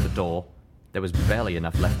got through the door, there was barely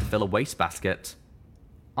enough left to fill a wastebasket.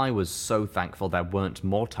 I was so thankful there weren't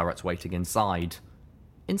more turrets waiting inside.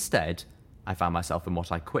 Instead, I found myself in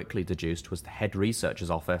what I quickly deduced was the head researcher's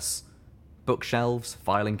office. Bookshelves,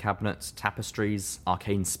 filing cabinets, tapestries,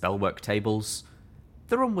 arcane spellwork tables.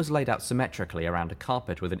 The room was laid out symmetrically around a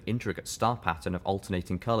carpet with an intricate star pattern of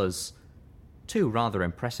alternating colours. Two rather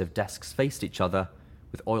impressive desks faced each other,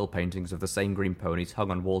 with oil paintings of the same green ponies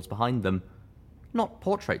hung on walls behind them. Not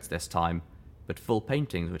portraits this time, but full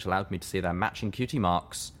paintings which allowed me to see their matching cutie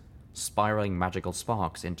marks, spiralling magical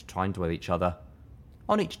sparks intertwined with each other.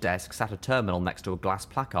 On each desk sat a terminal next to a glass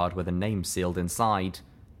placard with a name sealed inside,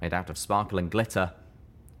 made out of sparkling glitter.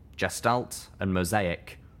 Gestalt and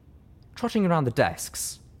Mosaic. Trotting around the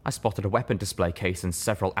desks, I spotted a weapon display case and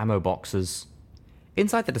several ammo boxes.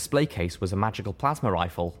 Inside the display case was a magical plasma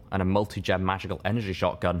rifle and a multi-gem magical energy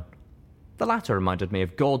shotgun. The latter reminded me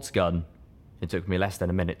of Gord's gun. It took me less than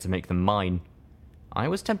a minute to make them mine. I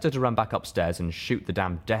was tempted to run back upstairs and shoot the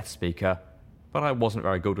damn death speaker, but I wasn't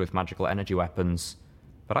very good with magical energy weapons.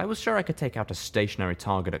 But I was sure I could take out a stationary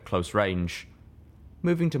target at close range.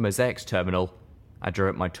 Moving to Mosaic's terminal, I drew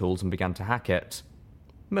up my tools and began to hack it.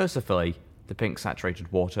 Mercifully, the pink saturated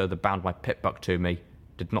water that bound my pitbuck to me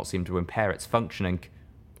did not seem to impair its functioning.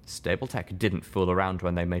 Stapletech didn't fool around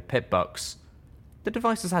when they made pitbucks. The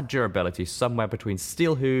devices had durability somewhere between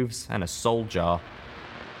steel hooves and a soul jar.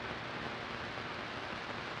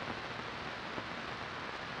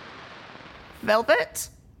 Velvet?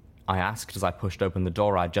 I asked as I pushed open the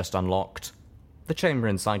door I'd just unlocked. The chamber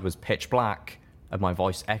inside was pitch black, and my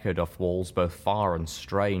voice echoed off walls both far and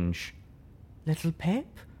strange. "Little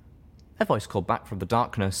Pip?" A voice called back from the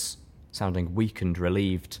darkness, sounding weak and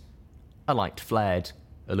relieved. A light flared,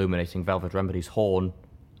 illuminating Velvet Remedy's horn,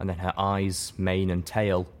 and then her eyes, mane and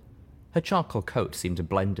tail. Her charcoal coat seemed to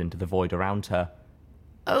blend into the void around her.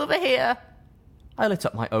 Over here! I lit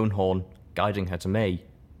up my own horn, guiding her to me.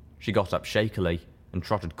 She got up shakily and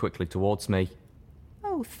trotted quickly towards me.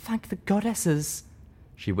 "Oh, thank the goddesses,"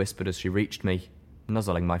 she whispered as she reached me,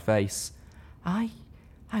 nuzzling my face. I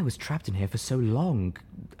was trapped in here for so long.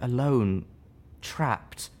 Alone.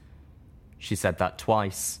 Trapped." She said that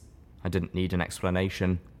twice. I didn't need an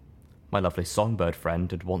explanation. My lovely songbird friend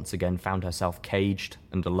had once again found herself caged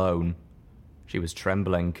and alone. She was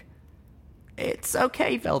trembling. "It's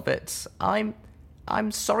okay, Velvet. I'm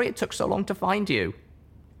sorry it took so long to find you."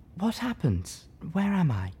 "What happened? Where am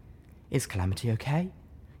I? Is Calamity okay?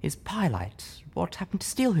 Is Pyrelight? What happened to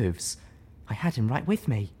Steelhooves? I had him right with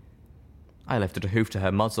me." I lifted a hoof to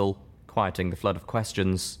her muzzle, quieting the flood of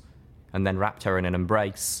questions, and then wrapped her in an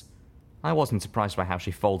embrace. I wasn't surprised by how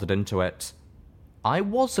she folded into it. I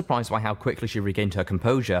was surprised by how quickly she regained her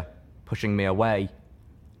composure, pushing me away.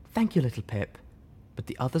 Thank you, little Pip, but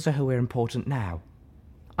the others are who are important now.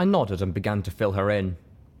 I nodded and began to fill her in.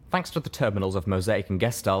 Thanks to the terminals of Mosaic and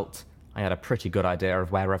Gestalt, I had a pretty good idea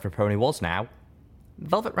of where every pony was now.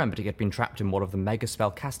 Velvet Remedy had been trapped in one of the mega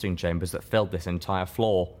spell casting chambers that filled this entire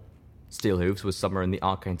floor. Steelhooves was somewhere in the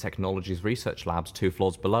Arcane Technologies research labs 2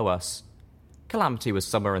 floors below us. Calamity was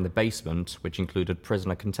somewhere in the basement, which included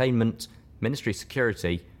prisoner containment, Ministry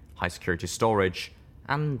security, high security storage,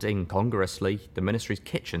 and, incongruously, the Ministry's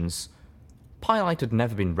kitchens. Pylite had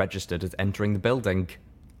never been registered as entering the building.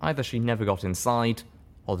 Either she never got inside,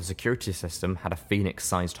 or the security system had a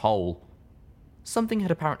phoenix-sized hole. Something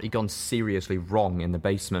had apparently gone seriously wrong in the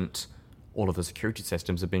basement. All of the security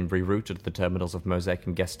systems had been rerouted to the terminals of Mosaic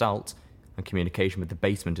and Gestalt, and communication with the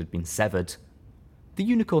basement had been severed. The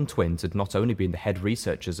Unicorn Twins had not only been the head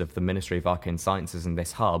researchers of the Ministry of Arcane Sciences in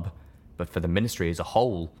this hub, but for the Ministry as a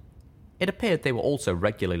whole. It appeared they were also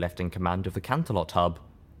regularly left in command of the Canterlot hub,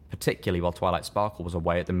 particularly while Twilight Sparkle was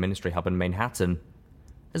away at the Ministry hub in Manhattan.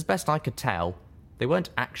 As best I could tell, they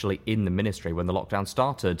weren't actually in the Ministry when the lockdown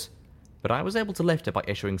started, but I was able to lift it by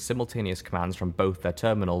issuing simultaneous commands from both their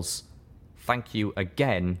terminals. Thank you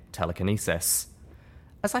again, telekinesis.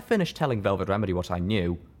 As I finished telling Velvet Remedy what I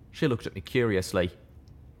knew, she looked at me curiously.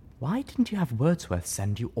 Why didn't you have Wordsworth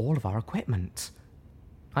send you all of our equipment?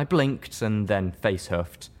 I blinked and then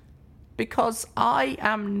face-huffed. Because I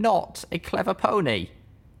am not a clever pony.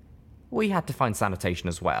 We had to find sanitation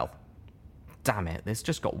as well. Damn it, this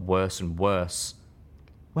just got worse and worse.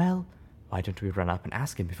 Well, why don't we run up and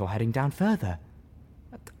ask him before heading down further?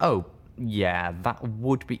 Oh, yeah, that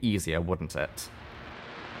would be easier, wouldn't it?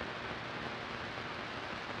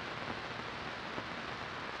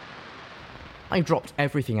 I dropped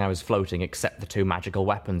everything I was floating except the 2 magical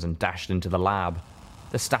weapons and dashed into the lab,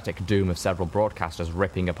 the static doom of several broadcasters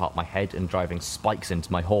ripping apart my head and driving spikes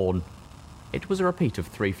into my horn. It was a repeat of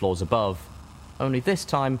 3 floors above, only this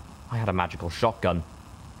time I had a magical shotgun.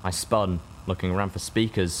 I spun, looking around for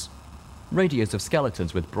speakers. Radios of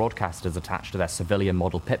skeletons with broadcasters attached to their civilian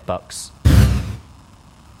model pip-bucks.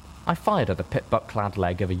 I fired at the pip-buck-clad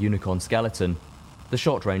leg of a unicorn skeleton. The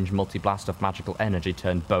short-range multi-blast of magical energy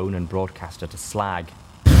turned bone and broadcaster to slag.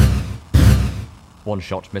 One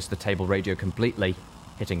shot missed the table radio completely,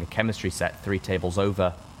 hitting a chemistry set 3 tables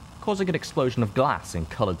over, causing an explosion of glass and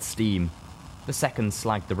coloured steam. The second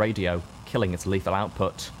slagged the radio, killing its lethal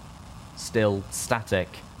output. Still static.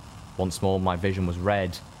 Once more, my vision was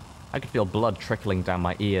red. I could feel blood trickling down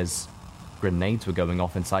my ears. Grenades were going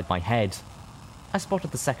off inside my head. I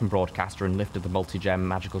spotted the second broadcaster and lifted the multi-gem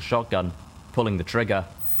magical shotgun, pulling the trigger.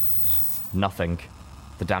 Nothing.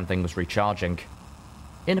 The damn thing was recharging.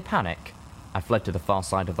 In a panic, I fled to the far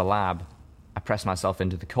side of the lab. I pressed myself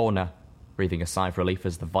into the corner, breathing a sigh of relief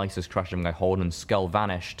as the vices crushing my horn and skull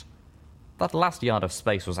vanished. That last yard of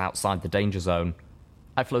space was outside the danger zone.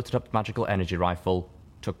 I floated up the magical energy rifle,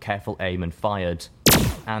 took careful aim and fired,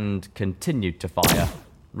 and continued to fire,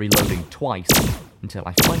 reloading twice until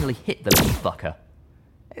I finally hit the little fucker.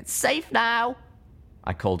 It's safe now,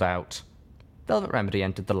 I called out. Velvet Remedy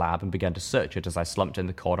entered the lab and began to search it as I slumped in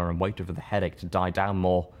the corner and waited for the headache to die down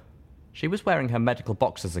more. She was wearing her medical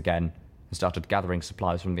boxes again and started gathering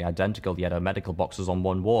supplies from the identical yet medical boxes on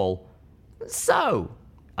one wall. So,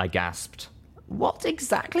 I gasped. What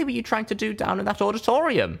exactly were you trying to do down in that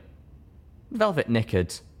auditorium? Velvet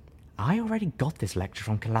nickered. I already got this lecture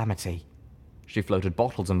from Calamity. She floated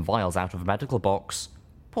bottles and vials out of a medical box,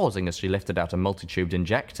 pausing as she lifted out a multi-tubed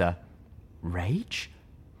injector. Rage?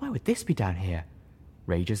 Why would this be down here?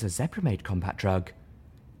 Rage is a Zebra-made combat drug.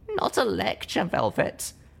 Not a lecture,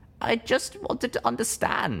 Velvet. I just wanted to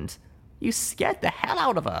understand. You scared the hell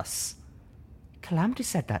out of us. Calamity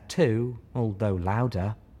said that too, although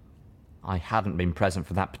louder. I hadn't been present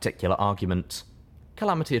for that particular argument.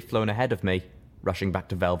 Calamity had flown ahead of me, rushing back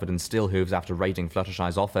to Velvet and Steelhooves after raiding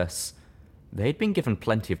Fluttershy's office. They'd been given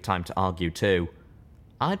plenty of time to argue too.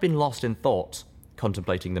 I'd been lost in thought,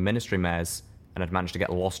 contemplating the Ministry mares, and had managed to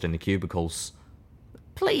get lost in the cubicles.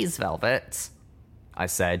 Please, Velvet, I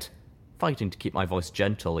said, fighting to keep my voice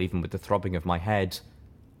gentle even with the throbbing of my head.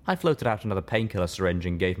 I floated out another painkiller syringe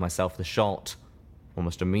and gave myself the shot.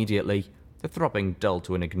 Almost immediately, the throbbing dulled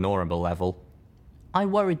to an ignorable level. I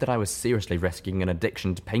worried that I was seriously risking an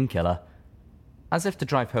addiction to painkiller. As if to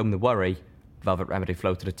drive home the worry, Velvet Remedy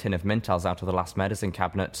floated a tin of Mintals out of the last medicine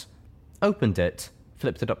cabinet, opened it,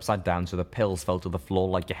 flipped it upside down so the pills fell to the floor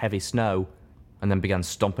like heavy snow, and then began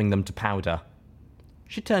stomping them to powder.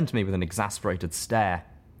 She turned to me with an exasperated stare.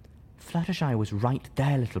 Fluttershy was right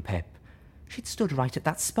there, little Pip. She'd stood right at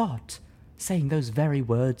that spot, saying those very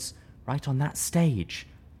words right on that stage.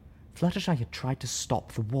 Fluttershy had tried to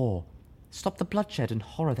stop the war, stop the bloodshed and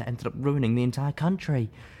horror that ended up ruining the entire country.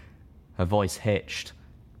 Her voice hitched.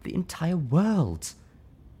 The entire world.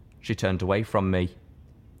 She turned away from me.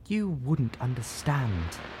 You wouldn't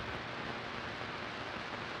understand.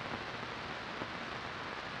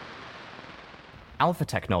 Alpha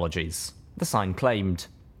Technologies, the sign claimed.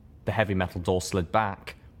 The heavy metal door slid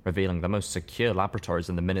back, revealing the most secure laboratories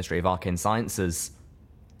in the Ministry of Arcane Sciences.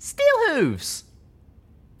 Steel hooves!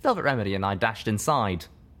 Velvet Remedy and I dashed inside.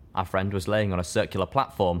 Our friend was laying on a circular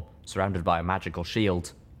platform, surrounded by a magical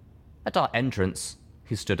shield. At our entrance,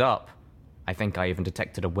 he stood up. I think I even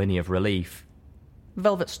detected a whinny of relief.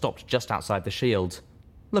 Velvet stopped just outside the shield,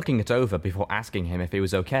 looking it over before asking him if he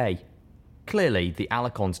was okay. Clearly, the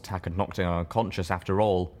Alicorn's attack had knocked him unconscious after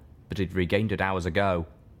all, but he'd regained it hours ago.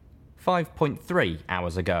 5.3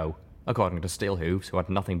 hours ago, according to Steelhooves, who had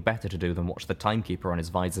nothing better to do than watch the timekeeper on his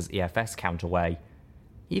visor's EFS count away.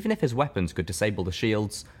 Even if his weapons could disable the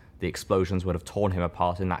shields, the explosions would have torn him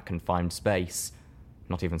apart in that confined space.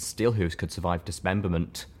 Not even Steelhooves could survive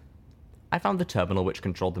dismemberment. I found the terminal which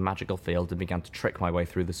controlled the magical field and began to trick my way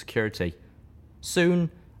through the security. Soon,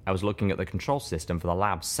 I was looking at the control system for the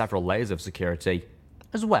lab's several layers of security,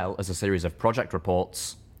 as well as a series of project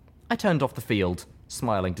reports. I turned off the field,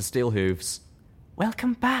 smiling to Steelhooves.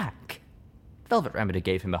 Welcome back! Velvet Remedy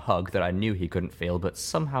gave him a hug that I knew he couldn't feel, but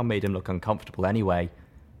somehow made him look uncomfortable anyway.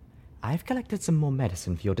 I've collected some more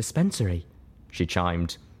medicine for your dispensary, she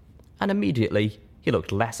chimed, and immediately he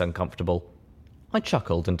looked less uncomfortable. I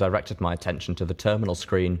chuckled and directed my attention to the terminal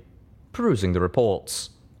screen, perusing the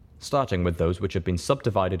reports, starting with those which had been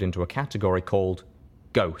subdivided into a category called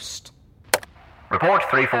Ghost. Report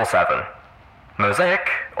 347. Mosaic,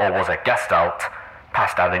 or was it Gestalt,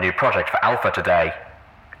 passed out a new project for Alpha today.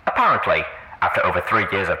 Apparently, after over 3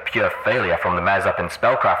 years of pure failure from the mares up in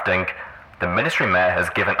spellcrafting, the Ministry Mayor has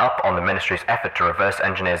given up on the Ministry's effort to reverse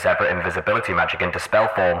engineer Zebra invisibility magic into spell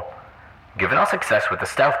form. Given our success with the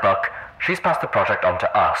stealth buck, she's passed the project on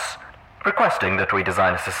to us, requesting that we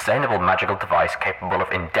design a sustainable magical device capable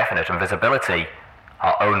of indefinite invisibility,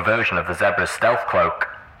 our own version of the Zebra's stealth cloak.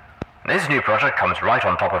 This new project comes right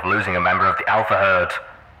on top of losing a member of the Alpha herd,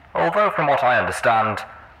 although from what I understand,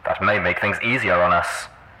 that may make things easier on us.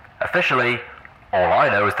 Officially, all I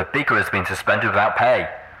know is that Beaker has been suspended without pay.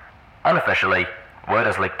 Unofficially, word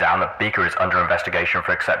has leaked down that Beaker is under investigation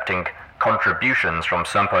for accepting contributions from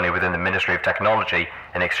some pony within the Ministry of Technology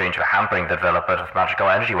in exchange for hampering the development of magical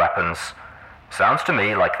energy weapons. Sounds to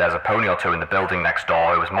me like there's a pony or two in the building next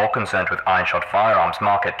door who is more concerned with iron-shod firearms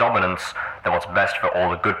market dominance than what's best for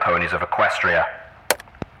all the good ponies of Equestria.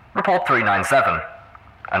 Report 397.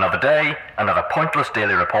 Another day, another pointless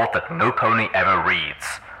daily report that no pony ever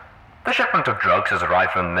reads. The shipment of drugs has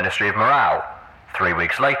arrived from the Ministry of Morale. 3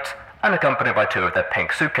 weeks late, and accompanied by 2 of their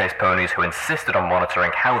pink suitcase ponies who insisted on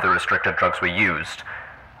monitoring how the restricted drugs were used.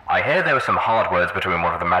 I hear there were some hard words between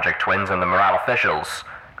one of the Magic Twins and the Morale officials.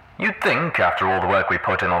 You'd think, after all the work we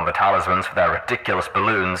put in on the talismans for their ridiculous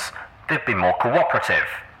balloons, they'd be more cooperative.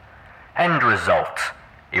 End result.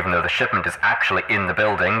 Even though the shipment is actually in the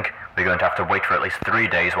building, we're going to have to wait for at least 3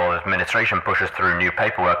 days while the administration pushes through new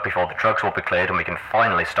paperwork before the drugs will be cleared and we can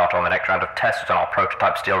finally start on the next round of tests on our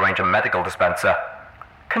prototype Steel Ranger medical dispenser.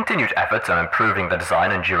 Continued efforts on improving the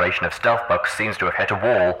design and duration of Stealth Buck seems to have hit a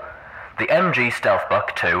wall. The MG Stealth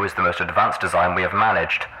Buck 2 is the most advanced design we have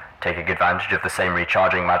managed, taking advantage of the same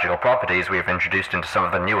recharging magical properties we have introduced into some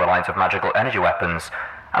of the newer lines of magical energy weapons,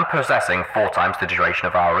 and possessing 4 times the duration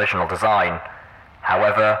of our original design.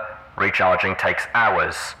 However, recharging takes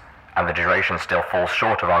hours, and the duration still falls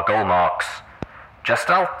short of our goal marks.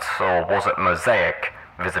 Gestalt, or was it Mosaic,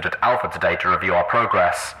 visited Alpha today to review our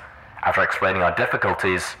progress. After explaining our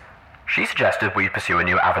difficulties, she suggested we pursue a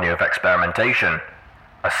new avenue of experimentation.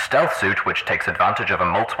 A stealth suit which takes advantage of a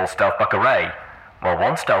multiple stealth buck array. While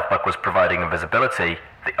one stealth buck was providing invisibility,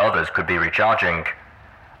 the others could be recharging.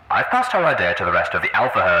 I've passed our idea to the rest of the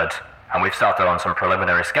Alpha herd, and we've started on some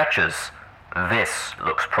preliminary sketches. This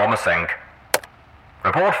looks promising.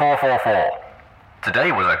 Report 444.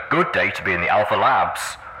 Today was a good day to be in the Alpha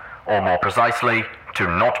labs, or more precisely, to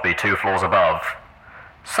not be 2 floors above.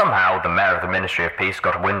 Somehow, the Mayor of the Ministry of Peace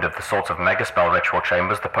got wind of the sorts of megaspell ritual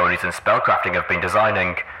chambers the ponies in spellcrafting have been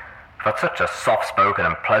designing. For such a soft-spoken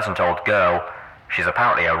and pleasant old girl, she's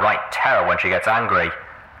apparently a right terror when she gets angry,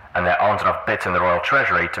 and there aren't enough bits in the Royal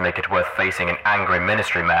Treasury to make it worth facing an angry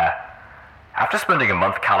Ministry Mayor. After spending a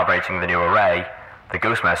month calibrating the new array, the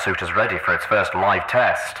Ghostmare suit is ready for its first live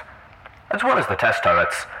test. As well as the test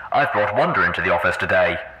turrets, I've brought Wonder into the office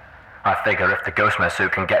today. I figure if the Ghostmare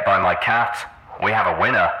suit can get by my cat, we have a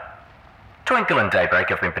winner. Twinkle and Daybreak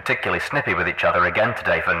have been particularly snippy with each other again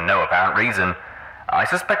today for no apparent reason. I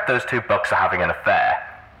suspect those two bucks are having an affair.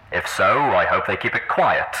 If so, I hope they keep it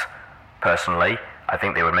quiet. Personally, I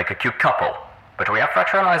think they would make a cute couple, but we have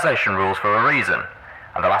fraternization rules for a reason,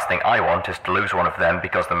 and the last thing I want is to lose one of them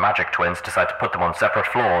because the Magic Twins decide to put them on separate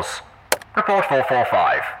floors. Report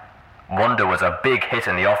 445. Wanda was a big hit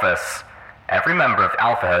in the office. Every member of the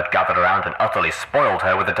Alpha Herd gathered around and utterly spoiled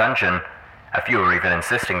her with attention. A few were even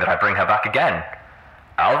insisting that I bring her back again.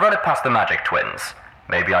 I'll run it past the Magic Twins.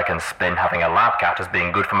 Maybe I can spin having a lab cat as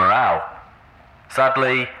being good for morale.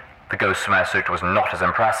 Sadly, the Ghostmare suit was not as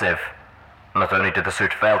impressive. Not only did the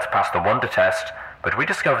suit fail to pass the Wonder test, but we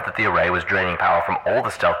discovered that the array was draining power from all the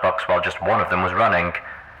stealth bucks while just one of them was running.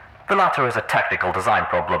 The latter is a technical design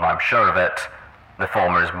problem, I'm sure of it. The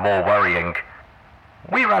former is more worrying.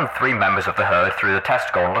 We ran 3 members of the herd through the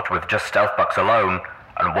test gauntlet with just stealth bucks alone,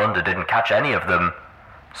 and Wanda didn't catch any of them.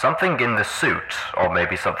 Something in the suit, or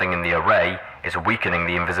maybe something in the array, is weakening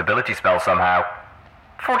the invisibility spell somehow.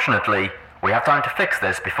 Fortunately, we have time to fix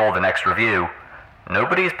this before the next review.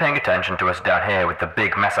 Nobody is paying attention to us down here with the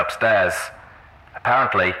big mess upstairs.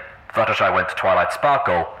 Apparently, Fluttershy went to Twilight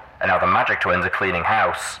Sparkle, and now the Magic Twins are cleaning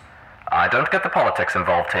house. I don't get the politics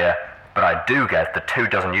involved here, but I do get that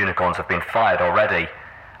 24 unicorns have been fired already,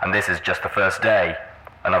 and this is just the first day.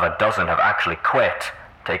 Another dozen have actually quit,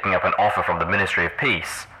 taking up an offer from the Ministry of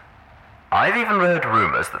Peace. I've even heard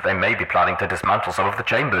rumors that they may be planning to dismantle some of the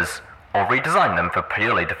chambers, or redesign them for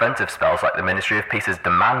purely defensive spells like the Ministry of Peace is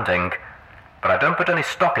demanding. But I don't put any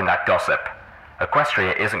stock in that gossip.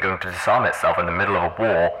 Equestria isn't going to disarm itself in the middle of a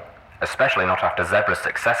war, especially not after Zebras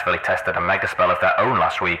successfully tested a mega spell of their own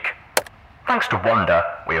last week. Thanks to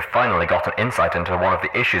Wanda, we have finally got an insight into one of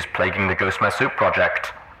the issues plaguing the Ghostmare Suit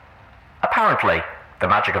project. Apparently, the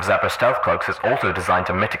magic of Zebra stealth cloaks is also designed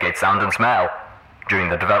to mitigate sound and smell. During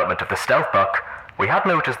the development of the stealth buck, we had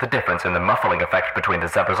noticed the difference in the muffling effect between the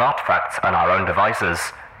Zebra's artifacts and our own devices.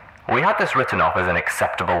 We had this written off as an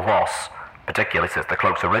acceptable loss, particularly since the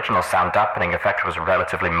cloak's original sound dampening effect was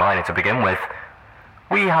relatively minor to begin with.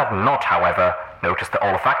 We had not, however, noticed the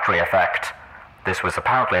olfactory effect. This was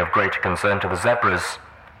apparently of greater concern to the Zebras,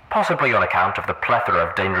 possibly on account of the plethora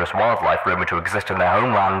of dangerous wildlife rumoured to exist in their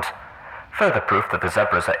homeland. Further proof that the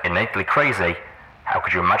Zebras are innately crazy. How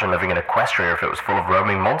could you imagine living in Equestria if it was full of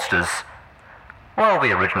roaming monsters? While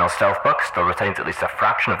the original Stealth Buck still retains at least a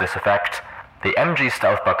fraction of this effect, the MG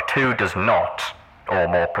Stealth Buck 2 does not, or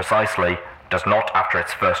more precisely, does not after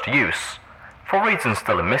its first use. For reasons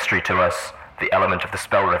still a mystery to us, the element of the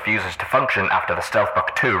spell refuses to function after the Stealth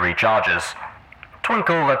Buck 2 recharges.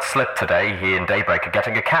 Twinkle let slip today he and Daybreak are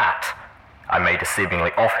getting a cat. I made a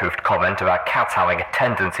seemingly off-hoofed comment about cats having a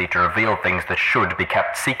tendency to reveal things that should be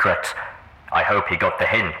kept secret. I hope he got the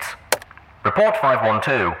hint. Report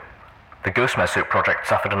 512. The Ghostmare Suit project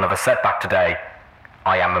suffered another setback today.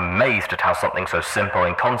 I am amazed at how something so simple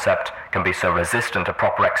in concept can be so resistant to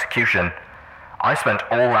proper execution. I spent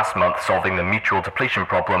all last month solving the mutual depletion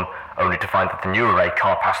problem, only to find that the new array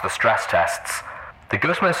can't pass the stress tests. The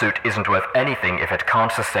Ghostmare Suit isn't worth anything if it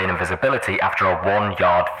can't sustain invisibility after a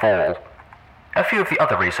 1-yard fall. A few of the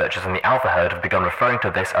other researchers in the Alpha Herd have begun referring to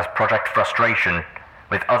this as Project Frustration.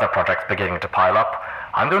 With other projects beginning to pile up,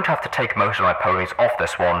 I'm going to have to take most of my ponies off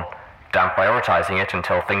this one, down prioritizing it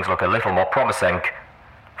until things look a little more promising.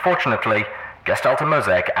 Fortunately, Gestalt and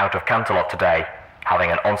Mosaic are out of Canterlot today,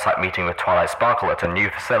 having an on-site meeting with Twilight Sparkle at a new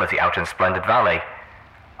facility out in Splendid Valley.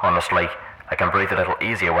 Honestly, I can breathe a little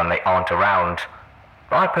easier when they aren't around.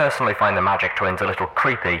 I personally find the Magic Twins a little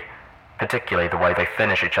creepy, particularly the way they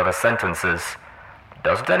finish each other's sentences.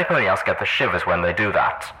 Doesn't anybody else get the shivers when they do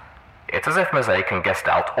that? It's as if Mosaic and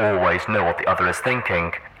Gestalt always know what the other is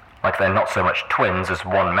thinking, like they're not so much twins as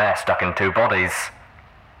one mare stuck in 2 bodies.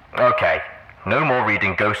 Okay, no more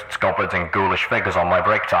reading ghosts, goblins, and ghoulish figures on my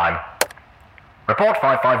break time. Report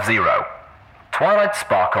 550. Twilight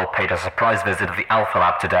Sparkle paid a surprise visit to the Alpha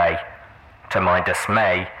Lab today. To my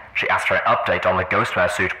dismay, she asked for an update on the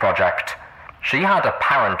Ghostmare Suit project. She had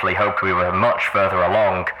apparently hoped we were much further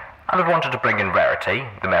along, and had wanted to bring in Rarity,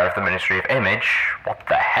 the mayor of the Ministry of Image, what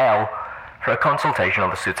the hell, for a consultation on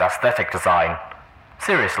the suit's aesthetic design.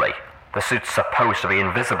 Seriously, the suit's supposed to be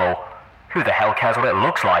invisible. Who the hell cares what it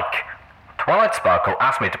looks like? Twilight Sparkle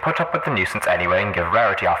asked me to put up with the nuisance anyway and give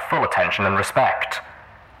Rarity our full attention and respect.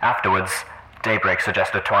 Afterwards, Daybreak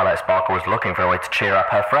suggested Twilight Sparkle was looking for a way to cheer up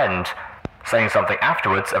her friend, saying something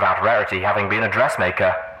afterwards about Rarity having been a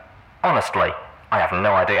dressmaker. Honestly, I have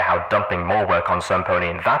no idea how dumping more work on some pony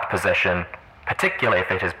in that position, particularly if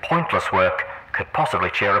it is pointless work, could possibly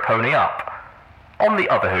cheer a pony up. On the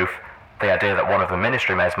other hoof, The idea that one of the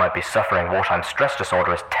Ministry mares might be suffering wartime stress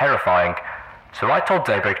disorder is terrifying, so I told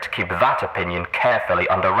Daybreak to keep that opinion carefully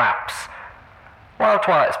under wraps. While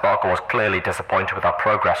Twilight Sparkle was clearly disappointed with our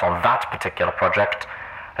progress on that particular project,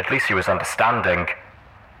 at least she was understanding.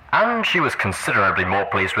 And she was considerably more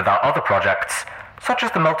pleased with our other projects, such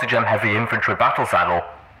as the multi-gem heavy infantry battle saddle.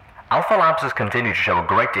 Alpha Labs has continued to show a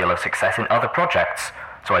great deal of success in other projects,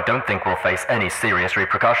 so I don't think we'll face any serious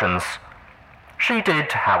repercussions. She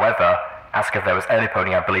did, however, ask if there was any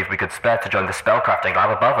pony I believed we could spare to join the spellcrafting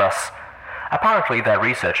lab above us. Apparently they're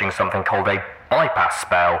researching something called a bypass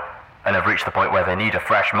spell, and have reached the point where they need a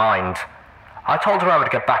fresh mind. I told her I would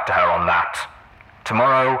get back to her on that.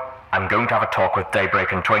 Tomorrow, I'm going to have a talk with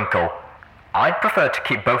Daybreak and Twinkle. I'd prefer to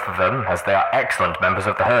keep both of them, as they are excellent members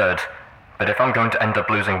of the herd, but if I'm going to end up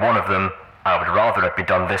losing one of them, I would rather it be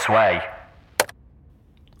done this way.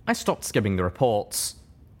 I stopped skimming the reports.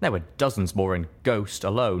 There were dozens more in Ghost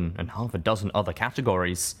alone, and half a dozen other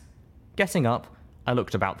categories. Getting up, I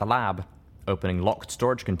looked about the lab, opening locked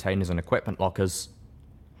storage containers and equipment lockers.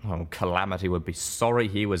 Oh, Calamity would be sorry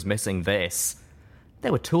he was missing this.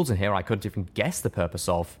 There were tools in here I couldn't even guess the purpose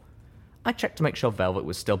of. I checked to make sure Velvet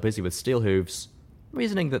was still busy with steel hooves,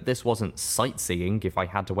 reasoning that this wasn't sightseeing if I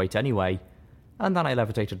had to wait anyway, and then I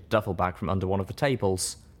levitated a duffel bag from under one of the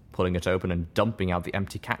tables, pulling it open and dumping out the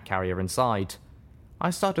empty cat carrier inside. I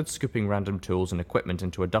started scooping random tools and equipment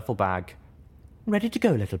into a duffel bag. "Ready to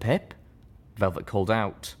go, little Pip?" Velvet called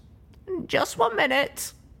out. "Just 1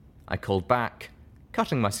 minute," I called back,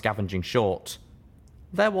 cutting my scavenging short.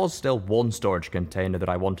 There was still one storage container that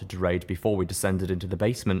I wanted to raid before we descended into the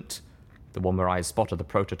basement, the one where I had spotted the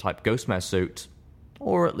prototype Ghostmare suit,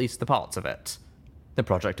 or at least the parts of it. The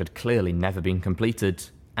project had clearly never been completed,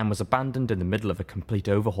 and was abandoned in the middle of a complete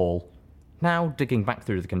overhaul. Now, digging back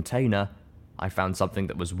through the container, I found something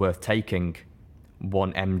that was worth taking.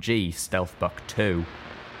 1 MG Stealth Buck 2.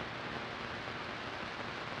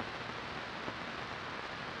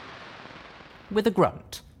 With a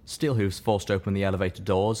grunt, Steelhooves forced open the elevator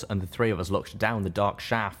doors, and the three of us looked down the dark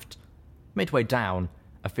shaft. Midway down,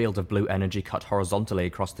 a field of blue energy cut horizontally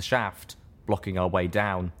across the shaft, blocking our way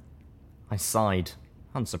down. I sighed,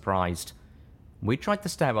 unsurprised. We'd tried the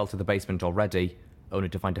stairwell to the basement already, only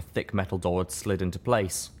to find a thick metal door had slid into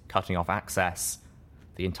place, cutting off access.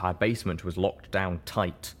 The entire basement was locked down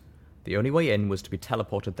tight. The only way in was to be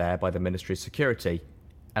teleported there by the Ministry's security,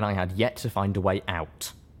 and I had yet to find a way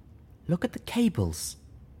out. "Look at the cables,"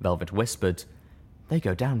 Velvet whispered. "They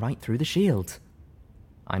go down right through the shield."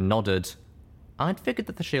 I nodded. I'd figured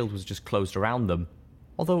that the shield was just closed around them,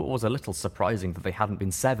 although it was a little surprising that they hadn't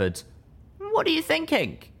been severed. "What are you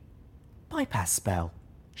thinking?" "Bypass spell,"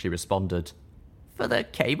 she responded. "For the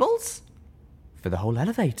cables?" "For the whole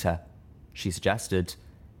elevator," she suggested.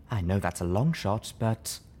 "I know that's a long shot,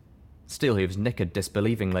 but..." Steelhooves nickered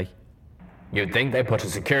disbelievingly. "You'd think they put a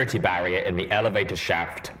security barrier in the elevator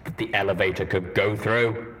shaft that the elevator could go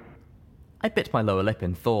through?" I bit my lower lip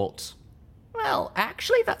in thought. "Well,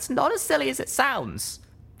 actually, that's not as silly as it sounds.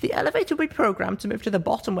 The elevator would be programmed to move to the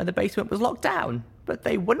bottom when the basement was locked down, but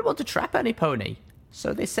they wouldn't want to trap any pony.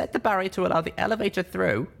 So they set the barrier to allow the elevator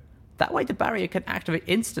through. That way the barrier can activate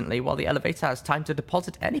instantly while the elevator has time to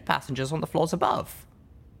deposit any passengers on the floors above."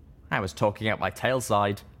 I was talking out my tail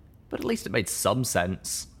side, but at least it made some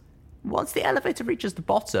sense. Once the elevator reaches the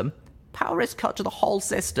bottom, power is cut to the whole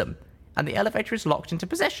system, and the elevator is locked into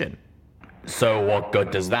position. "So what good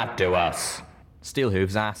does that do us?"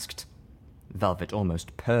 Steelhooves asked. Velvet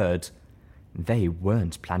almost purred. They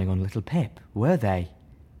weren't planning on little Pip, were they?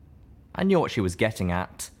 I knew what she was getting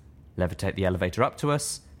at. Levitate the elevator up to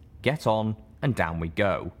us, get on, and down we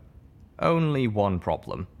go. Only one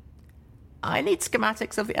problem. "I need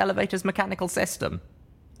schematics of the elevator's mechanical system,"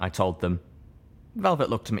 I told them. Velvet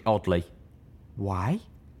looked at me oddly. "Why?"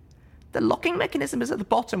 "The locking mechanism is at the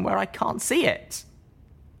bottom where I can't see it."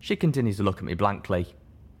 She continued to look at me blankly.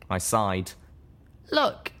 I sighed.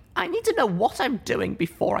 "Look, I need to know what I'm doing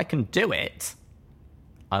before I can do it."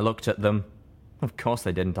 I looked at them. Of course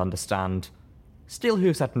they didn't understand.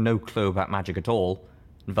 Steelhooves had no clue about magic at all,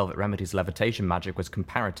 and Velvet Remedy's levitation magic was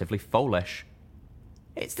comparatively foolish.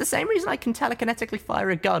 "It's the same reason I can telekinetically fire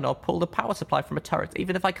a gun or pull the power supply from a turret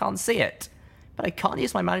even if I can't see it. But I can't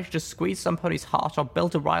use my magic to squeeze somebody's heart or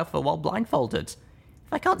build a rifle while blindfolded.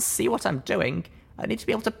 If I can't see what I'm doing, I need to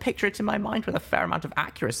be able to picture it in my mind with a fair amount of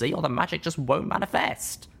accuracy or the magic just won't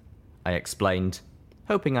manifest," I explained,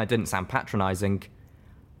 hoping I didn't sound patronizing.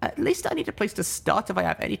 "At least I need a place to start if I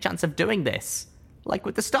have any chance of doing this. Like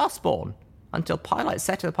with the Star Spawn. Until Pylite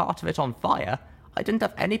set a part of it on fire, I didn't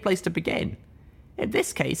have any place to begin. In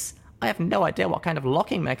this case, I have no idea what kind of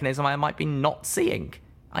locking mechanism I might be not seeing.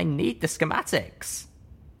 I need the schematics.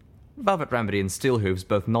 Velvet Remedy and Steelhooves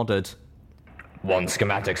both nodded. Want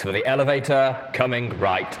schematics for the elevator? Coming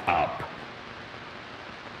right up.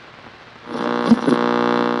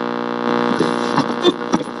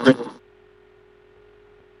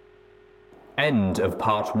 End of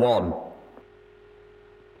part 1.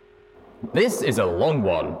 This is a long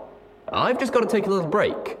one. I've just got to take a little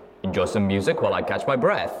break. Enjoy some music while I catch my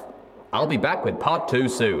breath. I'll be back with part 2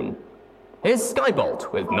 soon. Here's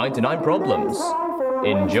Skybolt with 99 Problems.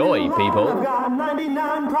 Enjoy, people. I've got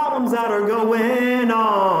 99 problems that are going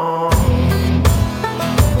on.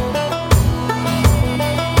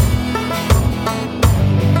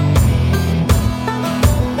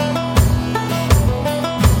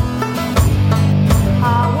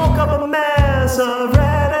 I woke up a mess of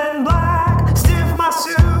red and black, stiffed my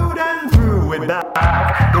suit and threw it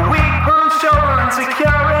back. The week grew shoulder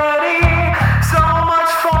insecurity, so much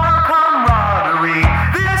for camaraderie.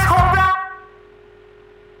 This whole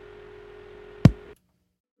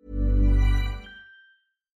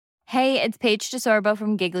Hey, it's Paige DeSorbo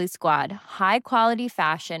from Giggly Squad. High quality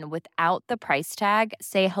fashion without the price tag.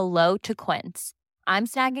 Say hello to Quince. I'm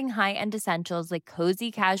snagging high-end essentials like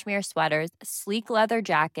cozy cashmere sweaters, sleek leather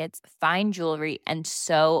jackets, fine jewelry, and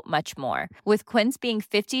so much more. With Quince being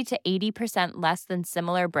 50 to 80% less than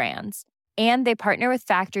similar brands. And they partner with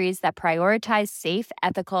factories that prioritize safe,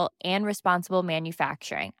 ethical, and responsible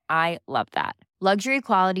manufacturing. I love that. Luxury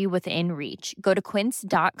quality within reach. Go to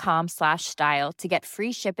quince.com/style to get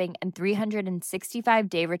free shipping and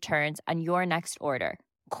 365-day returns on your next order.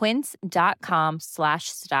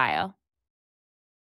 Quince.com/style.